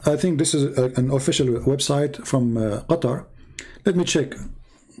official, I think this is an official website from Qatar. Let me check.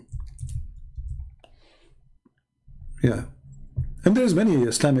 Yeah. And there's many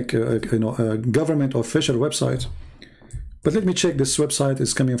Islamic, government official websites. But let me check this website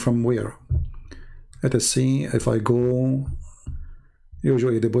is coming from where. Let us see if I go.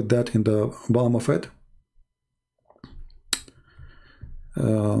 Usually they put that in the bottom of it.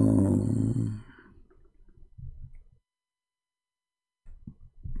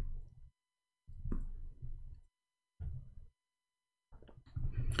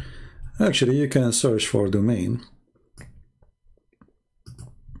 Actually, you can search for domain.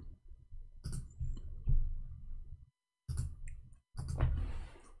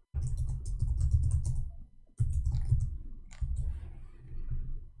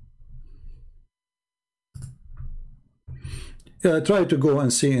 Yeah, I tried to go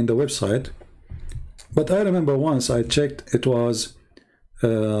and see in the website, but I remember once I checked, it was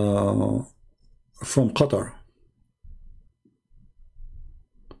from Qatar.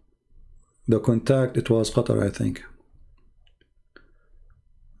 The contact, it was Qatar, I think.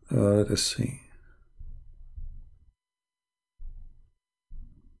 Let us see.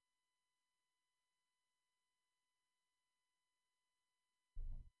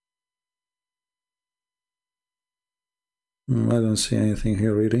 I don't see anything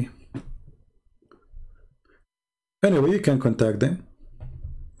here really. Anyway, you can contact them.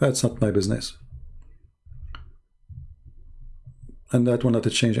 That's not my business. And that will not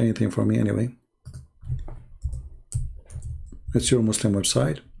change anything for me anyway. It's your Muslim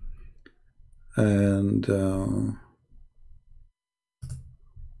website. And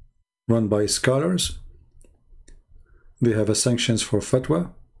run by scholars. They have a sanctions for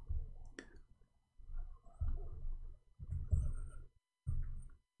fatwa.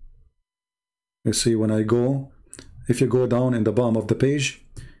 You see, when I go, if you go down in the bottom of the page,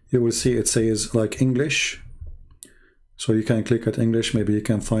 you will see it says like English. So you can click at English, maybe you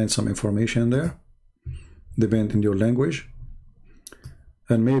can find some information there, depending on your language.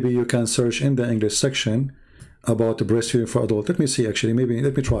 And maybe you can search in the English section about the breastfeeding for adults. Let me see, actually, maybe,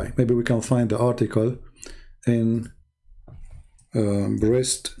 let me try. Maybe we can find the article in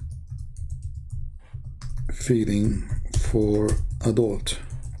breastfeeding for adult.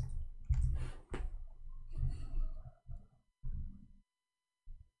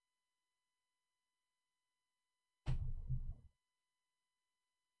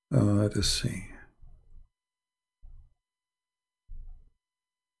 Let us see.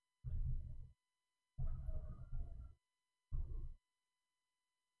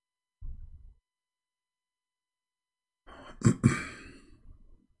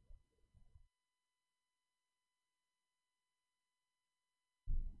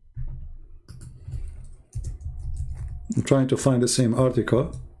 I'm trying to find the same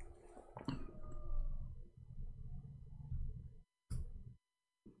article.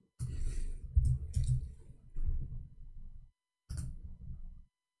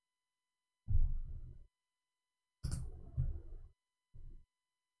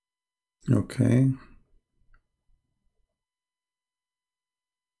 Okay.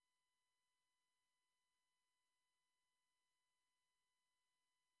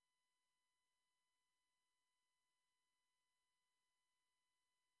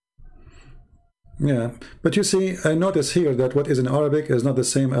 Yeah, but you see, I notice here that what is in Arabic is not the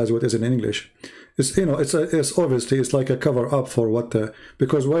same as what is in English. It's, you know, it's obviously it's like a cover up for what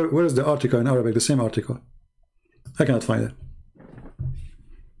because where is the article in Arabic? The same article. I cannot find it.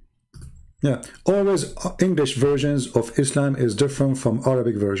 Yeah, always English versions of Islam is different from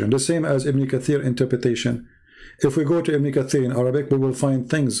Arabic version. The same as Ibn Kathir interpretation. If we go to Ibn Kathir in Arabic, we will find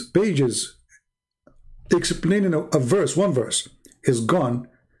things, pages explaining a verse, one verse is gone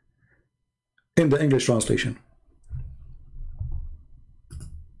in the English translation.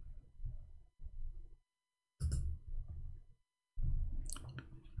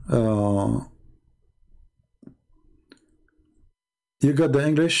 You got the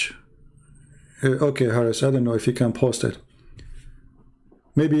English? Okay, Harris, I don't know if you can post it.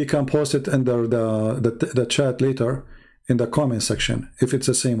 Maybe you can post it under the chat later in the comment section if it's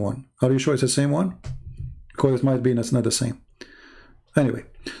the same one. Are you sure it's the same one? Because it might be it's not the same. Anyway,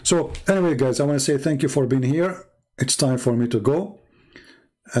 guys, I want to say thank you for being here. It's time for me to go.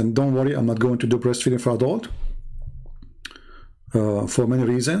 And don't worry, I'm not going to do breastfeeding for adult for many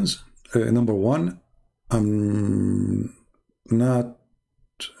reasons. Number one, I'm not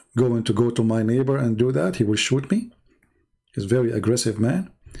going to go to my neighbor and do that. He will shoot me. He's a very aggressive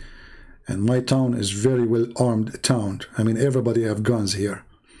man. And my town is very well armed town. I mean, everybody have guns here.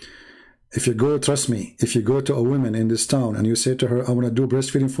 If you go, trust me, if you go to a woman in this town and you say to her, I want to do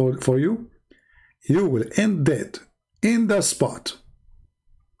breastfeeding for you, you will end dead in the spot.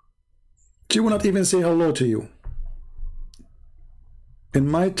 She will not even say hello to you. In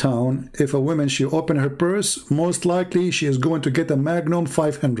my town, if a woman, she open her purse, most likely she is going to get a Magnum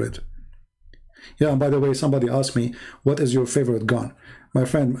 500. Yeah, and by the way, somebody asked me, what is your favorite gun? My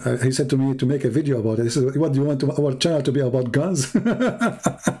friend, he said to me to make a video about it. He said, what, do you want our channel to be about guns?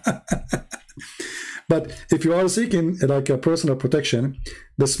 But if you are seeking like a personal protection,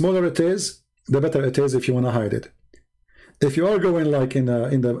 the smaller it is, the better it is if you want to hide it. If you are going like in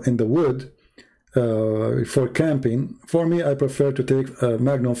the wood, for camping, for me, I prefer to take a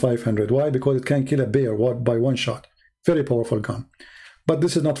Magnum 500. Why? Because it can kill a bear by one shot. Very powerful gun. But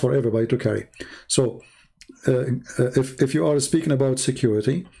this is not for everybody to carry. So if you are speaking about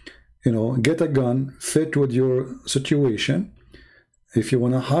security, you know, get a gun fit with your situation. If you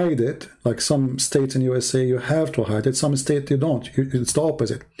want to hide it, like some states in USA, you have to hide it. Some states you don't. It's the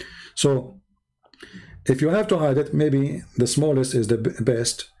opposite. So if you have to hide it, maybe the smallest is the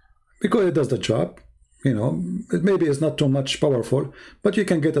best, because it does the job. You know, maybe it's not too much powerful, but you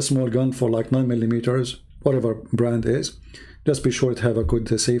can get a small gun for like 9mm, whatever brand is. Just be sure to have a good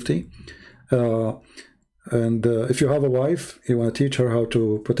safety. And if you have a wife, you want to teach her how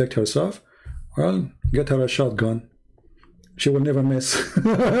to protect herself, well, get her a shotgun. she will never miss.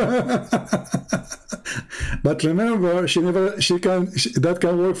 But remember, that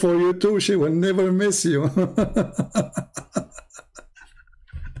can work for you too. She will never miss you.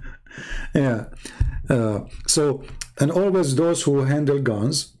 Yeah. So, and always those who handle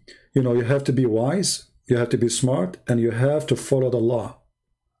guns, you know, you have to be wise, you have to be smart, and you have to follow the law.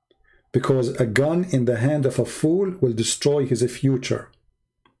 Because a gun in the hand of a fool will destroy his future.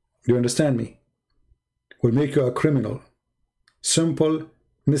 Do you understand me? Will make you a criminal. Simple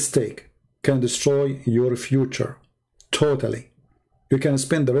mistake can destroy your future totally. You can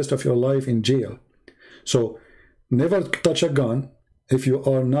spend the rest of your life in jail. So never touch a gun if you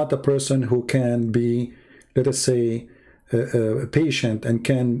are not a person who can be, let us say, patient and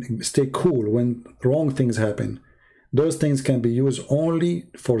can stay cool when wrong things happen. Those things can be used only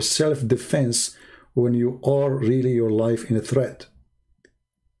for self-defense when you are really your life in a threat.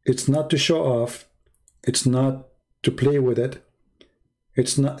 It's not to show off. It's not to play with it.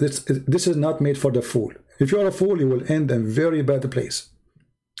 It's not. This is not made for the fool. If you are a fool, you will end in a very bad place.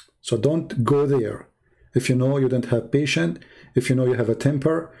 So don't go there. If you know you don't have patience, if you know you have a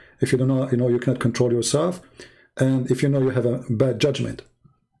temper, if you don't know, you know you cannot control yourself, and if you know you have a bad judgment,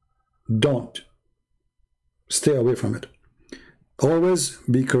 don't. Stay away from it. Always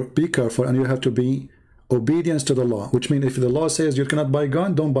be careful, and you have to be obedience to the law, which means if the law says you cannot buy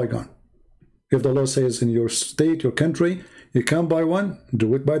gun, don't buy gun. If the law says in your state, your country, you can't buy one,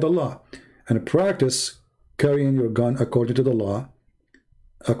 do it by the law. And practice carrying your gun according to the law,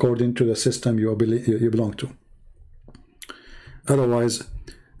 according to the system you belong to. Otherwise,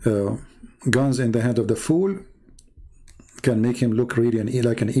 guns in the hand of the fool can make him look really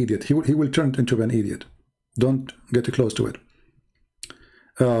like an idiot. He will turn into an idiot. Don't get too close to it.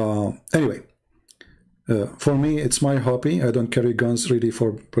 Anyway, for me, it's my hobby. I don't carry guns really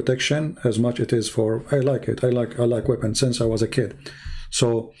for protection as much it is for, I like it. I like weapons since I was a kid.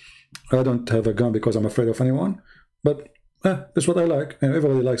 So I don't have a gun because I'm afraid of anyone, but that's what I like. And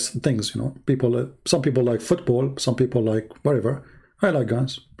everybody likes things, you know. Some people like football, some people like whatever. I like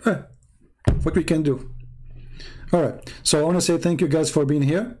guns. What we can do. All right. So I want to say thank you guys for being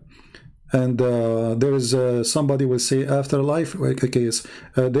here. And there is somebody will say afterlife. Okay,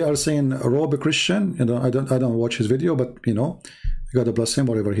 they are saying Rob Christian. You know, I don't watch his video, but you know, God bless him,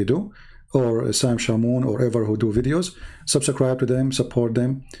 whatever he do, or Sam Shamoon, or ever who do videos. Subscribe to them, support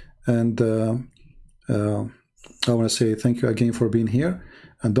them, and I want to say thank you again for being here.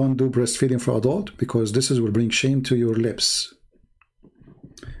 And don't do breastfeeding for adult, because this will bring shame to your lips.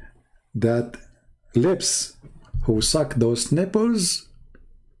 That lips who suck those nipples,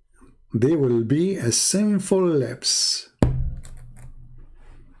 they will be a sinful lips.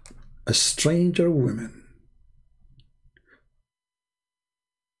 A stranger woman.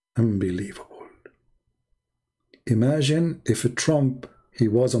 Unbelievable. Imagine if Trump, he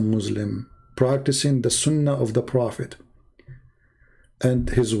was a Muslim, practicing the sunnah of the Prophet, and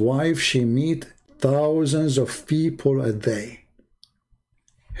his wife, she meet thousands of people a day.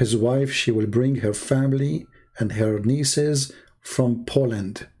 His wife, she will bring her family and her nieces from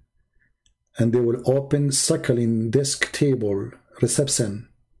Poland, and they will open suckling desk table reception.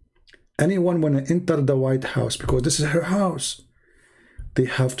 Anyone when they enter the White House, because this is her house, they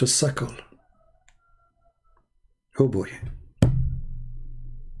have to suckle. Oh boy.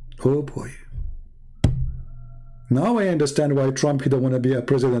 Oh boy. Now I understand why Trump, he don't want to be a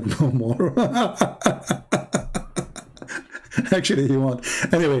president no more. Actually, he won't.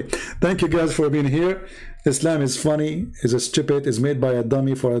 Anyway, thank you guys for being here. Islam is funny, is stupid, is made by a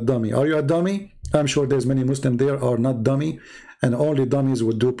dummy for a dummy. Are you a dummy? I'm sure there's many Muslims there are not dummy, and only dummies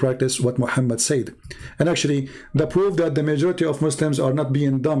would do practice what Muhammad said. And actually, the proof that the majority of Muslims are not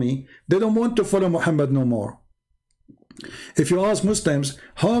being dummy, they don't want to follow Muhammad no more. If you ask Muslims,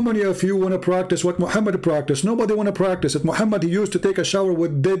 how many of you want to practice what Muhammad practiced? Nobody want to practice it. Muhammad, he used to take a shower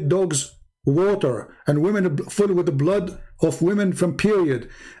with dead dogs' water, and women full with the blood of women from period,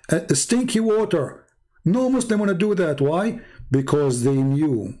 stinky water. No Muslim want to do that. Why? Because they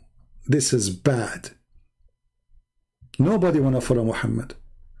knew this is bad. Nobody want to follow Muhammad.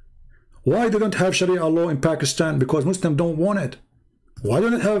 Why they don't have Sharia law in Pakistan? Because Muslims don't want it. Why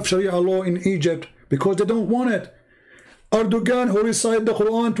don't they have Sharia law in Egypt? Because they don't want it. Erdogan, who recite the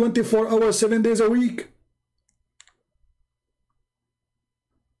Quran 24 hours, 7 days a week,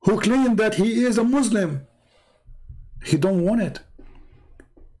 who claimed that he is a Muslim, he don't want it.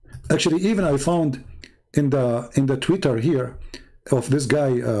 Actually, even I found in the Twitter here of this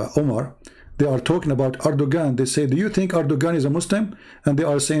guy Omar, they are talking about Erdogan. They say, do you think Erdogan is a Muslim? And they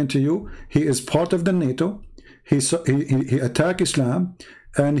are saying to you, he is part of the NATO, he attack Islam,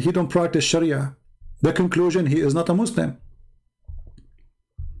 and he don't practice Sharia. The conclusion, he is not a Muslim.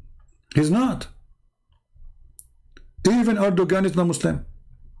 He's not. Even Erdogan is not Muslim.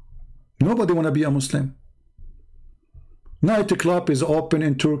 Nobody want to be a Muslim. Nightclub is open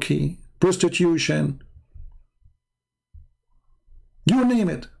in Turkey. Prostitution. You name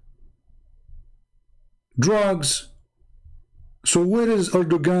it. Drugs. So where is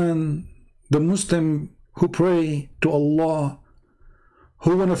Erdogan, the Muslim who pray to Allah,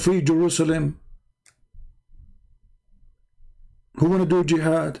 who want to free Jerusalem, who want to do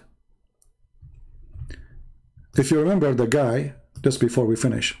jihad? If you remember the guy, just before we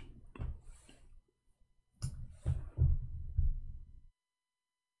finish,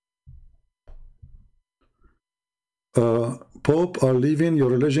 Pope are leaving your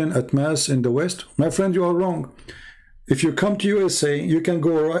religion at mass in the West. My friend, you are wrong. If you come to USA, you can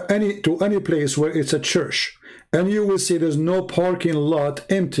go to any place where it's a church, and you will see there's no parking lot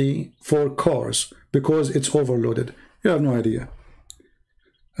empty for cars because it's overloaded. You have no idea.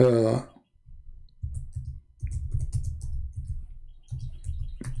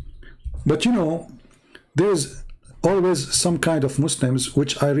 But you know, there's always some kind of Muslims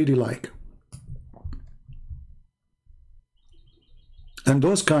which I really like. And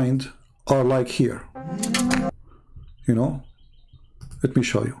those kind are like here. You know, let me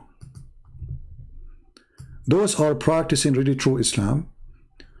show you. Those are practicing really true Islam,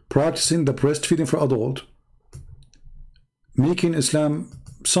 practicing the breastfeeding for adult, making Islam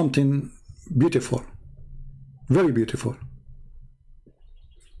something beautiful, very beautiful.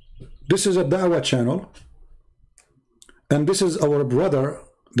 This is a Dawah channel, and this is our brother,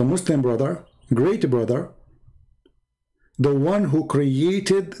 the Muslim brother, great brother, the one who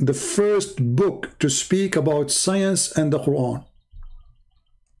created the first book to speak about science and the Quran.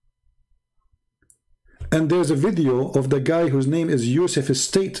 And there's a video of the guy whose name is Yusuf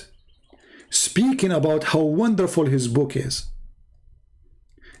State speaking about how wonderful his book is.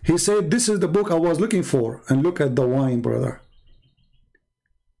 He said, this is the book I was looking for. And look at the wine, brother.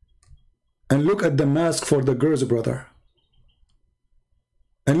 And look at the mask for the girls, brother.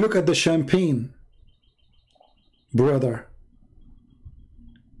 And look at the champagne, brother.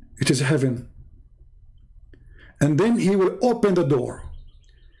 It is heaven. And then he will open the door,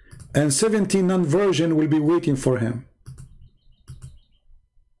 and 17 non-virgin will be waiting for him.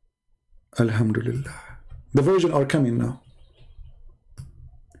 Alhamdulillah. The virgin are coming now.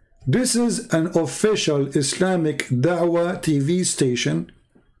 This is an official Islamic Dawah TV station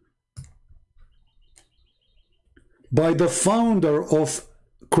by the founder of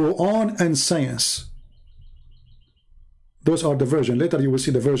Quran and Science. Those are the version. Later you will see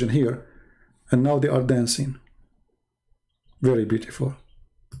the version here. And now they are dancing. Very beautiful.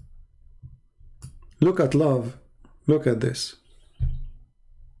 Look at love. Look at this.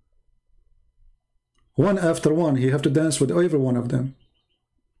 One after one, you have to dance with every one of them.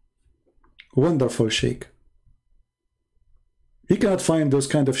 Wonderful sheikh. You cannot find those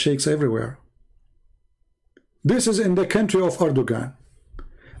kind of sheikhs everywhere. This is in the country of Erdogan.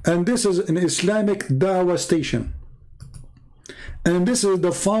 And this is an Islamic Dawah station. And this is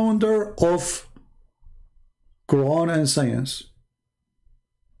the founder of Quran and Science.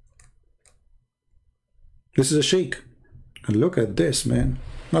 This is a sheikh. And look at this, man.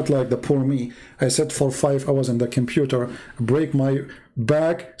 Not like the poor me. I sat for 5 hours on the computer, break my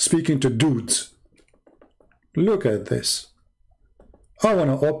back speaking to dudes. Look at this. I want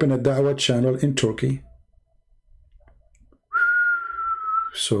to open a Dawah channel in Turkey.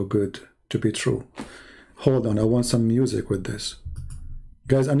 So good to be true. Hold on, I want some music with this.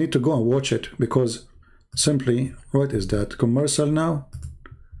 Guys, I need to go and watch it because simply, what is that? Commercial now?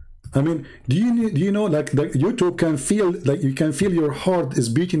 I mean, do you know, like the YouTube can feel, like you can feel your heart is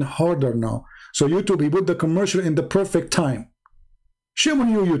beating harder now. So YouTube, he put the commercial in the perfect time. Shame on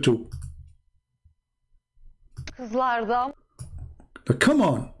you, YouTube. But come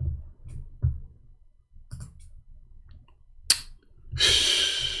on.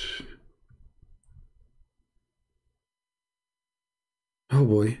 Oh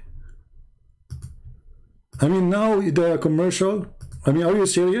boy. I mean, now the commercial. I mean, are you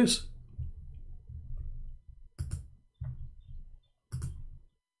serious?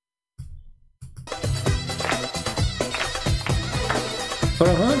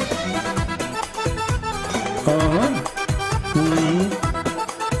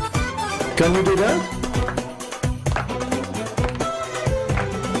 Can you do that?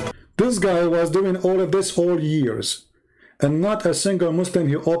 This guy was doing all of this all years, and not a single Muslim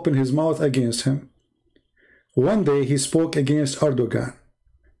he opened his mouth against him. One day he spoke against Erdogan.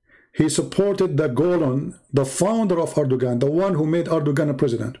 He supported the Golan, the founder of Erdogan, the one who made Erdogan a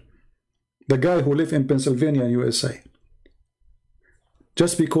president, the guy who lived in Pennsylvania, USA.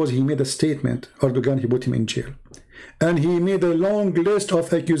 just because he made a statement. Erdogan, he put him in jail. And he made a long list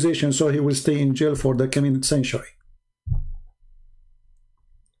of accusations, so he will stay in jail for the coming century.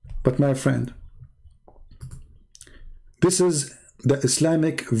 But my friend, this is the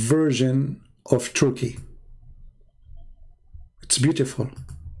Islamic version of Turkey. It's beautiful.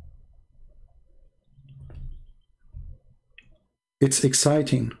 It's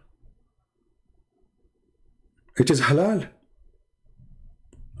exciting. It is halal.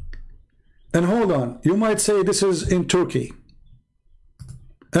 And hold on, you might say this is in Turkey.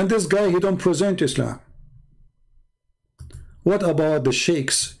 And this guy, he don't present Islam. What about the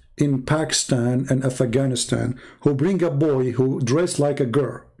sheikhs in Pakistan and Afghanistan who bring a boy who dressed like a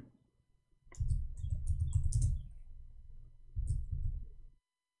girl?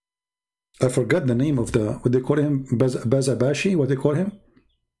 I forgot the name of the, what they call him, Bazabashi, what they call him?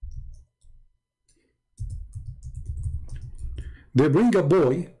 They bring a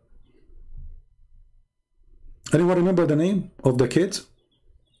boy. Anyone remember the name of the kids?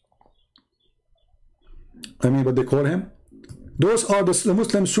 I mean, what they call him? Those are the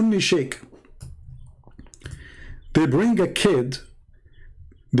Muslim Sunni sheikh. They bring a kid,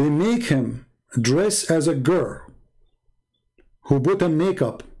 they make him dress as a girl who put on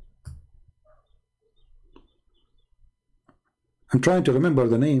makeup. I'm trying to remember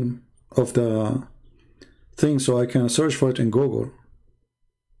the name of the thing so I can search for it in Google.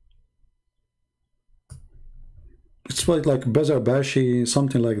 It's like Bazarbashi,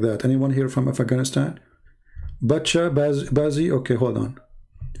 something like that. Anyone here from Afghanistan? Bacha Bazi? Okay, hold on.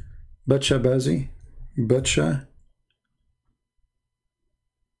 Bacha Bazi? Bacha.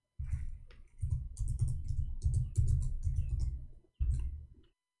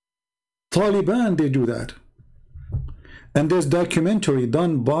 Taliban, they do that. And there's documentary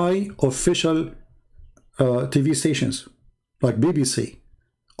done by official TV stations like BBC,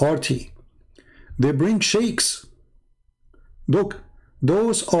 RT. They bring sheikhs. Look,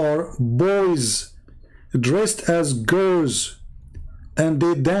 those are boys dressed as girls and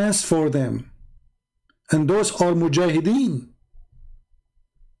they dance for them. And those are mujahideen.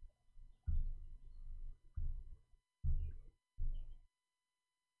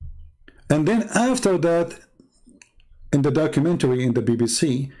 And then after that, in the documentary in the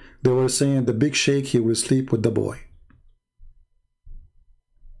BBC, they were saying the big sheikh, he will sleep with the boy.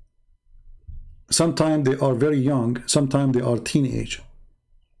 Sometimes they are very young, sometimes they are teenage.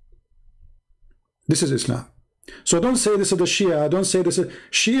 This is Islam. So don't say this is the Shia, don't say this is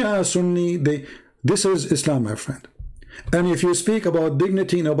Shia, Sunni, this is Islam, my friend. And if you speak about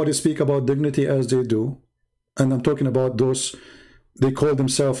dignity, nobody speak about dignity as they do. And I'm talking about those, they call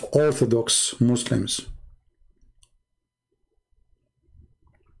themselves Orthodox Muslims.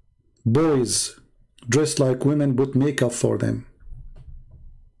 Boys dressed like women put makeup for them.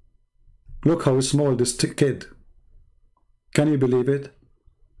 Look how small this kid. Can you believe it?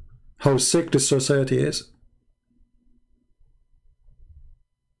 How sick this society is.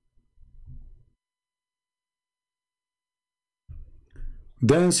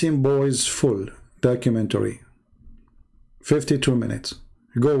 Dancing Boys Full documentary. 52 minutes.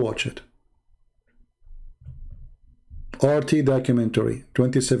 Go watch it. RT documentary,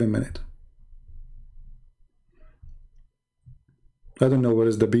 27 minutes. I don't know where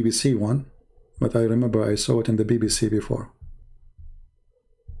is the BBC one, but I remember I saw it in the BBC before.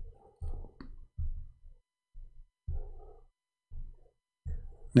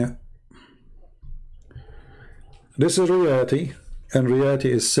 Yeah. This is reality, and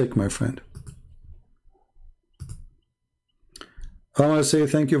reality is sick, my friend. I want to say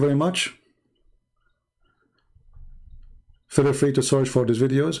thank you very much. Feel free to search for these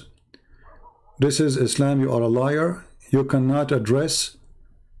videos. This is Islam. You are a liar. You cannot address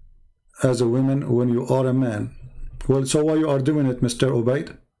as a woman when you are a man. Well, so why you are doing it, Mr.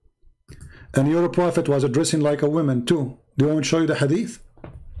 Ubaid? And your prophet was addressing like a woman too. Do you want to show you the hadith?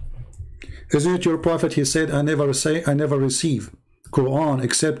 Isn't it your prophet? He said, I never receive Quran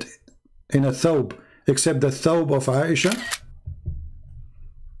except in a thawb, except the thawb of Aisha.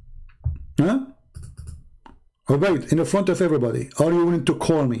 Huh? Ubaid, in the front of everybody, are you willing to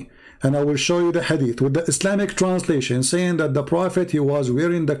call me? And I will show you the hadith with the Islamic translation saying that the prophet, he was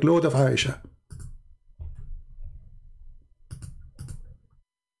wearing the clothes of Aisha.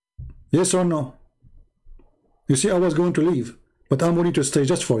 Yes or no? You see, I was going to leave, but I'm willing to stay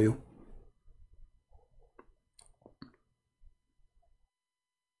just for you.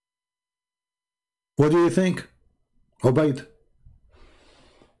 What do you think? Ubaid,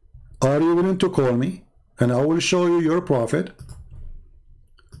 are you willing to call me? And I will show you your prophet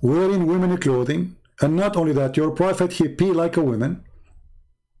wearing women clothing. And not only that, your prophet, he pee like a woman.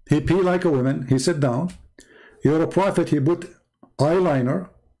 he pee like a woman, he sit down. You're a prophet, he put eyeliner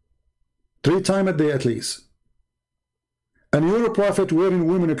 3 times a day at least. And you're a prophet wearing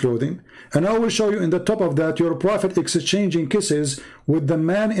women clothing. And I will show you in the top of that, you're a prophet exchanging kisses with the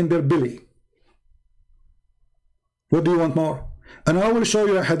man in their belly. What do you want more? And I will show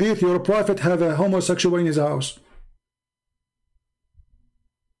you a hadith, you're a prophet have a homosexual in his house.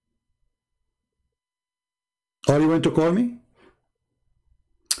 Are you going to call me?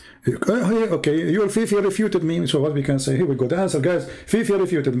 Okay, your Fifi refuted me. So what we can say, here we go, the answer, guys. Fifi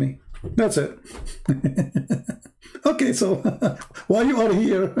refuted me. That's it. Okay, so why you are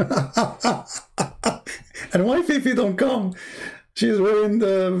here? And why Fifi don't come? She's wearing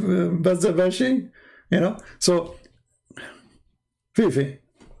the Bazabashi, you know. So Fifi,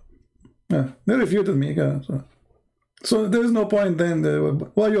 they refuted me. So there is no point then.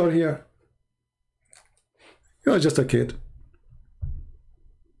 Why you are here? You are just a kid.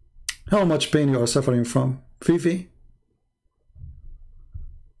 How much pain you are suffering from, Fifi?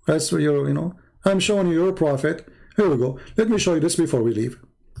 That's what you're, you know. I'm showing you your prophet. Here we go. Let me show you this before we leave.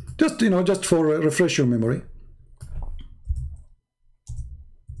 Just, you know, just for refresh your memory.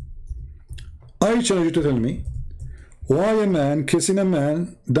 I challenge you to tell me why a man kissing a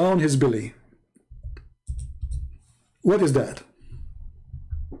man down his belly. What is that?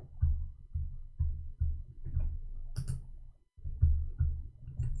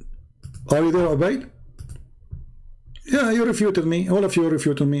 Are you there, Ubayd? Yeah, you refuted me. All of you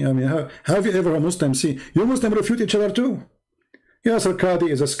refuted me. I mean, have you ever a Muslim see? You Muslim refute each other too. Yasir Qadhi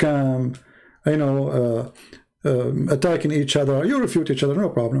is a scam. You know, attacking each other. You refute each other, no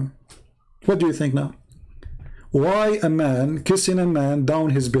problem. What do you think now? Why a man kissing a man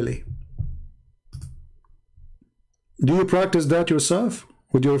down his belly? Do you practice that yourself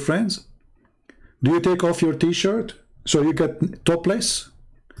with your friends? Do you take off your t-shirt so you get topless?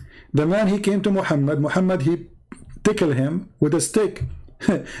 The man, he came to Muhammad, he tickled him with a stick.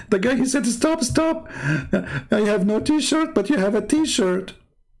 The guy, he said, stop, stop. I have no t-shirt, but you have a t-shirt.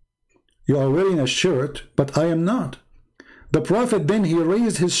 You are wearing a shirt, but I am not. The Prophet then, he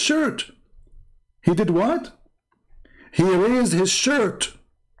raised his shirt. He did what? He raised his shirt.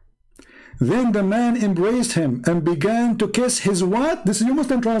 Then the man embraced him and began to kiss his what? This is your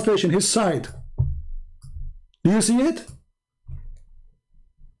Muslim translation, his side. Do you see it?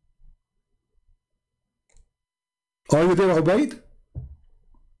 Are you there, Ubayd?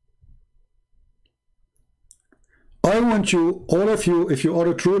 I want you, all of you, if you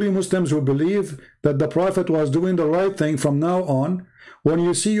are truly Muslims who believe that the Prophet was doing the right thing from now on, when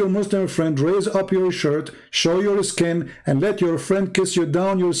you see your Muslim friend, raise up your shirt, show your skin, and let your friend kiss you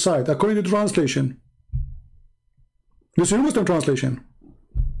down your side, according to the translation. This is your Muslim translation.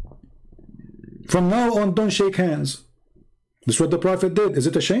 From now on, don't shake hands. This is what the Prophet did. Is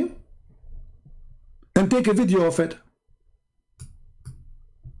it a shame? And take a video of it.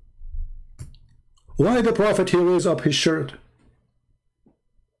 Why the Prophet, he raised up his shirt?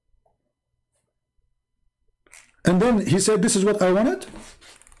 And then he said, this is what I wanted.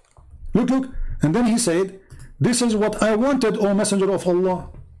 Look, look. And then he said, this is what I wanted, O Messenger of Allah.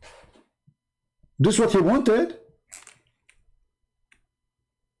 This is what he wanted.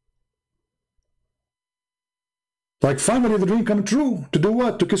 Like finally the dream come true. To do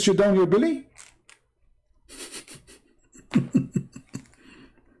what? To kiss you down your belly?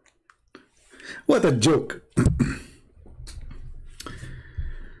 What a joke.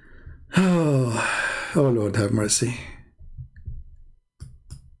 Oh Lord, have mercy.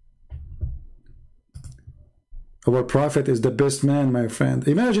 Our Prophet is the best man, my friend.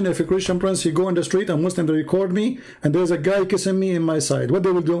 Imagine if a Christian prince, he go on the street, a Muslim, they record me, and there's a guy kissing me in my side. What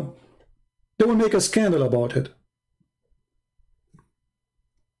they will do? They will make a scandal about it.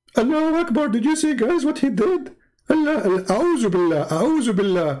 Allahu Akbar, did you see, guys, what he did? Allah, a'udhu billah, a'udhu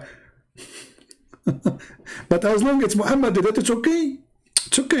billah. But as long as Muhammad did it, it's okay.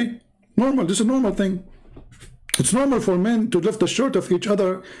 It's okay. Normal. This is a normal thing. It's normal for men to lift the shirt of each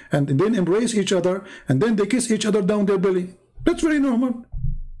other and then embrace each other and then they kiss each other down their belly. That's very normal.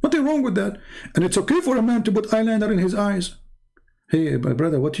 Nothing wrong with that. And it's okay for a man to put eyeliner in his eyes. Hey, my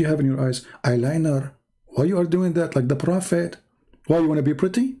brother, what do you have in your eyes? Eyeliner. Why you are doing that like the Prophet? Why you want to be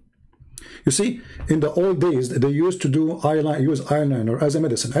pretty? You see, in the old days, they used to do use eyeliner as a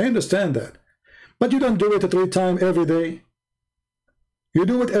medicine. I understand that. But you don't do it 3 times every day. You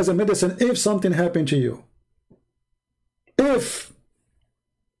do it as a medicine if something happened to you. If.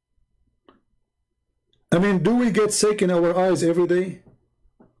 I mean, do we get sick in our eyes every day?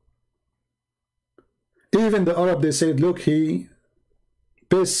 Even the Arab, they said, look, he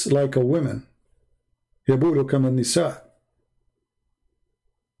piss like a woman. يبول كما النساء.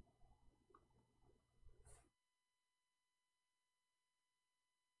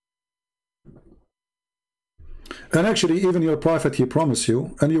 And actually, even your prophet, he promised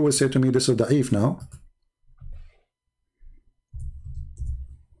you, and you will say to me, this is da'if now.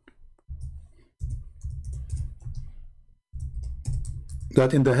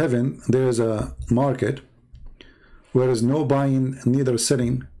 That in the heaven, there is a market where there is no buying, neither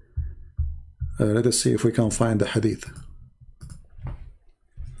selling. Let us see if we can find the hadith.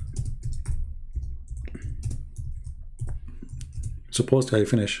 Supposedly I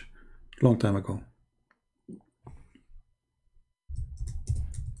finished long time ago.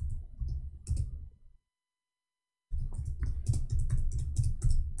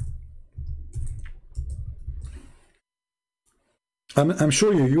 I'm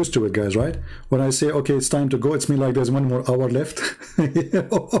sure you're used to it, guys, right? When I say, okay, it's time to go, it's me like there's 1 more hour left.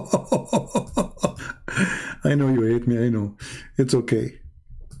 I know you hate me, I know. It's okay.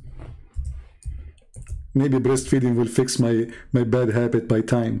 Maybe breastfeeding will fix my bad habit by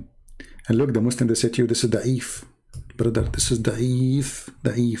time. And look, the Muslim, they said to you, this is da'if. Brother, this is da'if,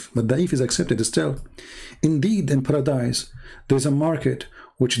 da'if. But da'if is accepted still. Indeed, in paradise, there's a market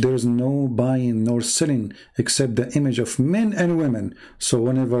which there is no buying nor selling except the image of men and women. So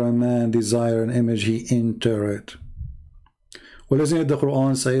whenever a man desires an image, he enter it. Well, isn't it the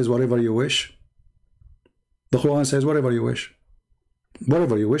Quran says whatever you wish? The Quran says whatever you wish.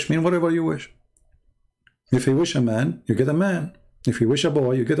 Whatever you wish means whatever you wish. If you wish a man, you get a man. If you wish a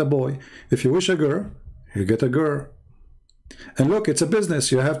boy, you get a boy. If you wish a girl, you get a girl. And look, it's a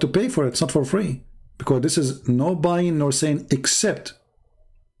business. You have to pay for it. It's not for free. Because this is no buying nor selling except,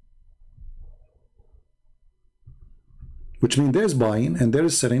 which means there's buying and there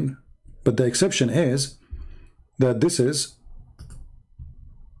is selling, but the exception is that this is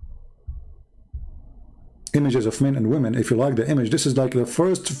images of men and women. If you like the image, this is like the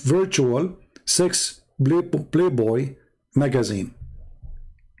first virtual sex Playboy magazine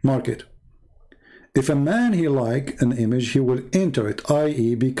market. If a man he like an image, he will enter it,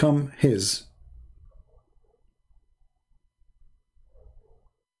 i.e. become his.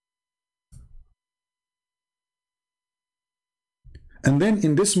 And then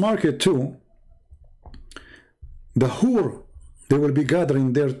in this market too, the hur, they will be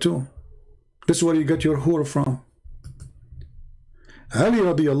gathering there too. This is where you get your hur from. Ali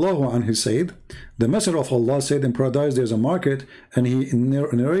radiallahu anhu said, the Messenger of Allah said in paradise there's a market, and he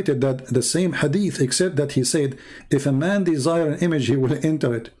narrated that the same hadith, except that he said, if a man desire an image, he will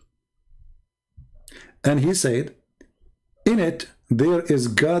enter it. And he said, in it there is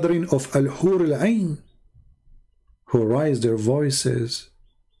gathering of al-hur al-ain, who raise their voices,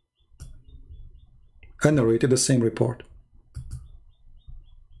 and narrated the same report.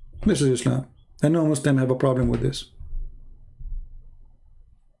 This is Islam, and no Muslim have a problem with this.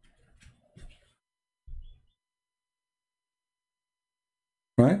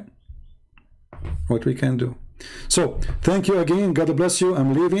 Right? What we can do. So, thank you again. God bless you.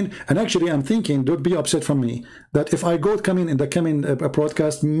 I'm leaving. And actually, I'm thinking, don't be upset from me, that if I go coming in the coming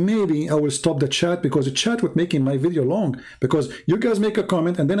broadcast, maybe I will stop the chat, because the chat would making my video long. Because you guys make a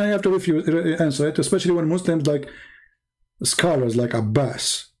comment, and then I have to answer it, especially when Muslims like scholars like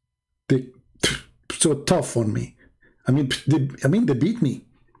Abbas, they so tough on me. I mean, they beat me.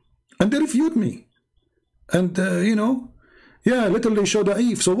 And they refute me. And, you know, yeah, literally show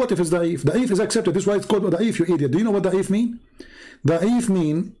da'if. So what if it's da'if? Da'if is accepted. This is why it's called da'if, you idiot. Do you know what da'if mean? Da'if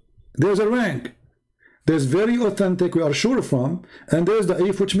mean there's a rank. There's very authentic, we are sure from, and there's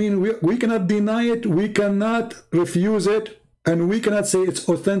da'if, which means we cannot deny it, we cannot refuse it, and we cannot say it's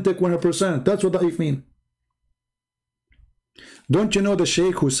authentic 100%. That's what da'if mean. Don't you know the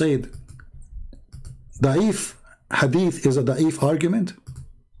sheikh who said da'if hadith is a da'if argument?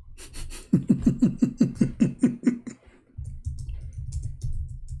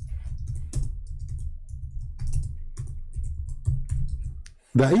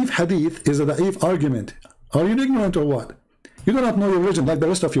 Da'if hadith is a da'if argument. Are you ignorant or what? You do not know your religion like the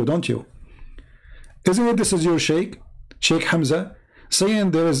rest of you, don't you? Isn't it this is your sheikh, Sheikh Hamza,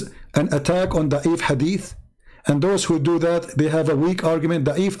 saying there is an attack on da'if hadith, and those who do that, they have a weak argument,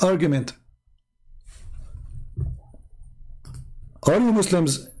 da'if argument. Are you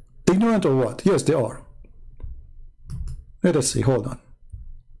Muslims ignorant or what? Yes, they are. Let us see, hold on.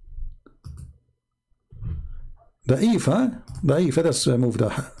 Da'if, huh? Da'if, let us move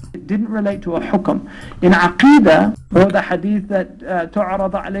that. It didn't relate to a hukm. In Aqidah, or the hadith that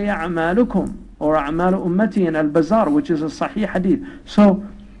tu'arad alayya a'malukum, or a'malu ummati in al-Bazar, which is a sahih hadith. So,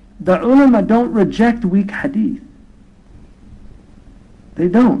 the ulama don't reject weak hadith. They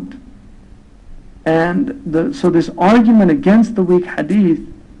don't. And so this argument against the weak hadith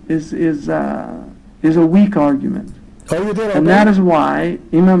is a weak argument. Are you there? And that is why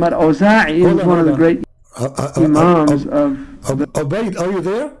Imam al-Awza'i is one of the great... Imams of Ubaid, are you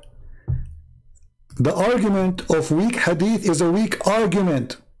there? The argument of weak hadith is a weak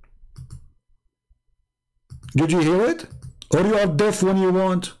argument. Did you hear it? Or you are deaf when you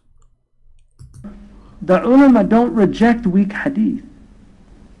want? the ulama don't reject weak hadith.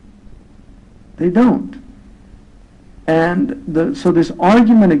 They don't. And so this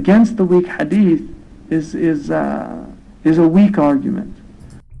argument against the weak hadith is a weak argument.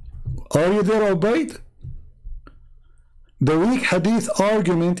 Are you there, Ubaid? The weak hadith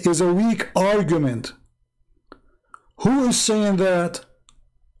argument is a weak argument. Who is saying that?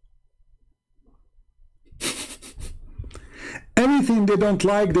 Anything they don't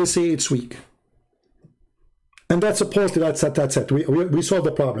like, they say it's weak. And that's supposed to, that's it. We solved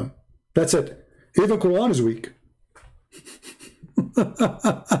the problem. That's it. Even Quran is weak.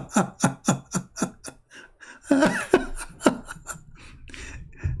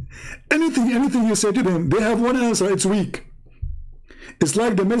 Anything you say to them, they have one answer, it's weak. It's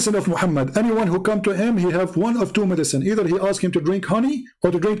like the medicine of Muhammad. Anyone who come to him, he have one of two medicine. Either he ask him to drink honey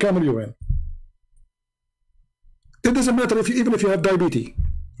or to drink camel urine. It doesn't matter even if you have diabetes.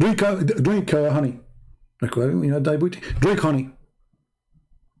 Drink honey. Like, well, you have diabetes. Drink honey.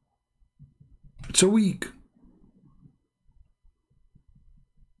 It's so weak.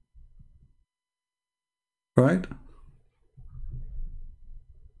 Right?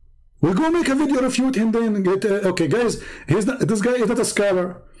 We'll go make a video refute him then get okay guys, this guy is not a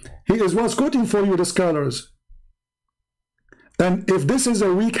scholar. He was quoting for you the scholars. And if this is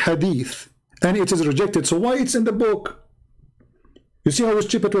a weak hadith and it is rejected, so why it's in the book? You see how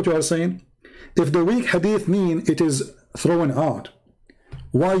stupid what you are saying? If the weak hadith mean it is thrown out,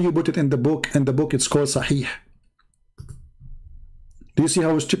 why you put it in the book, and the book it's called Sahih? Do you see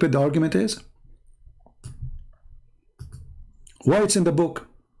how stupid the argument is? Why it's in the book?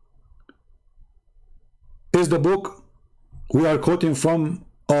 Is the book we are quoting from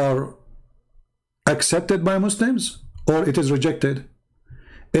are accepted by Muslims, or it is rejected?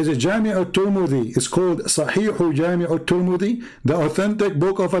 Is it Jami' al-Tirmidhi? It's called Sahih Jami' al-Tirmidhi, the authentic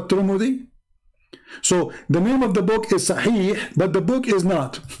book of al-Tirmidhi. So the name of the book is Sahih, but the book is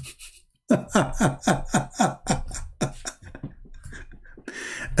not.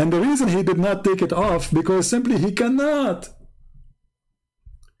 And the reason he did not take it off, because simply he cannot.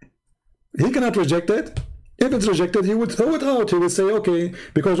 He cannot reject it. If it's rejected, he would throw it out. He would say, okay,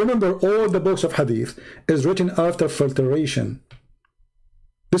 because remember, all the books of hadith is written after filtration.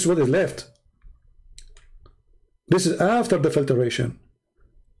 This is what is left. This is after the filtration.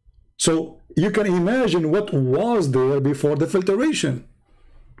 So you can imagine what was there before the filtration.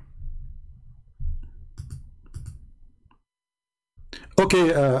 Okay,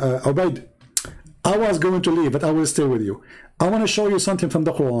 Ubaid, I was going to leave, but I will stay with you. I want to show you something from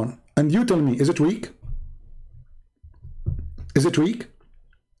the Quran, and you tell me, is it weak? Is it weak?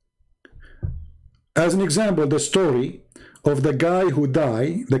 As an example, the story of the guy who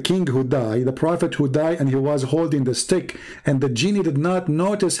died, the king who died, the prophet who died, and he was holding the stick, and the genie did not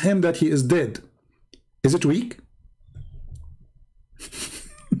notice him that he is dead. Is it weak?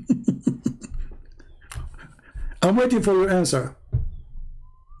 I'm waiting for your answer.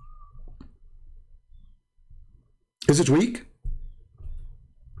 Is it weak?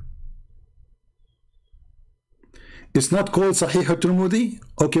 It's not called Sahih al-Tirmidhi?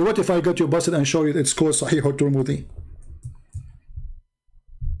 Okay, what if I got you busted and show you it's called Sahih al-Tirmidhi?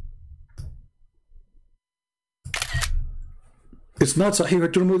 It's not Sahih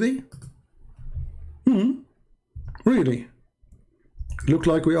al-Tirmidhi? Really? Look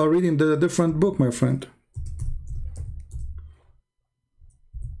like we are reading the different book, my friend.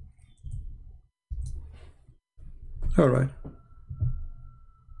 All right.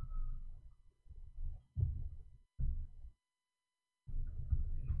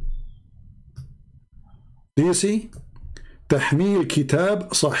 Do you see? تحميل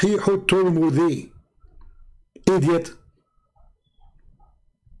كتاب صحيح الترمذي. Idiot.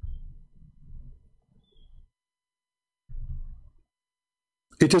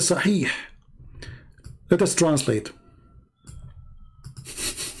 It is Sahih. Let us translate.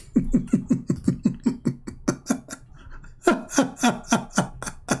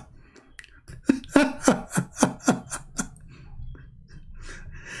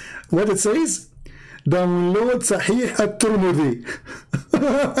 What it says? Download Sahih al-Tirmidhi.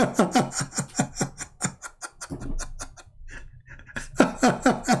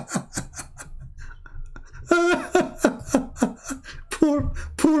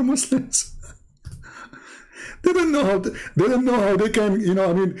 Poor Muslims. They don't know they don't know how they can, you know,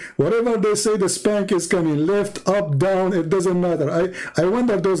 I mean, whatever they say, the spank is coming left, up, down, it doesn't matter. I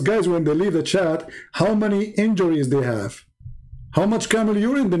wonder those guys, when they leave the chat, how many injuries they have, how much camel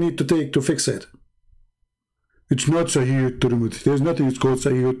urine they need to take to fix it. It's not Sahih al-Tirmidhi. There's nothing it's called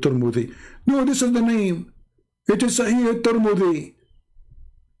Sahih al-Tirmidhi. No, this is the name. It is Sahih al-Tirmidhi.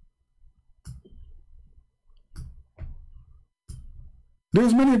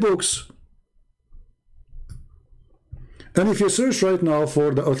 There's many books. And if you search right now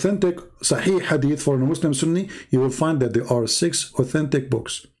for the authentic Sahih Hadith for a Muslim Sunni, you will find that there are 6 authentic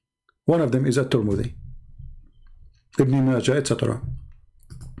books. One of them is at-Tirmidhi, Ibn Majah, etc.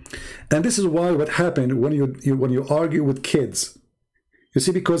 And this is why what happened when you argue with kids. You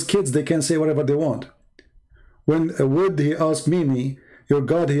see, because kids, they can say whatever they want. When a word he asked Mimi, your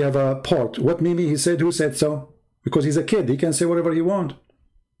God, he have a part. What Mimi he said, who said so? Because he's a kid, he can say whatever he wants.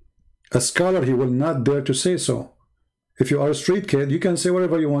 A scholar, he will not dare to say so. If you are a street kid, you can say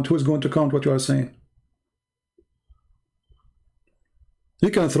whatever you want. Who's going to count what you are saying? You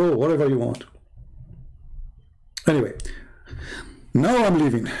can throw whatever you want. Anyway, now I'm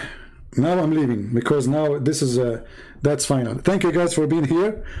leaving. Now I'm leaving because now this is that's final. Thank you guys for being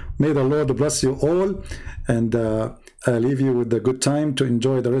here. May the Lord bless you all, and I leave you with a good time to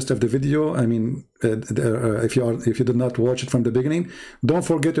enjoy the rest of the video. I mean, if you did not watch it from the beginning, don't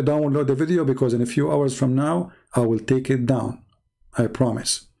forget to download the video, because in a few hours from now I will take it down. I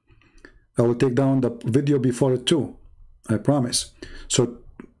promise. I will take down the video before it too. I promise. So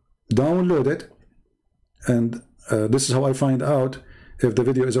download it, and this is how I find out if the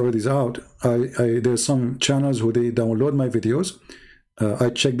video is already out. There's some channels who they download my videos. I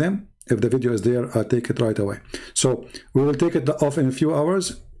check them. If the video is there, I take it right away. So we will take it off in a few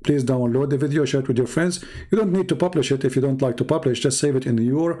hours. Please download the video, share it with your friends. You don't need to publish it if you don't like to publish. Just save it in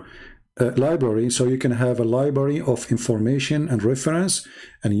your library, so you can have a library of information and reference,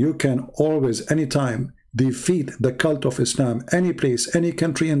 and you can always, anytime, defeat the cult of Islam, any place, any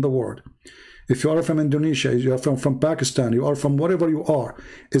country in the world. If you are from Indonesia, you are from Pakistan, you are from wherever you are,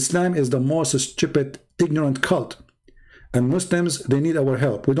 Islam is the most stupid, ignorant cult. And Muslims, they need our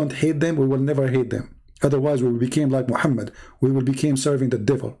help. We don't hate them, we will never hate them. Otherwise, we will become like Muhammad. We will become serving the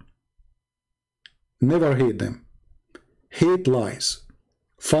devil. Never hate them. Hate lies.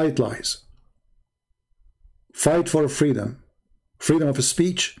 Fight lies. Fight for freedom. Freedom of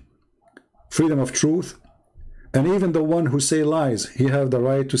speech, freedom of truth. And even the one who say lies, he have the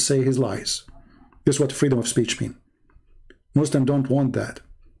right to say his lies. This is what freedom of speech means. Muslims don't want that,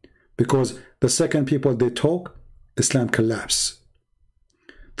 because the second people they talk, Islam collapse.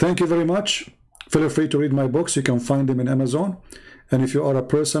 Thank you very much. Feel free to read my books. You can find them in Amazon. And if you are a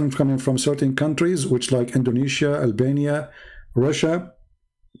person coming from certain countries, which like Indonesia, Albania, Russia,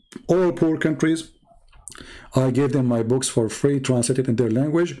 all poor countries, I gave them my books for free, translated in their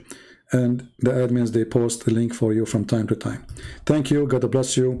language. And the admins, they post the link for you from time to time. Thank you. God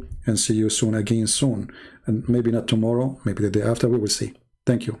bless you, and see you soon again soon. And maybe not tomorrow, maybe the day after, we will see.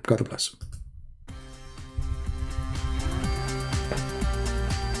 Thank you. God bless.